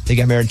month. They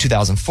got married in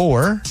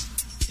 2004.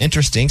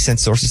 Interesting,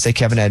 since sources say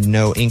Kevin had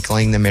no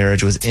inkling the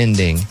marriage was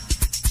ending.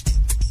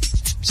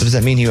 So does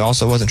that mean he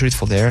also wasn't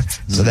truthful there?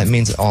 So that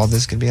means all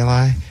this could be a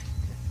lie?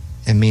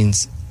 It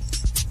means,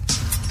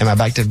 am I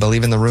back to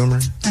believing the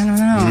rumor? I don't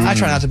know. I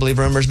try not to believe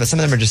rumors, but some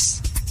of them are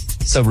just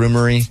so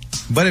rumory.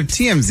 But if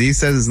TMZ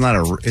says it's not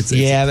it's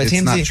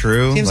TMZ, not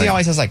true. TMZ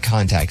always has like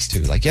contacts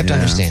too. Like you have to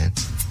understand,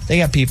 they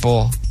got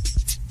people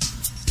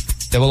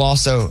that will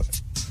also,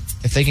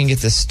 if they can get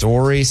this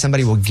story,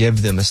 somebody will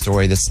give them a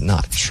story that's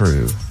not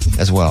true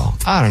as well.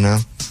 I don't know.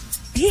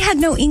 He had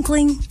no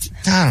inkling.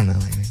 I don't know.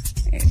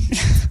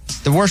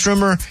 The worst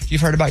rumor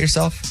you've heard about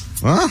yourself?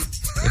 Huh?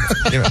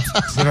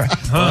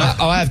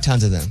 I have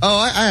tons of them. Oh,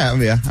 I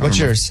have, yeah. What's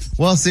yours?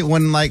 Well, see,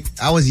 when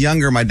I was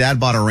younger, my dad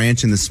bought a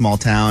ranch in this small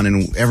town,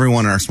 and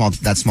everyone in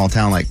that small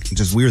town,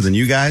 just weirder than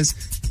you guys,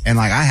 and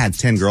I had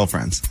 10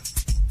 girlfriends.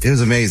 It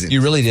was amazing.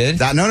 You really did?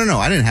 No.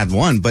 I didn't have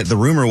one, but the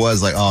rumor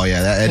was oh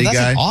yeah, that Eddie that's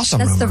guy. An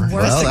awesome rumor. That's the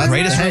worst. That's the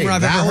greatest rumor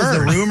I've ever heard.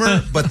 That was the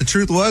rumor, but the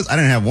truth was I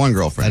didn't have one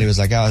girlfriend. Eddie was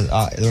like,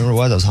 the rumor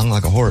was I was hung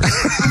like a horse.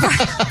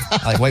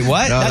 Like, wait,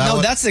 what?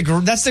 That's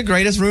the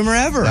greatest rumor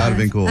ever. That would have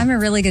been cool. I'm a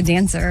really good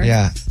dancer.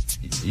 Yeah.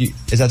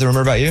 Is that the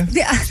rumor about you?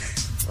 Yeah.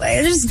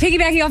 Just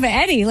piggybacking off of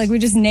Eddie, we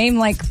just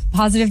name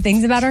positive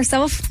things about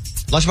ourselves.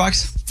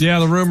 Lunchbox? Yeah,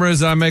 the rumor is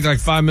that I make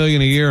 $5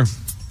 million a year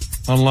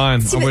online.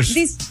 See, I wish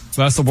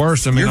that's the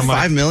worst. I mean, you're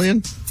 $5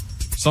 million?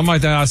 Something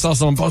like that. I saw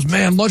someone post,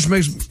 man, Lunch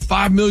makes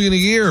 $5 million a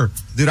year.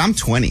 Dude, I'm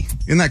 20.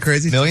 Isn't that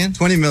crazy? Million?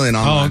 20 million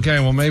online. Oh, okay.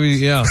 Well, maybe,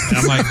 yeah.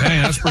 I'm like,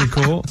 dang, that's pretty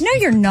cool. No,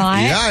 you're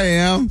not. Yeah, I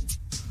am.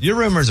 Your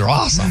rumors are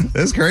awesome.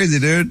 That's crazy,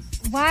 dude.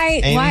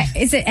 Why? Amy? Why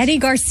is it Eddie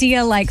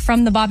Garcia like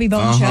from the Bobby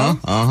Bone Show?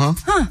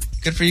 Huh?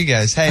 Good for you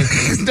guys. Hey,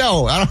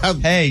 no, I don't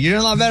have. Hey, you're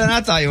doing a lot better than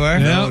I thought you were.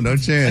 No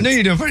chance. I knew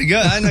you're doing pretty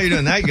good. I know you're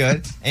doing that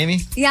good, Amy.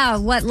 Yeah.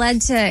 What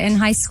led to in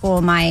high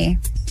school my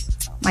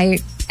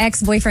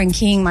ex-boyfriend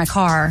keying my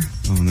car?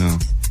 Oh no.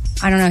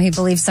 I don't know. He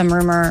believed some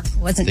rumor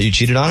wasn't. That you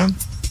cheated on him?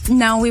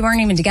 No, we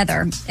weren't even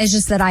together. It's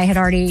just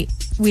that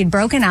we'd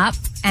broken up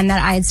and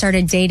that I had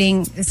started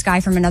dating this guy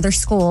from another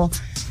school.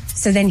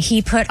 So then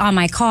he put on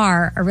my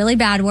car a really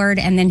bad word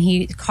and then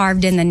he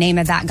carved in the name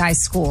of that guy's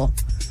school.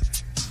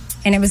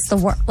 And it was the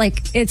word,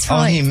 it's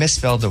probably. Oh, he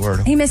misspelled the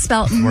word. He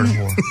misspelled. Word of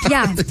war.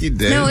 Yeah. He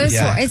did. No,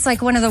 it's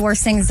like one of the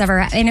worst things ever.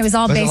 And it was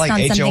all Was based it like on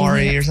something.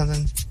 H-O-R-E or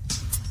something?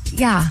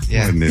 Yeah.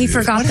 Yeah. What an He idiot.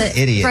 forgot What an that.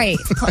 idiot. Right.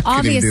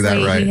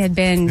 Obviously, He had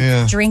been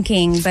Yeah.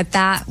 drinking, but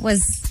that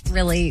was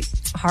really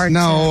hard.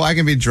 No, I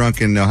can be drunk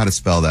and know how to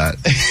spell that.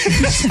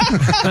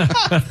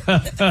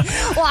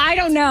 Well, I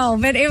don't know,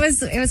 but it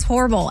was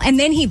horrible. And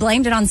then he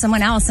blamed it on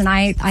someone else, and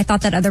I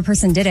thought that other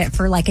person did it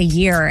for like a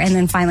year, and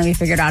then finally we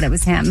figured out it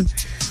was him.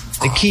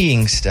 The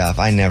keying stuff,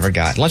 I never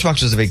got.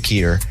 Lunchbox was a big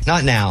keyer.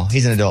 Not now.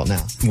 He's an adult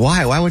now.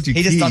 Why? Why would you?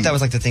 He just key? thought that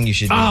was like the thing you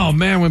should do. Oh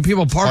man, when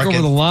people park over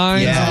it. the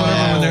lines,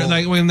 Yeah. or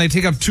whatever, when they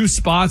take up two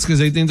spots because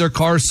they think their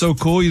car is so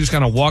cool, you just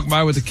kind of walk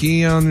by with the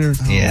key on your.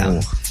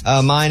 Yeah.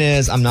 Mine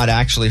is, I'm not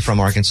actually from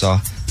Arkansas.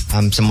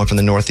 I'm someone from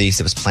the Northeast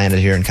that was planted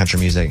here in country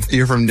music.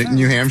 You're from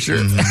New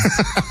Hampshire.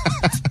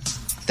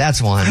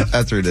 That's one.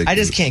 That's ridiculous. I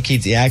just can't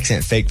keep the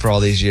accent fake for all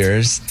these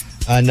years.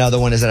 Another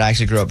one is that I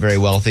actually grew up very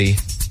wealthy.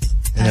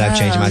 And then I've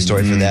changed my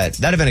story for that.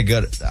 That'd have been a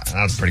good, that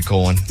was a pretty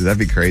cool one. That'd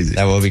be crazy.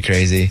 That would be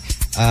crazy.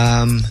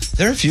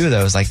 There are a few of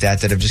those like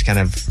that have just kind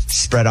of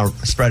spread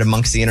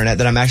amongst the internet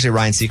that I'm actually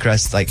Ryan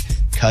Seacrest's like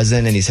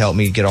cousin and he's helped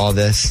me get all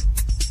this.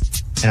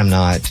 And I'm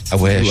not. I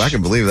wish. Ooh, I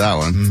can believe that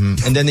one.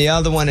 Mm-hmm. And then the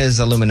other one is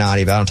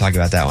Illuminati, but I don't talk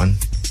about that one.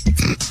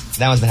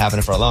 That one's been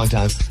happening for a long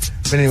time.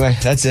 But anyway,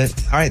 that's it.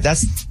 All right,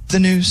 that's the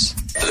news.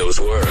 Those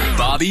were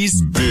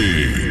Bobby's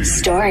Big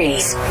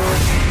Stories.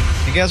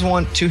 You guys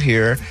want to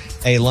hear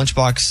a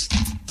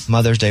Lunchbox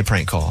Mother's Day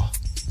prank call?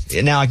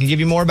 Now, I can give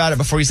you more about it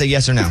before you say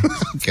yes or no.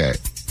 Okay.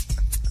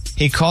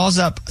 He calls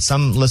up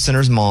some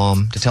listener's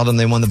mom to tell them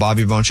they won the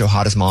Bobby Bone Show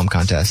Hottest Mom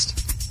contest.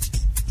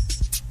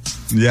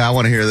 Yeah, I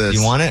want to hear this.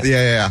 You want it?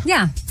 Yeah.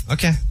 Yeah.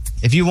 Okay.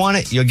 If you want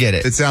it, you'll get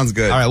it. It sounds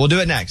good. All right, we'll do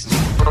it next.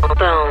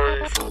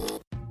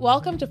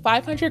 Welcome to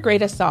 500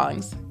 Greatest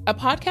Songs, a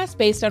podcast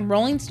based on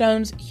Rolling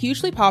Stone's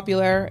hugely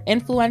popular,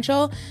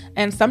 influential,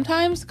 and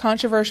sometimes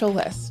controversial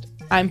list.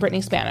 I'm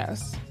Brittany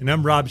Spanos. And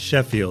I'm Rob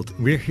Sheffield.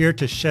 We're here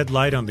to shed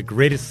light on the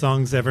greatest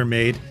songs ever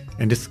made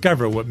and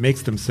discover what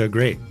makes them so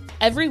great.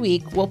 Every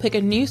week, we'll pick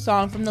a new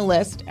song from the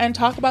list and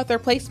talk about their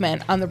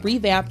placement on the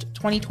revamped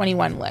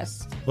 2021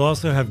 list. We'll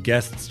also have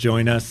guests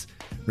join us,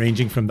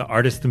 ranging from the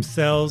artists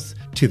themselves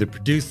to the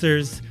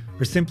producers,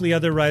 or simply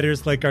other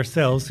writers like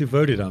ourselves who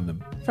voted on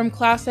them. From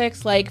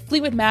classics like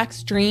Fleetwood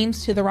Mac's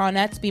Dreams to the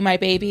Ronettes' Be My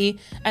Baby,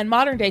 and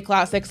modern-day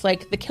classics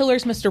like The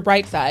Killer's Mr.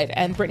 Brightside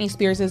and Britney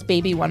Spears'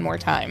 Baby One More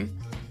Time.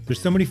 There's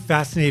so many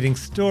fascinating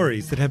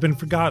stories that have been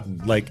forgotten,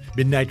 like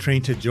Midnight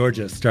Train to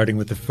Georgia, starting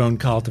with a phone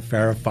call to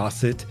Farrah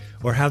Fawcett,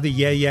 or how the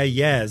Yeah Yeah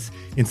Yeahs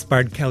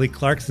inspired Kelly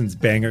Clarkson's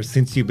banger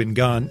Since You've Been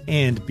Gone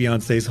and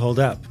Beyoncé's Hold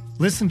Up.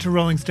 Listen to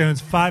Rolling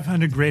Stone's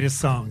 500 Greatest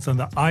Songs on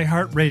the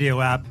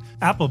iHeartRadio app,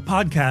 Apple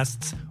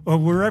Podcasts, or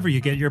wherever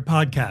you get your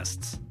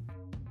podcasts.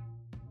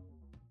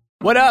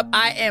 What up?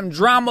 I am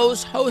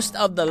Dramos, host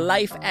of the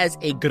Life as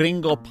a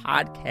Gringo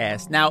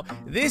podcast. Now,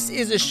 this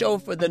is a show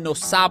for the No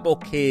Sabo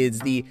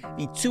kids, the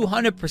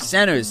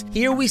 200%ers.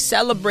 Here we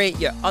celebrate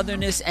your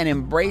otherness and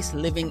embrace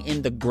living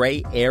in the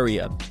gray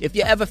area. If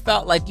you ever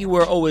felt like you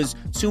were always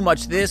too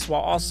much this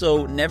while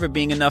also never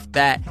being enough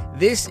that,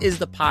 this is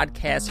the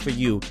podcast for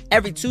you.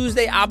 Every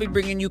Tuesday, I'll be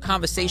bringing you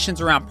conversations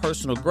around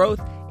personal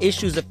growth,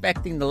 issues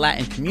affecting the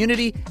Latin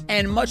community,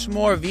 and much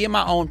more via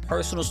my own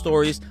personal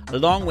stories,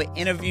 along with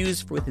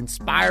interviews with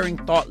inspiring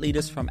thought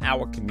leaders from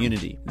our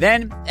community.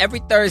 Then, every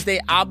Thursday,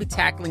 I'll be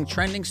tackling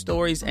trending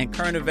stories and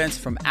current events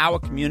from our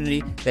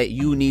community that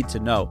you need to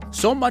know.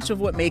 So much of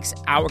what makes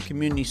our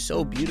community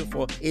so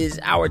beautiful is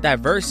our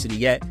diversity,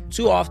 yet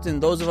too often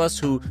those of us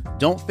who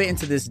don't fit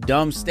into this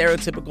dumb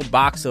stereotypical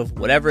box of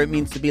whatever it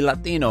means to be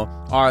Latino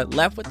are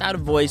left without a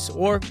voice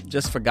or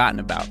just forgotten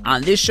about.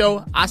 On this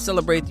show, I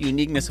celebrate the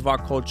uniqueness of our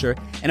culture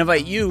and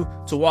invite you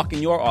to walk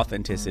in your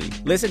authenticity.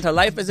 Listen to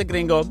Life as a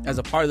Gringo as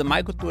a part of the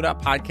My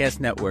Cultura podcast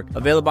network,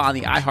 available on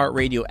the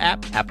iHeartRadio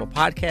app, Apple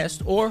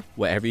Podcast, or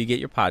wherever you get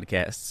your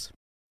podcasts.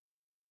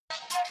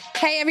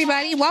 Hey,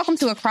 everybody. Welcome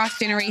to Across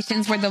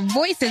Generations, where the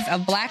voices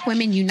of Black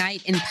women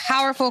unite in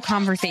powerful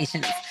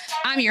conversations.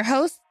 I'm your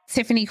host,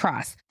 Tiffany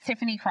Cross.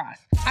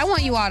 I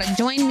want you all to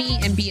join me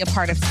and be a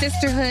part of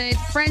sisterhood,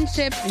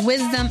 friendship,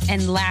 wisdom,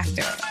 and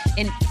laughter.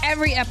 In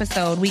every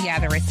episode, we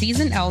gather a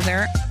seasoned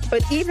elder.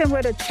 But even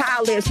with a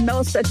child, there's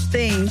no such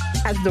thing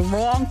as the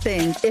wrong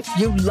thing if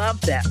you love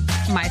them.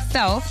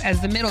 Myself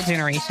as the middle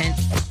generation.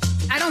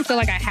 I don't feel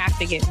like I have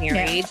to get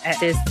married at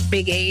this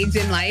big age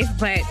in life,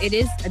 but it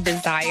is a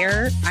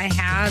desire I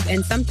have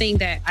and something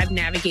that I've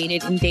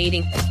navigated in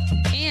dating.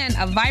 And and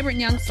a vibrant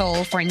young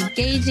soul for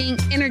engaging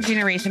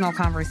intergenerational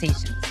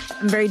conversations.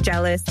 I'm very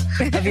jealous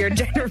of your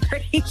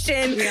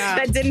generation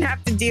that didn't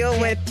have to deal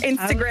with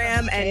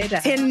Instagram and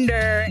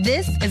Tinder.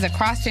 This is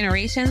Across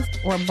Generations,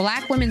 where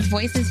Black women's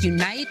voices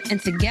unite, and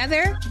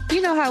together,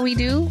 you know how we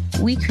do,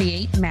 we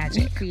create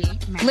magic.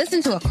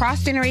 Listen to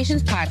Across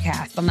Generations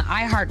podcast on the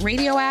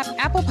iHeartRadio app,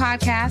 Apple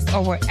Podcasts,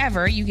 or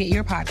wherever you get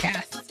your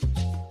podcasts.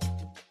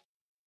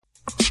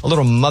 A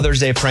little Mother's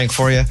Day prank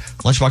for you.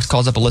 Lunchbox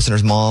calls up a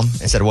listener's mom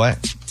and said what?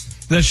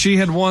 That she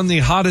had won the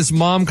hottest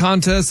mom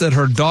contest, that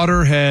her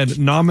daughter had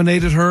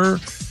nominated her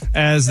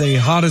as the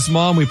hottest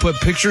mom. We put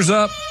pictures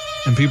up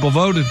and people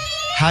voted.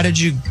 How did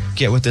you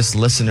get with this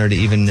listener to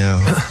even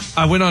know?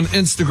 I went on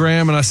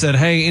Instagram and I said,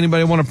 hey,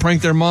 anybody want to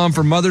prank their mom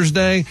for Mother's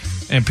Day?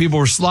 And people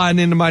were sliding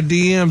into my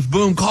DMs.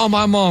 Boom, call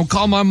my mom,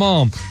 call my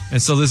mom.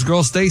 And so this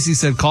girl, Stacy,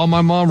 said, call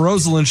my mom,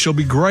 Rosalind. She'll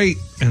be great.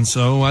 And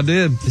so I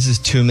did. This is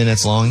 2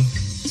 minutes long.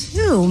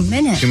 2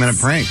 minutes. 2 minute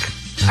prank.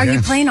 Are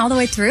you playing all the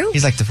way through?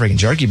 He's like the freaking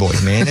Jerky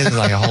Boys, man. This is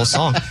like a whole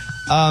song.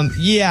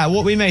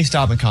 Well, we may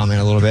stop and comment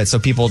a little bit so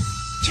people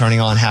turning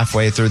on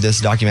halfway through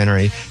this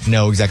documentary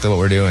know exactly what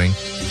we're doing.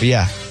 But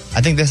yeah, I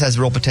think this has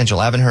real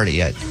potential. I haven't heard it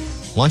yet.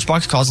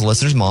 Lunchbox calls the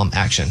listener's mom.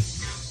 Action.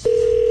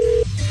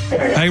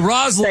 Hey,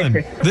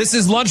 Rosalind, this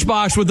is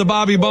Lunchbox with the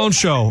Bobby Bones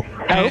Show.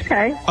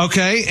 Okay.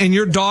 Okay, and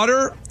your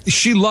daughter,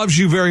 she loves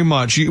you very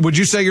much. Would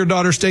you say your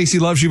daughter, Stacy,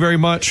 loves you very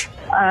much?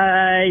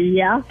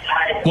 Yeah.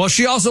 Well,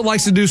 she also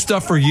likes to do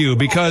stuff for you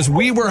because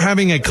we were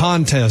having a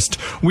contest.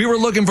 We were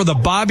looking for the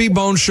Bobby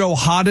Bones Show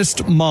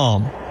hottest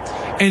mom.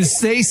 And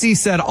Stacy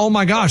said, oh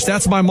my gosh,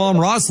 that's my mom,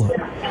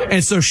 Rosalind.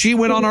 And so she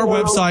went on our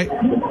website.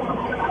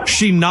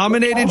 She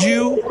nominated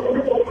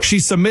you. She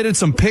submitted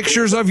some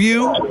pictures of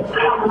you.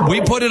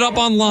 We put it up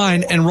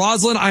online. And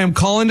Rosalind, I am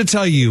calling to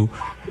tell you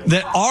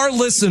that our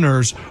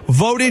listeners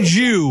voted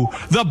you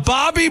the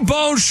Bobby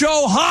Bones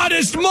Show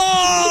hottest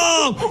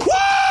mom. Woo!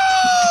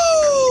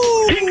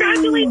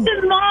 Congratulations,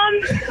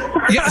 Mom.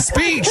 Yeah,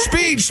 speech.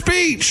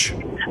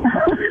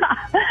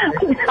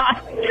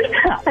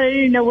 I don't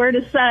even know where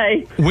to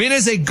say. When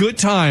is a good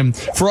time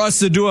for us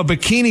to do a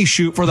bikini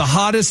shoot for the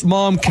hottest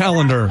mom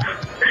calendar?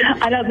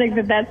 I don't think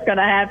that's going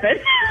to happen.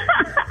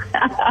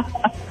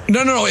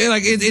 No.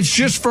 Like it's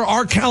just for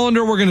our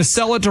calendar. We're going to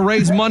sell it to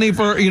raise money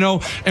for,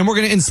 and we're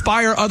going to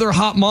inspire other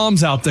hot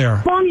moms out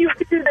there. Mom, you have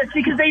to do this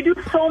because they do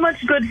so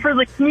much good for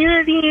the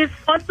communities,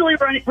 constantly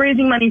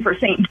raising money for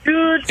St.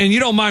 Jude. And you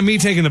don't mind me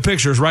taking the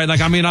pictures, right?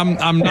 Like, I mean,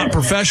 I'm not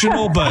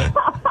professional, but.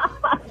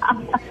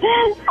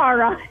 All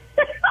right.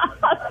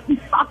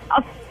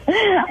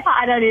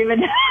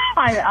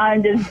 I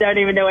just don't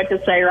even know what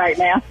to say right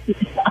now.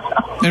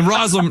 And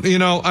Rosalind,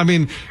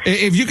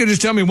 if you could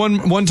just tell me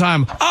one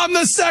time, I'm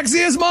the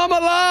sexiest mom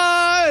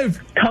alive.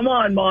 Come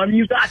on, Mom,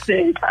 you got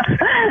this.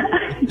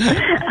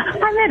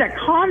 I'm at a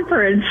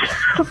conference.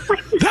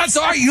 That's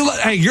all right.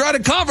 You're at a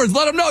conference.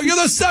 Let them know you're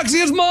the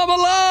sexiest mom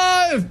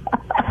alive.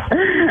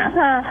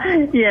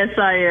 Yes,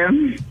 I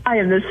am. I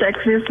am the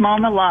sexiest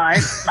mom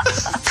alive.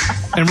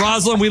 And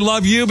Rosalind, we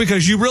love you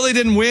because you really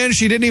didn't win.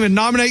 She didn't even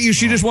nominate you.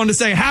 She just wanted to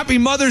say Happy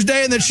Mother's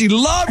Day and that she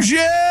loves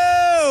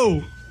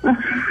you.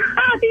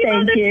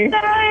 Thank you.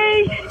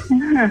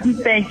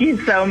 Thank you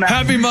so much.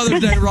 Happy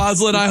Mother's Day,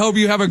 Rosalind. I hope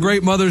you have a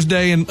great Mother's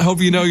Day and hope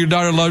you know your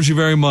daughter loves you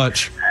very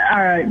much.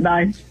 All right,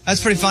 bye.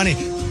 That's pretty funny.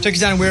 Took you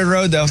down a weird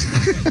road, though.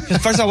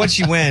 First of all, what'd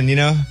she win, You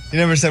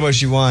never said what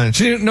she won.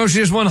 She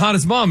just won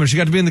hottest mom and she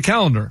got to be in the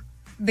calendar.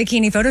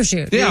 Bikini photo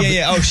shoot.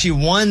 Yeah. Oh, she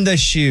won the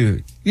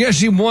shoot. Yeah,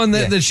 she won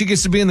that she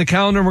gets to be in the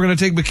calendar and we're going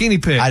to take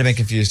bikini pics. I'd have been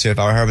confused, too, if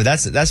I were her, but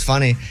that's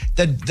funny.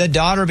 The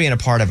daughter being a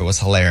part of it was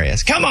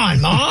hilarious. Come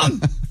on,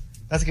 Mom!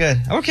 That's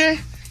good. Okay.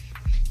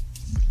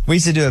 We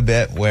used to do a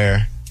bit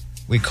where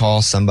we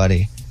call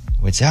somebody.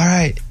 We'd say, all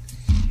right,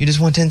 you just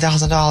won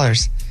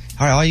 $10,000.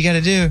 All right, all you got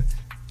to do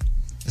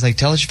is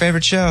tell us your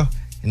favorite show.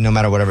 And no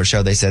matter whatever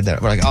show they said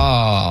that, we're like,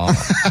 oh.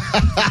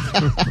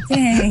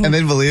 Dang. And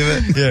they'd believe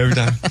it. Yeah, every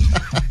time.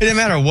 It didn't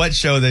matter what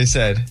show they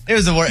said. It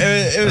was the worst.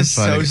 It was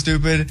so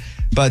stupid.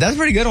 But that's a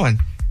pretty good one.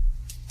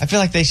 I feel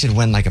like they should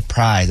win a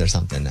prize or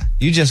something.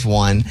 You just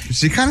won.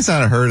 She kind of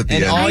sounded hurt at the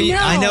end.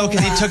 I know,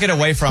 because he took it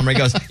away from her. He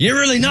goes, you're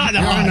really not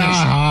the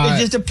hottest.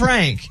 It's just a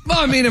prank. Well,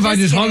 I mean, if I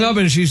just hung up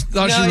and she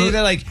thought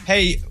they're like,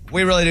 hey,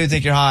 we really do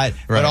think you're hot.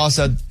 Right. But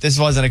also, this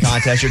wasn't a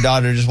contest. Your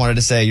daughter just wanted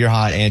to say you're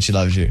hot and she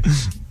loves you.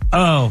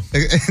 Oh.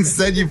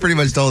 Instead, you pretty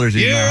much told her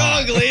she's You're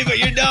not ugly, but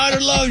your daughter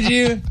loves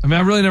you. I mean,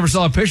 I really never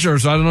saw a picture of her,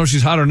 so I don't know if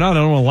she's hot or not.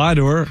 I don't want to lie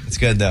to her. It's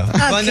good, though. Okay.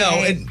 But no,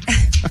 right?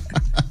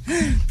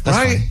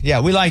 Funny.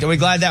 Yeah, we liked it. Are we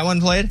glad that one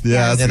played?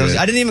 Yeah, that's good.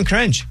 I didn't even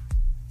cringe.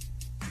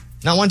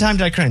 Not one time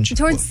did I cringe.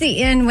 Towards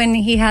the end, when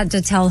he had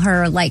to tell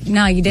her,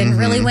 no, you didn't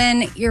really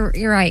win, you're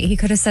right. He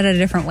could have said it a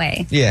different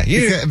way. Yeah.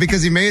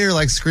 Because he made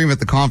her, scream at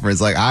the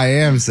conference, I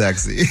am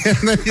sexy. And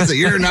then he said,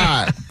 you're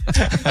not.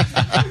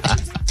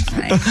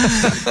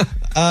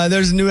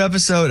 There's a new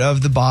episode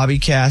of the Bobby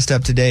Cast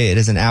up today. It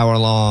is an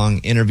hour-long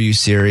interview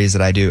series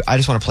that I do. I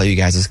just want to play you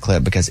guys this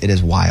clip because it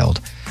is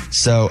wild.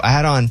 So I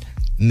had on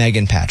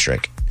Megan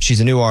Patrick. She's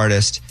a new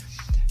artist.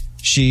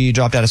 She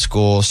dropped out of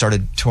school,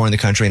 started touring the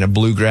country in a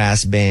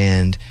bluegrass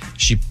band.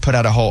 She put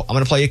out I'm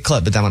going to play a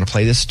clip, but then I'm going to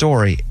play this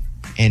story,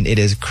 and it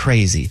is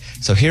crazy.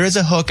 So here is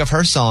a hook of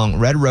her song,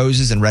 Red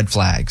Roses and Red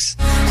Flags.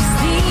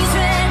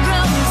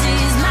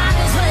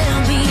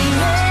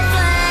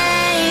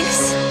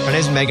 Her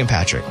name's Megan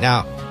Patrick.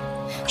 Now,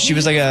 she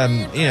was like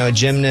a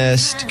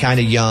gymnast, kind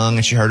of young,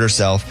 and she hurt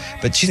herself.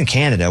 But she's in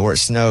Canada where it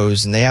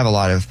snows, and they have a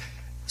lot of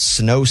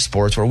snow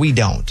sports where we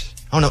don't.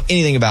 I don't know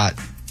anything about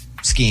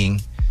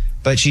skiing,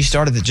 but she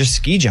started just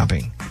ski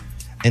jumping.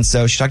 And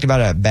so she talked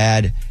about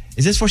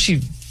is this where she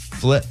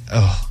flipped?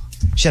 Oh,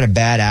 she had a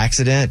bad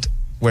accident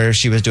where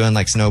she was doing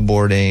like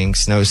snowboarding,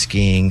 snow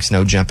skiing,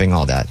 snow jumping,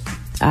 all that.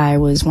 I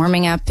was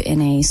warming up in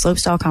a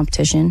slopestyle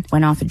competition,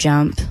 went off a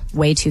jump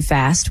way too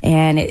fast,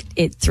 and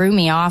it threw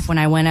me off when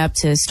I went up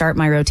to start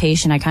my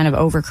rotation. I kind of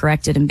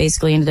overcorrected and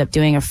basically ended up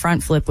doing a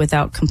front flip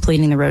without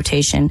completing the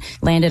rotation.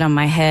 Landed on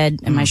my head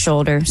and my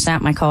shoulder,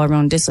 snapped my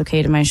collarbone,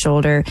 dislocated my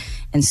shoulder,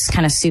 and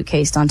kind of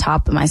suitcased on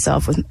top of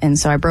myself. And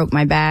so I broke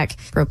my back,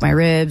 broke my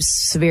ribs,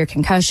 severe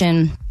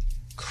concussion.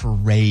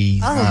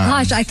 Crazy. Oh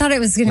gosh, I thought it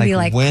was going to be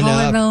like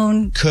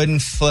collarbone.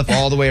 Couldn't flip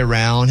all the way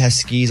around, has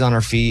skis on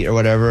her feet or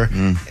whatever.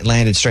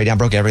 Landed straight down,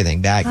 broke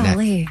everything, back,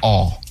 neck,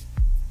 all.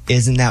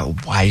 Isn't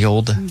that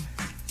wild?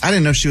 I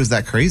didn't know she was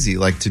that crazy,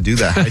 like to do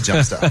that high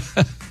jump stuff.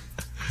 Like,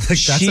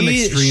 that's some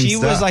extreme stuff. She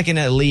was like an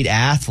elite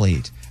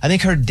athlete. I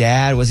think her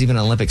dad was even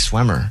an Olympic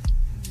swimmer.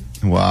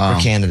 Wow.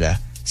 For Canada.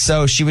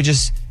 So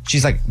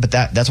she's like, but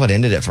that's what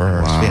ended it for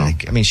her. Wow.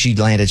 She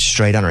landed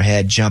straight on her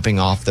head, jumping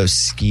off those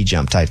ski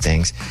jump type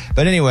things.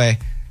 But anyway,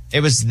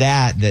 it was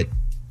that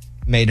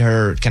made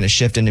her kind of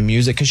shift into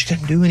music because she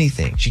couldn't do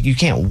anything. You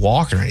can't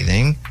walk or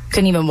anything.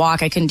 Couldn't even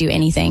walk. I couldn't do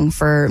anything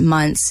for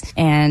months.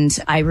 And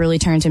I really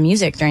turned to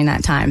music during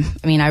that time.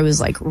 I mean, I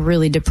was like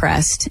really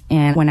depressed.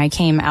 And when I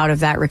came out of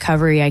that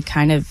recovery, I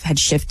kind of had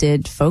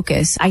shifted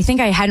focus. I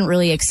think I hadn't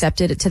really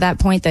accepted it to that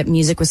point that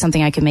music was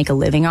something I could make a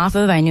living off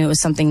of. I knew it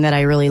was something that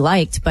I really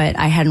liked, but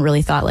I hadn't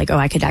really thought like, oh,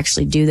 I could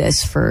actually do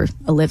this for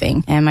a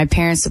living. And my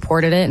parents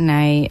supported it. And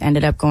I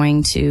ended up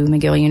going to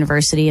McGill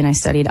University and I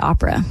studied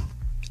opera.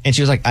 And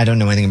she was like, I don't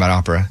know anything about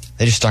opera.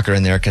 They just stuck her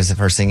in there because of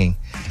her singing.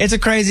 It's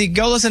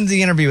go listen to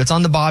the interview. It's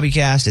on the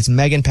Bobbycast. It's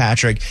Megan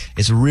Patrick.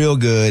 It's real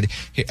good.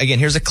 Again,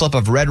 here's a clip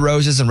of Red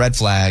Roses and Red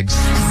Flags.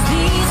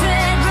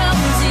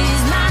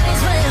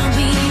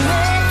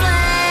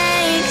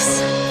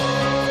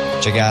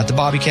 Check out the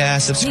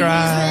Bobbycast.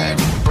 Subscribe.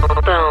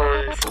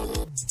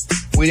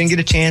 We didn't get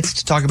a chance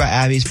to talk about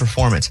Abby's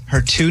performance.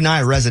 Her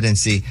 2-night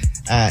residency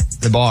at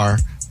the bar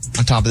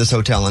on top of this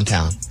hotel in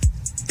town.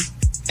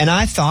 And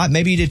I thought,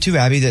 maybe you did too,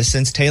 Abby, that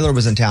since Taylor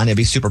was in town, it'd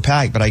be super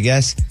packed. But I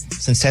guess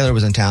since Taylor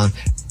was in town,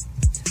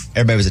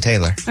 everybody was a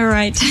Taylor. All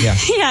right. Yeah.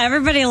 Yeah,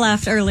 everybody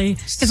left early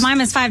because mine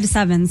was 5 to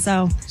 7.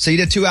 So you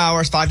did 2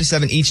 hours, 5 to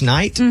 7 each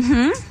night?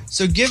 Mm-hmm.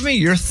 So give me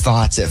your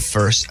thoughts at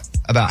first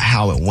about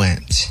how it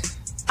went.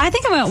 I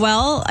think it went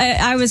well.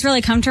 I was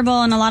really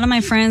comfortable, and a lot of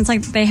my friends,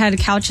 like, they had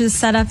couches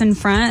set up in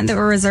front that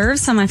were reserved,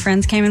 so my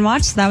friends came and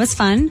watched, so that was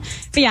fun.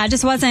 But yeah, it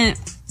just wasn't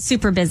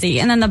super busy.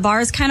 And then the bar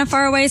is kind of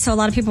far away, so a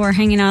lot of people were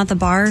hanging out at the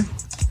bar,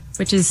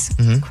 which is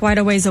quite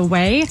a ways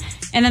away.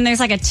 And then there's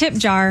like a tip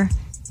jar,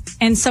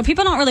 and so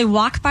people don't really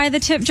walk by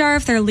the tip jar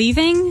if they're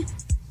leaving.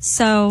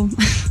 So,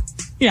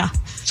 yeah.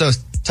 So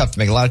it's tough to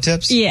make a lot of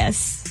tips?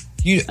 Yes.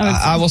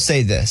 I will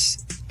say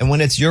this, and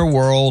when it's your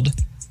world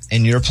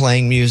and you're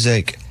playing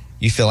music,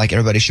 you feel like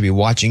everybody should be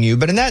watching you.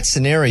 But in that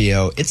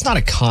scenario, it's not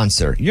a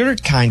concert. You're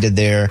kind of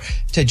there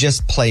to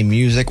just play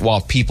music while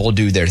people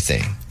do their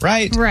thing,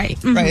 right? Right.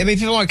 Mm-hmm. Right. I mean,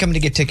 if you want to come to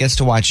get tickets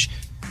to watch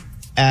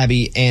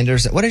Abby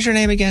Anderson. What is your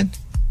name again?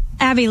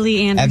 Abby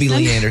Lee Anderson. Abby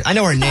Lee Anderson. I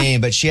know her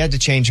name, but she had to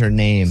change her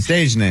name.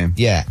 Stage name.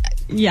 Yeah.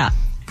 Yeah.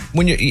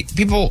 When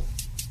people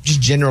just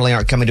generally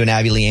aren't coming to an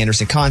Abby Lee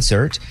Anderson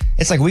concert,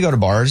 it's like we go to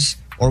bars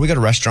or we go to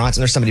restaurants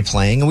and there's somebody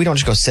playing and we don't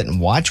just go sit and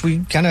watch.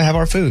 We kind of have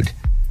our food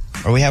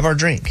or we have our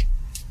drink.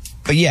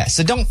 But yeah,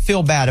 so don't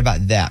feel bad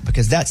about that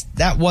because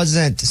that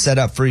wasn't set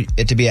up for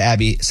it to be an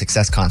Abby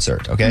success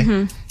concert, okay?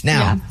 Mm-hmm.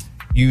 Now,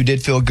 you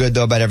did feel good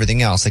though about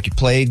everything else. Like you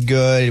played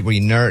good. Were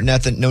you no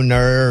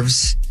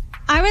nerves?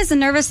 I was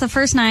nervous the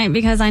first night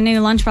because I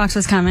knew Lunchbox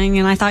was coming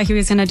and I thought he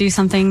was going to do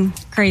something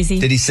crazy.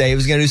 Did he say he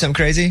was going to do something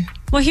crazy?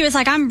 Well, he was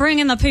like, I'm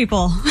bringing the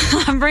people.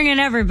 I'm bringing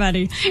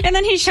everybody. And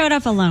then he showed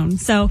up alone.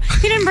 So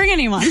he didn't bring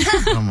anyone.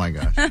 Oh my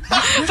gosh.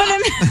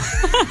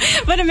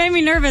 But it made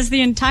me nervous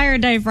the entire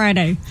day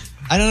Friday.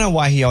 I don't know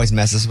why he always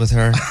messes with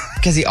her.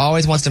 Because he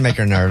always wants to make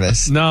her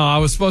nervous. No, I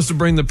was supposed to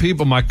bring the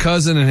people, my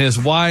cousin and his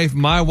wife,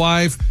 my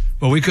wife,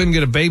 but we couldn't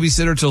get a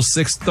babysitter till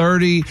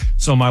 6:30.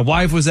 So my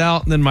wife was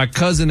out, and then my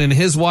cousin and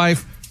his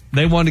wife,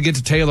 they wanted to get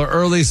to Taylor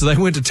early. So they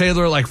went to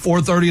Taylor at like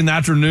 4:30 in the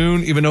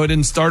afternoon, even though it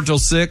didn't start till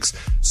 6.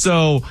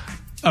 So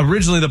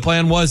originally the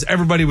plan was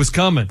everybody was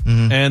coming.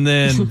 Mm-hmm. And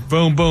then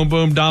boom, boom,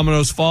 boom,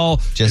 dominoes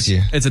fall. Just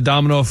you. It's a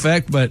domino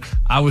effect, but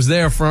I was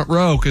there front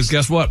row because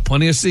guess what?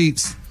 Plenty of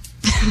seats.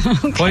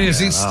 Okay. Plenty of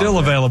seats still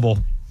available.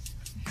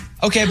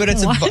 Okay, but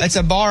it's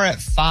a bar at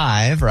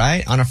 5,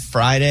 right? On a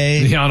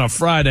Friday. Yeah, on a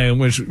Friday,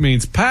 which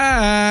means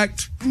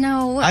packed.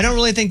 No. I don't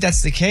really think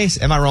that's the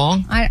case. Am I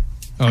wrong? I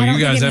Oh, don't you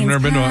think guys it have never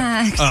means been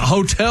packed. to a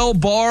hotel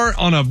bar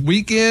on a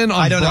weekend?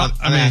 I don't know.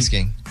 I'm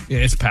asking. Yeah,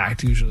 it's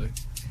packed usually.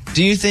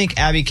 Do you think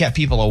Abby kept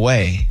people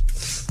away?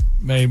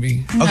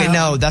 Maybe. Okay,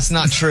 no, that's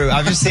not true. I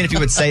was just saying if you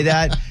would say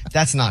that,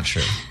 that's not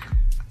true.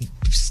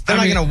 They're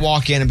not going to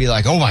walk in and be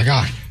like, oh my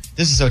God,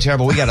 this is so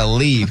terrible. We got to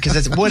leave. Because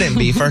it wouldn't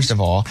be, first of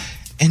all.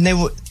 And they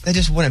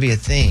just wouldn't be a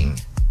thing.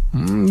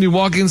 You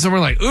walk in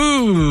somewhere like,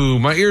 ooh,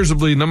 my ears are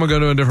bleeding. I'm going to go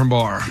to a different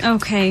bar.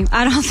 Okay.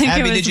 I don't think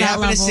Abby, it was did you that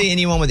happen level. to see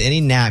anyone with any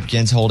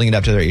napkins holding it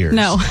up to their ears?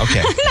 No.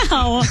 Okay.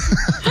 No.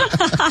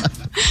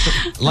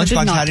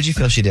 Lunchbox, how did you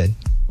feel she did?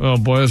 Oh,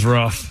 boy, it was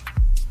rough.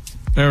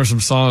 There were some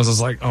songs I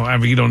was like, oh,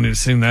 Abby, you don't need to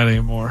sing that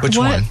anymore. Which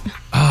one?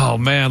 Oh,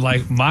 man,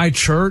 like My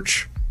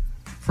Church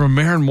from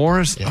Maren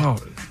Morris. Yeah. Oh,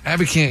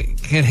 Abby can't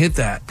hit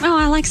that. Oh,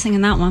 I like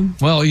singing that one.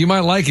 Well, you might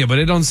like it, but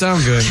it don't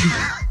sound good.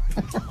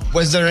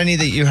 Were there any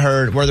that you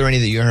heard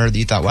that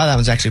you thought, wow, that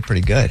was actually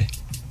pretty good?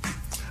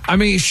 I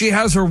mean, she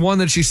has her one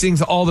that she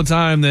sings all the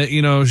time that,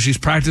 she's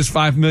practiced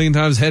 5 million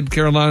times, Head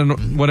Carolina,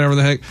 whatever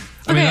the heck.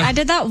 I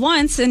did that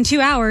once in 2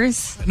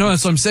 hours. No,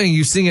 that's what I'm saying.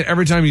 You sing it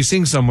every time you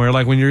sing somewhere.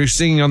 Like when you're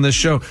singing on this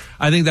show,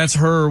 I think that's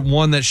her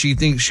one that she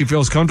thinks she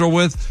feels comfortable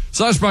with.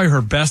 So that's probably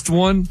her best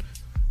one.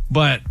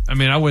 But,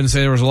 I wouldn't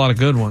say there was a lot of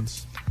good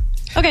ones.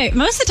 Okay,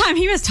 most of the time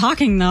he was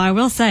talking, though, I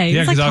will say.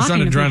 Yeah, because I was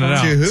trying to drown it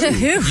out. To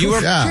who?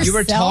 You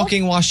were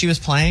talking while she was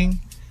playing?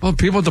 Well,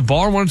 people at the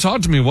bar want to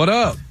talk to me. What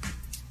up?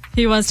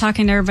 He was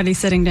talking to everybody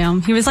sitting down.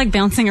 He was like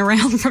bouncing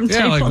around from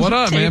table like, what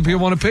up, man?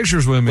 People wanted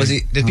pictures with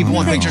me. Did people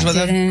want pictures with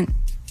him?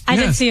 I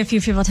did see a few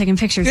people taking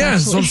pictures. Yeah,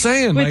 that's actually, what I'm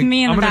saying. With like,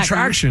 me in I'm the an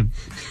background. attraction.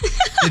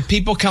 Did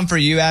people come for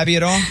you, Abby,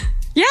 at all?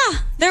 Yeah,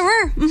 there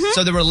were. Mm-hmm.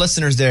 So there were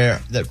listeners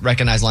there that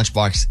recognized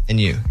Lunchbox and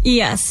you?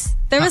 Yes.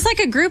 There was like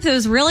a group that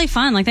was really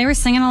fun. Like they were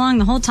singing along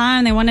the whole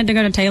time. They wanted to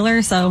go to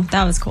Taylor, so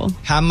that was cool.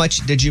 How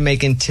much did you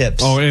make in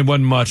tips? Oh, it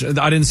wasn't much.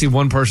 I didn't see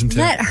one person tip.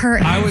 Let her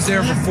I was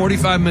there for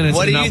 45 minutes.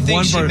 What do and you not think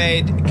one she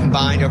made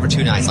combined over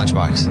 2 nights,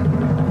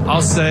 Lunchbox?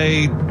 I'll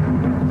say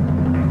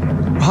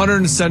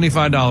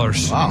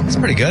 $175. Wow, that's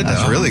pretty good, though.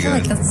 That's really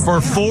good. For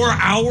 4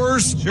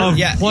 hours of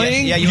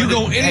playing? Yeah, you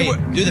go anywhere.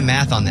 Hey, do the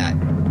math on that.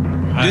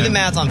 Do the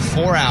math on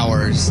 4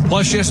 hours.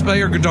 Plus she has to pay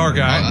her guitar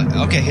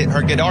guy. Okay, hit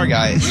her guitar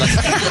guy.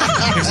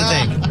 Here's the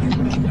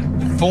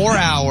thing. 4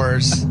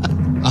 hours,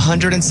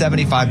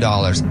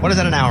 $175. What is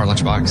that an hour,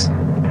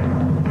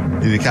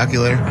 Lunchbox? Do the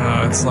calculator?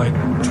 It's like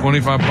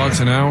 $25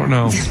 an hour.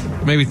 No,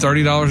 maybe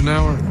 $30 an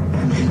hour.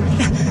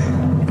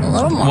 A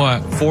little more.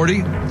 What,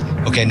 40?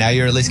 Okay, now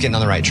you're at least getting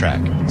on the right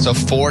track. So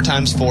 4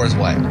 times 4 is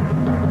what?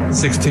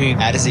 16.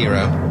 Add a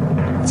 0.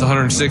 It's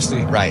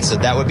 160. Right, so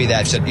that would be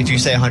that. So if you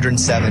say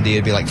 170,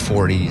 it'd be like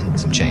 40 and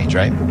some change,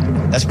 right?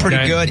 That's pretty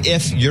good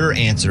if your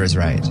answer is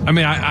right.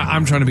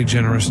 I'm trying to be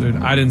generous, dude.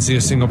 I didn't see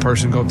a single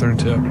person go up there and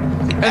tip.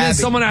 And then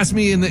someone asked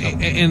me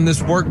in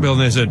this work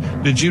building, they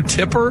said, did you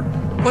tip her?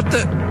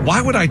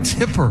 Why would I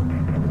tip her?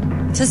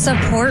 To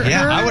support her?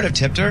 Yeah, I would have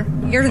tipped her.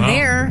 You're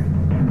there.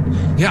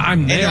 Yeah,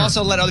 I'm there. And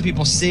also let other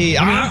people see.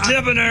 I'm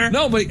tipping her.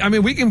 No, but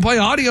we can play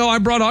audio. I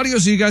brought audio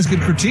so you guys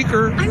could critique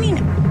her.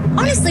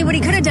 Honestly, what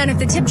he could have done if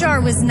the tip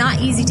jar was not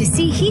easy to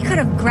see, he could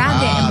have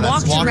grabbed it and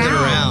walked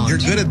around. You're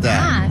good at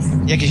that.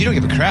 Yeah, because you don't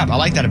give a crap. I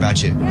like that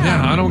about you.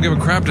 Yeah, I don't give a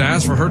crap to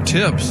ask for her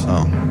tips.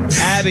 Oh.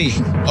 Abby,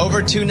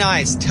 over 2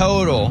 nights,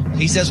 total.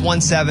 He says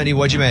 170.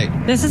 What'd you make?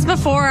 This is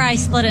before I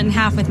split it in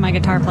half with my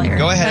guitar player.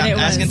 Go ahead. I'm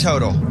asking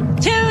total.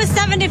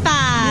 $275.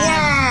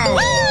 Wow.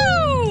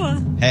 Woo!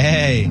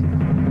 Hey.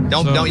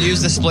 Don't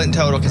use the split in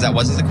total because that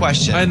wasn't the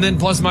question. And then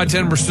plus my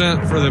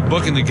 10% for the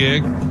booking the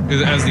gig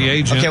as the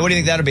agent. Okay, what do you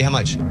think that'll be? How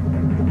much?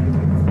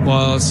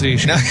 Well, let's see.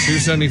 She got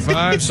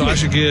 $275, so I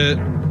should get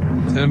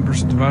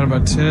 10% divided by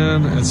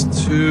 10. That's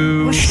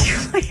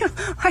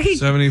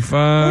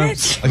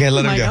 $275. Okay,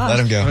 let him go. Let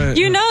him go.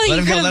 You know let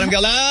him you go. could've- Let him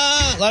go.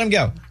 Let him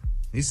go.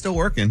 He's still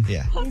working.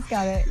 Yeah. He's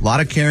got it. A lot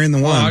of carrying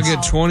the Well, ones. I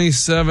get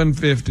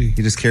 $27.50.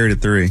 He just carried a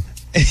 3.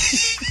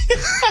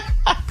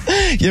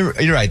 You're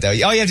right, though.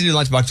 All you have to do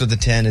Lunchbox with the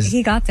 10 is...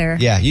 He got there.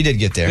 Yeah, you did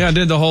get there. Yeah, I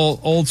did the whole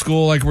old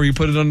school, like where you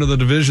put it under the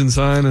division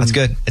sign. And That's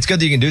good. It's good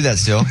that you can do that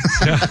still.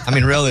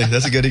 Really,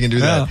 that's good you can do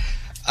that.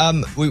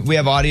 We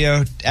have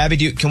audio.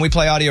 Abby, can we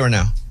play audio or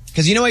no?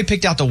 Because you know I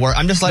picked out the word.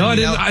 I'm just letting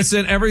you know. I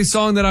sent every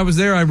song that I was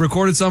there. I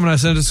recorded some and I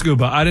sent it to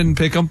Scuba. I didn't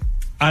pick them.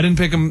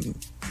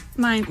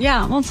 Mine.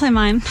 Yeah, we'll play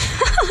mine.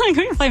 Can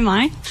we play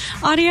mine?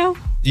 Audio?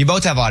 You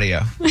both have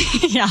audio.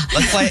 Yeah.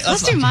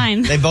 Let's do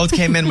mine. They both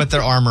came in with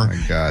their armor. Oh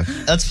my God.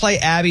 Let's play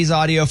Abby's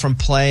audio from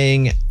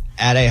playing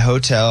at a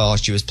hotel.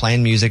 She was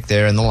playing music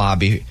there in the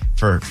lobby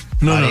for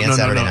Friday and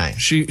Saturday night.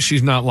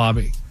 She's not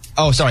lobby.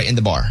 Oh, sorry, in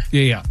the bar.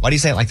 Yeah. Why do you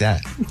say it like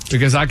that?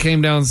 Because I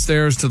came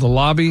downstairs to the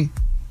lobby.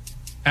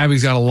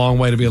 Abby's got a long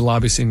way to be a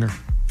lobby singer.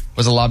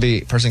 Was the lobby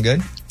person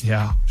good?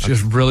 Yeah,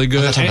 she's really good.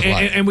 I'm not talking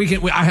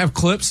And I have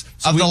clips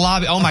of the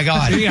lobby. Oh my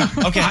God. Yeah.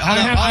 Okay, hold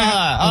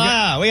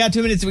on. We got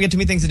 2 minutes. We got too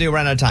many things to do. We're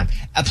running out of time.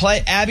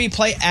 Play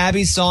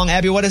Abby's song.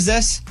 Abby, what is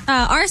this?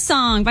 Our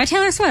Song by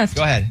Taylor Swift.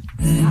 Go ahead.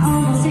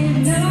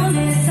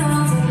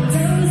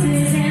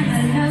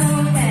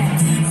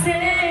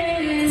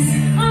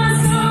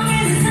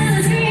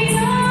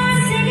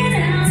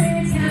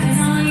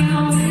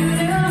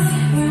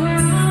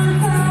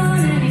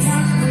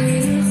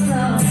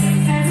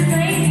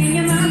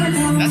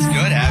 That's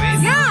good,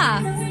 Abby.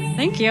 Yeah.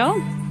 Thank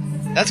you.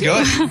 That's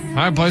good. All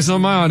right, play some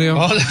of my audio.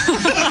 What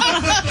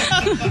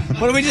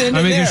are we doing?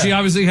 I mean, 'cause she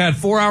obviously had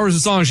 4 hours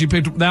of song. She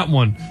picked that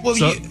one. Well,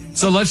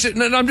 so let's.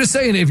 No, I'm just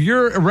saying, if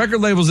your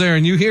record label's there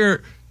and you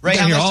hear, Ray,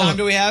 how much time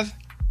do we have?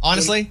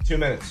 Honestly, 2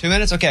 minutes. 2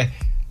 minutes. Okay,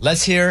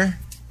 let's hear.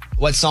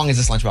 What song is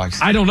this, Lunchbox?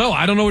 I don't know.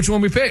 I don't know which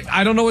one we picked.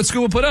 I don't know what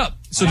school will put up.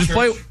 So just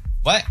play.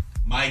 What?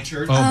 My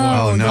Church. Oh, boy.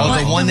 Oh, no.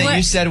 The one that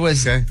you said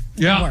was. Okay.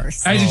 Yeah.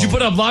 Worse. Hey, did you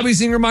put up Lobby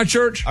Singer, My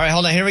Church? All right,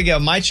 hold on. Here we go.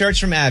 My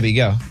Church from Abby.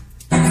 Go.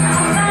 Hold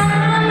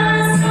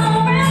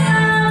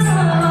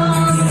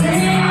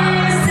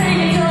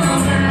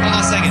on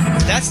a second.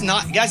 That's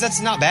not, guys, that's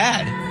not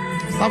bad.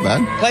 It's not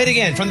bad. Play it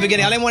again from the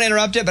beginning. I didn't want to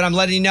interrupt it, but I'm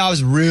letting you know I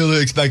was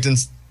really expecting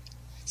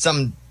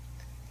some.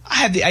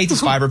 I ate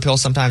this fiber pill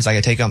sometimes.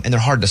 I take them, and they're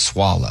hard to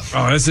swallow.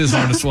 Oh, this is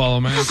hard to swallow,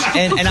 man.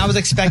 And I was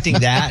expecting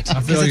that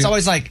because it's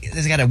always like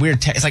it's got a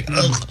weird taste. It's like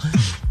ugh.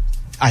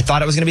 I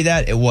thought it was going to be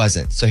that. It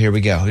wasn't. So here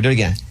we go. We do it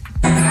again.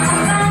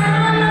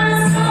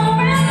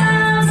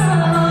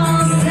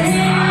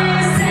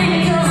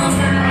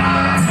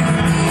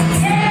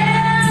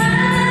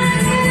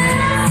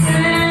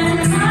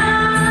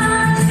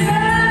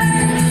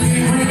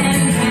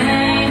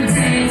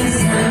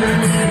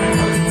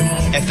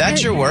 If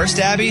that's your worst,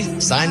 Abby,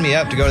 sign me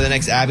up to go to the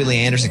next Abby Lee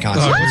Anderson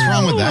concert. What's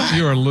wrong with that?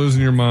 You are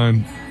losing your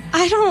mind.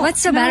 I don't.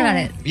 What's so bad about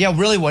it? Yeah,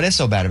 really, what is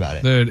so bad about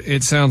it? Dude,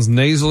 it sounds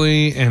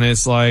nasally and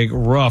it's like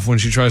rough when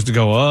she tries to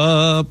go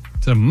up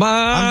to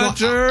my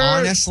church.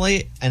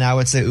 Honestly, and I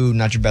would say, ooh,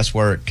 not your best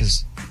work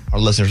because our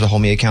listeners will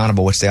hold me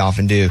accountable, which they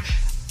often do.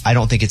 I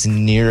don't think it's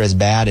near as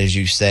bad as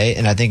you say,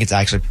 and I think it's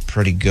actually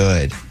pretty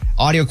good.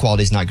 Audio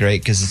quality is not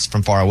great because it's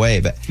from far away,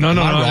 but No, am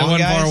I it wrong, wasn't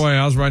guys? far away.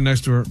 I was right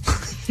next to her.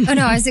 Oh,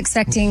 no, I was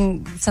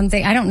expecting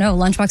something. I don't know.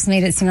 Lunchbox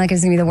made it seem like it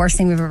was going to be the worst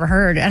thing we've ever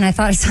heard. And I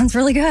thought it sounds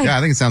really good. Yeah, I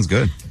think it sounds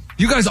good.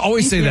 You guys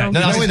always say that.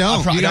 No, we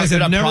don't. You guys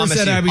have never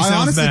said Abby I sounds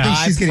honestly bad. think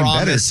she's getting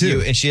better, promise too.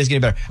 you, and she is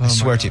getting better. I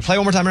swear to you. Play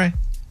one more time, Ray.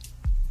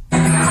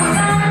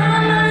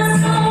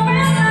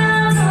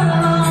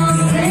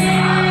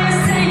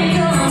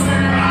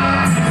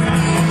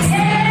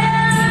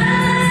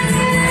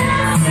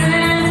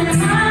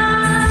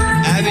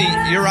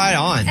 Abby, you're right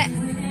on.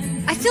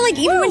 I feel like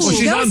even when she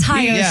she's goes on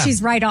higher, key, yeah.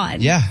 she's right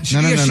on. Yeah.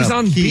 No, she's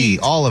on key, beat.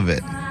 all of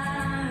it.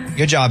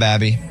 Good job,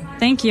 Abby.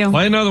 Thank you.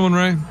 Play another one,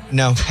 Ray.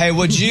 No. Hey,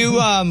 would you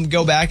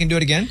go back and do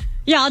it again?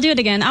 Yeah, I'll do it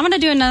again. I'm going to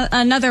do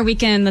another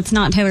weekend that's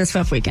not Taylor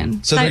Swift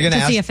weekend. So they're going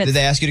to see ask, if did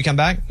they ask you to come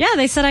back? Yeah,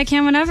 they said I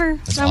can whenever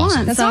I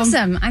want. That's so.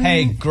 awesome. I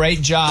Hey, mean,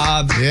 great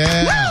job.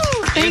 Yeah.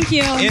 Thank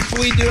you. If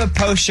we do a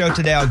post show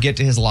today, I'll get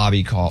to his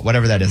lobby call,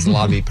 whatever that is,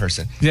 lobby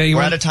person. Yeah,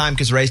 We're out of time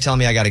because Ray's telling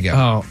me I got to go.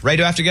 Oh. Ray,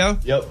 do I have to go?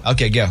 Yep.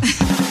 Okay, go.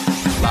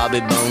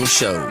 Bobby Bone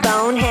Show.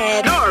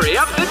 Bonehead. Story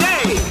of the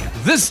day.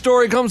 This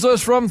story comes to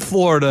us from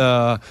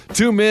Florida.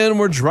 2 men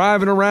were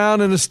driving around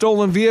in a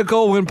stolen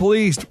vehicle when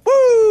police,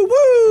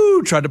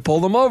 tried to pull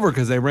them over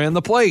because they ran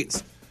the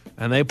plates.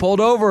 And they pulled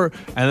over,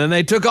 and then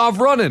they took off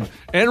running,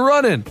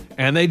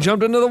 and they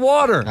jumped into the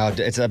water. Oh, I bet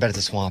it's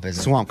a swamp,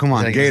 isn't it? Swamp, come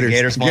on, Is it a Gators.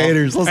 Gator swamp?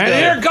 Gators, let's And go.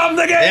 here come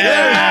the Gators!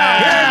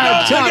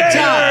 Yeah. Here comes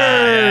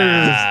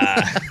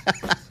the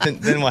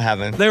Gators! Then what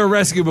happened? They were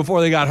rescued before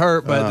they got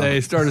hurt, but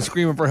they started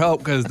screaming for help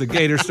because the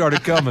Gators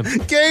started coming.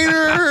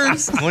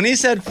 Gators! When he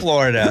said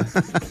Florida,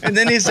 and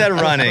then he said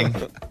running,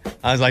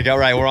 I was like, all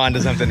right, we're on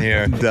to something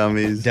here.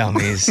 Dummies.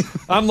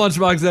 I'm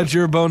Lunchbox. That's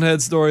your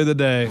bonehead story of the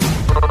day.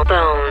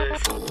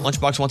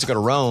 Lunchbox wants to go to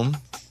Rome.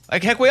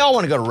 Like, heck, we all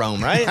want to go to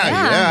Rome, right?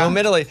 Yeah. Rome,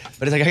 Italy.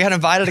 But it's like, I got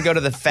invited to go to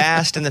the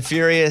Fast and the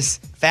Furious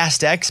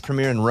Fast X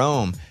premiere in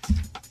Rome.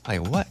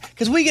 Like, what?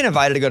 Because we get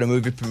invited to go to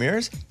movie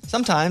premieres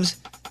sometimes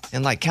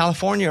in like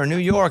California or New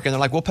York, and they're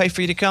like, we'll pay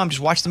for you to come.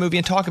 Just watch the movie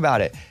and talk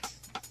about it.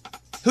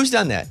 Who's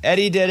done that?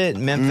 Eddie did it.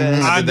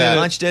 Memphis. I did it.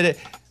 Lunch did it.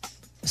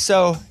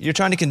 So you're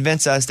trying to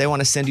convince us they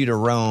want to send you to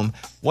Rome.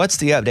 What's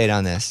the update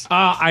on this?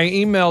 I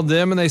emailed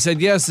them, and they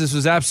said, yes, this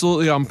was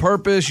absolutely on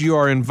purpose. You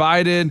are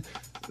invited.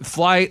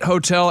 Flight,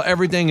 hotel,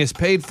 everything is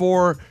paid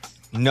for.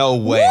 No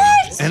way.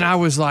 What? And I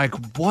was like,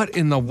 what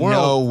in the world?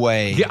 No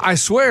way. Yeah, I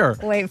swear.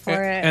 Wait for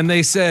it. And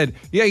they said,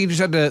 yeah, you just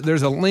have to,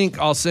 there's a link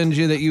I'll send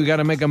you that you got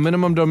to make a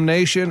minimum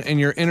donation and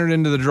you're entered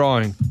into the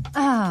drawing.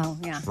 Oh,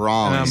 yeah.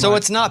 Wrong. So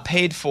it's not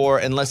paid for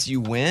unless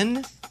you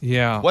win?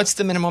 Yeah. What's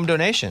the minimum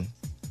donation?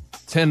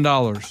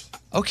 $10.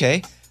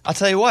 Okay. I'll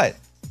tell you what.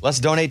 Let's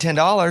donate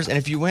 $10, and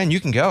if you win,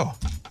 you can go.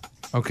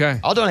 Okay.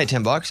 I'll donate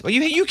 $10. Well,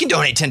 you can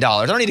donate $10.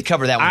 I don't need to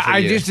cover that one for I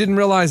you. just didn't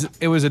realize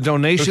it was a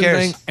donation Who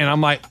cares? thing. And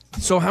I'm like,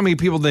 so how many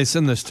people did they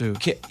send this to?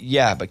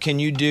 Yeah, but can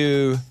you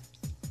do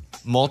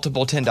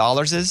multiple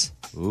 $10s?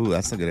 Ooh,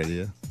 that's a good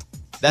idea.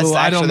 That's Ooh,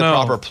 I actually don't the know.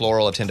 proper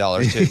plural of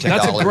 $10 too. $10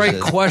 That's a great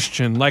is-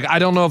 question. Like, I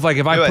don't know if I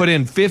put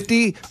in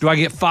 50, do I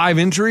get 5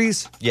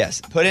 entries? Yes,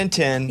 put in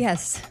 10.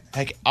 Yes.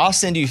 Heck, I'll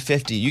send you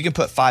 50. You can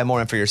put 5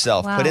 more in for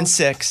yourself. Wow. Put in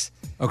 6.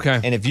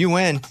 Okay. And if you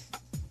win,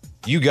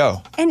 you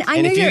go. And I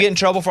know if you you're- get in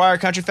trouble for our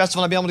country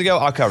festival and not be able to go,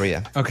 I'll cover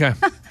you. Okay.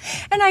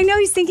 And I know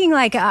he's thinking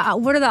like,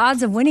 what are the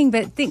odds of winning?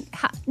 But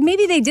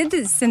maybe they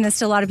did send this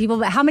to a lot of people,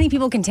 but how many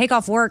people can take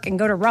off work and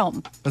go to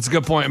Rome? That's a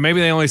good point. Maybe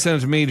they only sent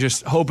it to me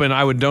just hoping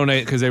I would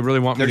donate because they really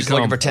want They're me just to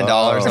come. looking for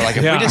 $10. They're like,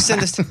 if Yeah. we just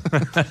send this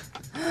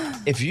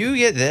if you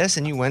get this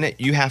and you win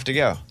it, you have to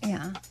go.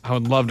 Yeah. I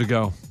would love to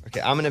go. Okay,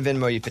 I'm going to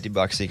Venmo you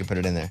 $50 so you can put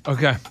it in there.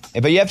 Okay.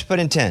 But you have to put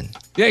in 10.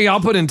 Yeah, I'll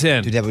put in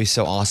 10. Dude, that would be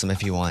so awesome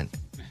if you won.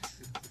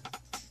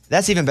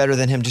 That's even better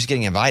than him just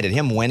getting invited.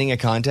 Him winning a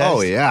contest.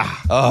 Oh, yeah.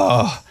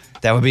 Oh,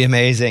 that would be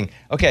amazing.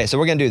 Okay, so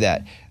we're going to do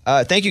that.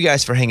 Thank you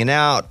guys for hanging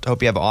out.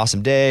 Hope you have an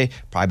awesome day.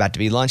 Probably about to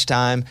be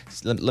lunchtime.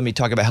 Let me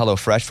talk about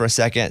HelloFresh for a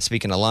second.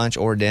 Speaking of lunch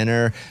or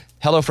dinner,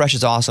 HelloFresh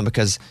is awesome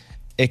because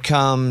it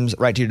comes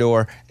right to your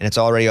door and it's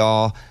already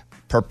all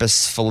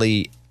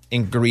purposefully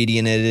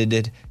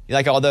ingrediented. You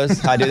like all those?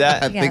 How I do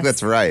that? I think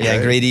that's right. Yeah,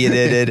 right?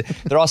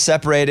 ingrediented. They're all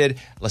separated.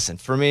 Listen,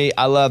 for me,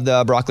 I love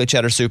the broccoli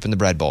cheddar soup and the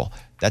bread bowl.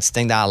 That's the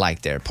thing that I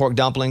like there. Pork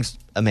dumplings,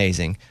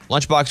 amazing.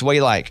 Lunchbox, what do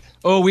you like?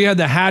 Oh, we had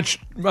the Hatch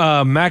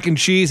mac and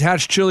cheese,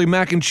 Hatch chili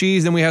mac and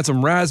cheese. Then we had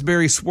some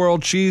raspberry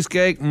swirled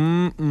cheesecake.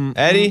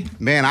 Eddie?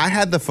 Man, I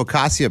had the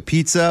focaccia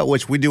pizza,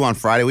 which we do on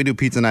Friday. We do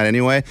pizza night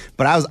anyway.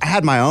 But I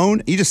had my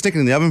own. You just stick it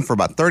in the oven for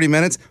about 30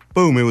 minutes.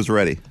 Boom, it was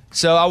ready.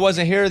 So I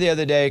wasn't here the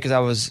other day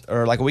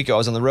or like a week ago, I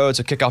was on the road.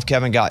 So Kickoff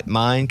Kevin got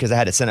mine because I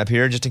had it sent up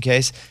here just in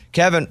case.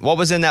 Kevin, what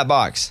was in that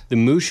box? The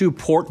Mushu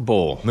pork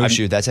bowl.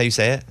 Mushu, that's how you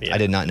say it? Yeah, I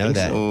did not know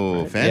that.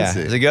 Oh, fancy.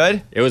 Yeah. Is it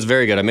good? It was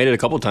very good. I made it a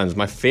couple times.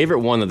 My favorite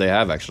one that they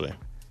have, actually.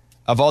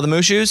 Of all the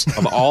Mushus?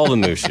 Of all the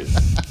Mushus.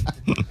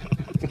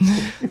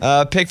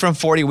 Pick from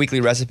 40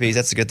 weekly recipes.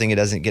 That's a good thing. It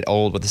doesn't get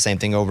old with the same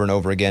thing over and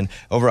over again.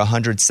 Over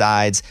 100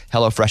 sides.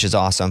 HelloFresh is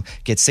awesome.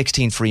 Get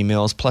 16 free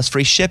meals plus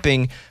free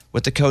shipping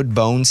with the code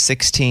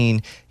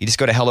BONES16. You just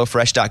go to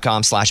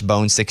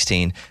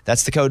HelloFresh.com/Bones16.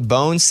 That's the code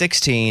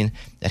BONES16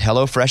 at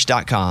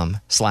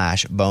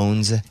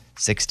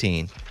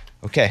HelloFresh.com/Bones16.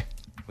 Okay,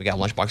 we got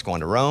Lunchbox going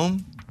to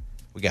Rome.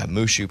 We got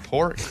Mushu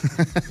pork.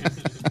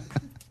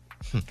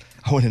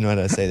 I want to know how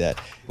to say that.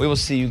 We will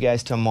see you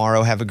guys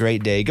tomorrow. Have a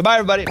great day. Goodbye,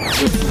 everybody.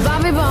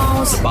 Bobby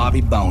Bones. The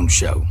Bobby Bones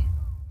Show.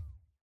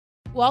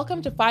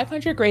 Welcome to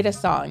 500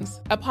 Greatest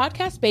Songs, a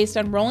podcast based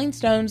on Rolling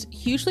Stone's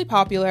hugely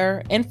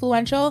popular,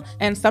 influential,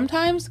 and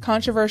sometimes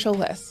controversial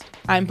list.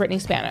 I'm Brittany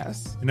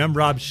Spanos. And I'm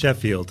Rob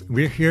Sheffield.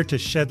 We're here to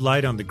shed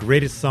light on the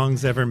greatest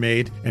songs ever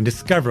made and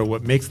discover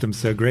what makes them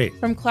so great.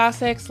 From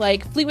classics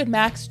like Fleetwood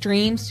Mac's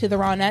Dreams to the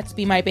Ronettes'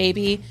 Be My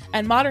Baby,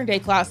 and modern day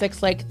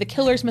classics like The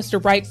Killer's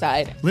Mr.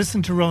 Brightside.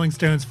 Listen to Rolling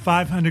Stone's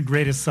 500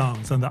 Greatest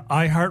Songs on the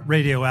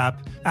iHeartRadio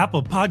app,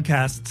 Apple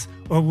Podcasts,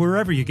 or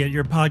wherever you get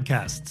your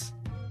podcasts.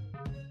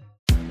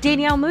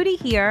 Danielle Moody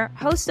here,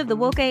 host of the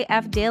Woke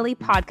AF Daily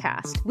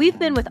podcast. We've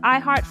been with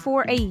iHeart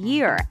for a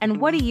year, and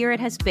what a year it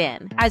has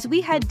been. As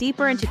we head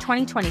deeper into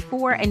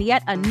 2024 and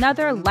yet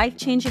another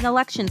life-changing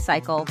election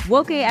cycle,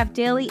 Woke AF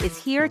Daily is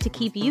here to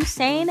keep you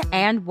sane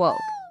and woke.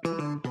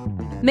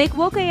 Make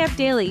Woke AF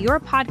Daily your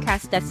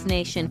podcast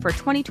destination for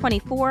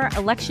 2024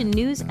 election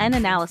news and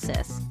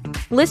analysis.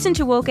 Listen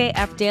to Woke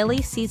AF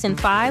Daily Season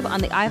 5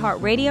 on the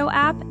iHeartRadio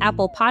app,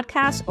 Apple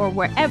Podcasts, or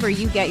wherever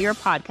you get your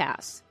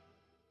podcasts.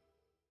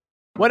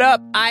 What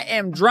up? I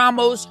am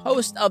Dramos,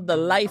 host of the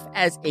Life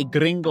as a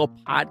Gringo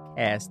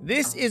podcast.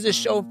 This is a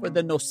show for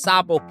the No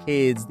Sabo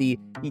kids, the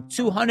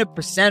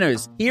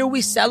 200%ers. Here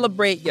we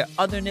celebrate your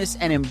otherness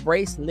and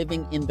embrace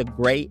living in the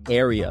gray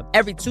area.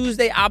 Every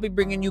Tuesday, I'll be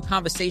bringing you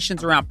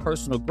conversations around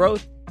personal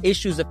growth,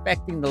 issues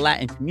affecting the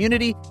Latin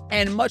community,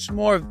 and much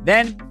more.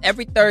 Then,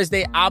 every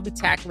Thursday, I'll be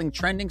tackling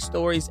trending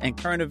stories and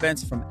current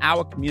events from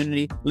our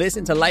community.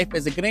 Listen to Life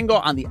as a Gringo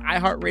on the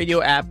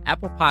iHeartRadio app,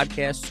 Apple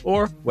Podcasts,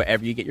 or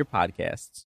wherever you get your podcasts.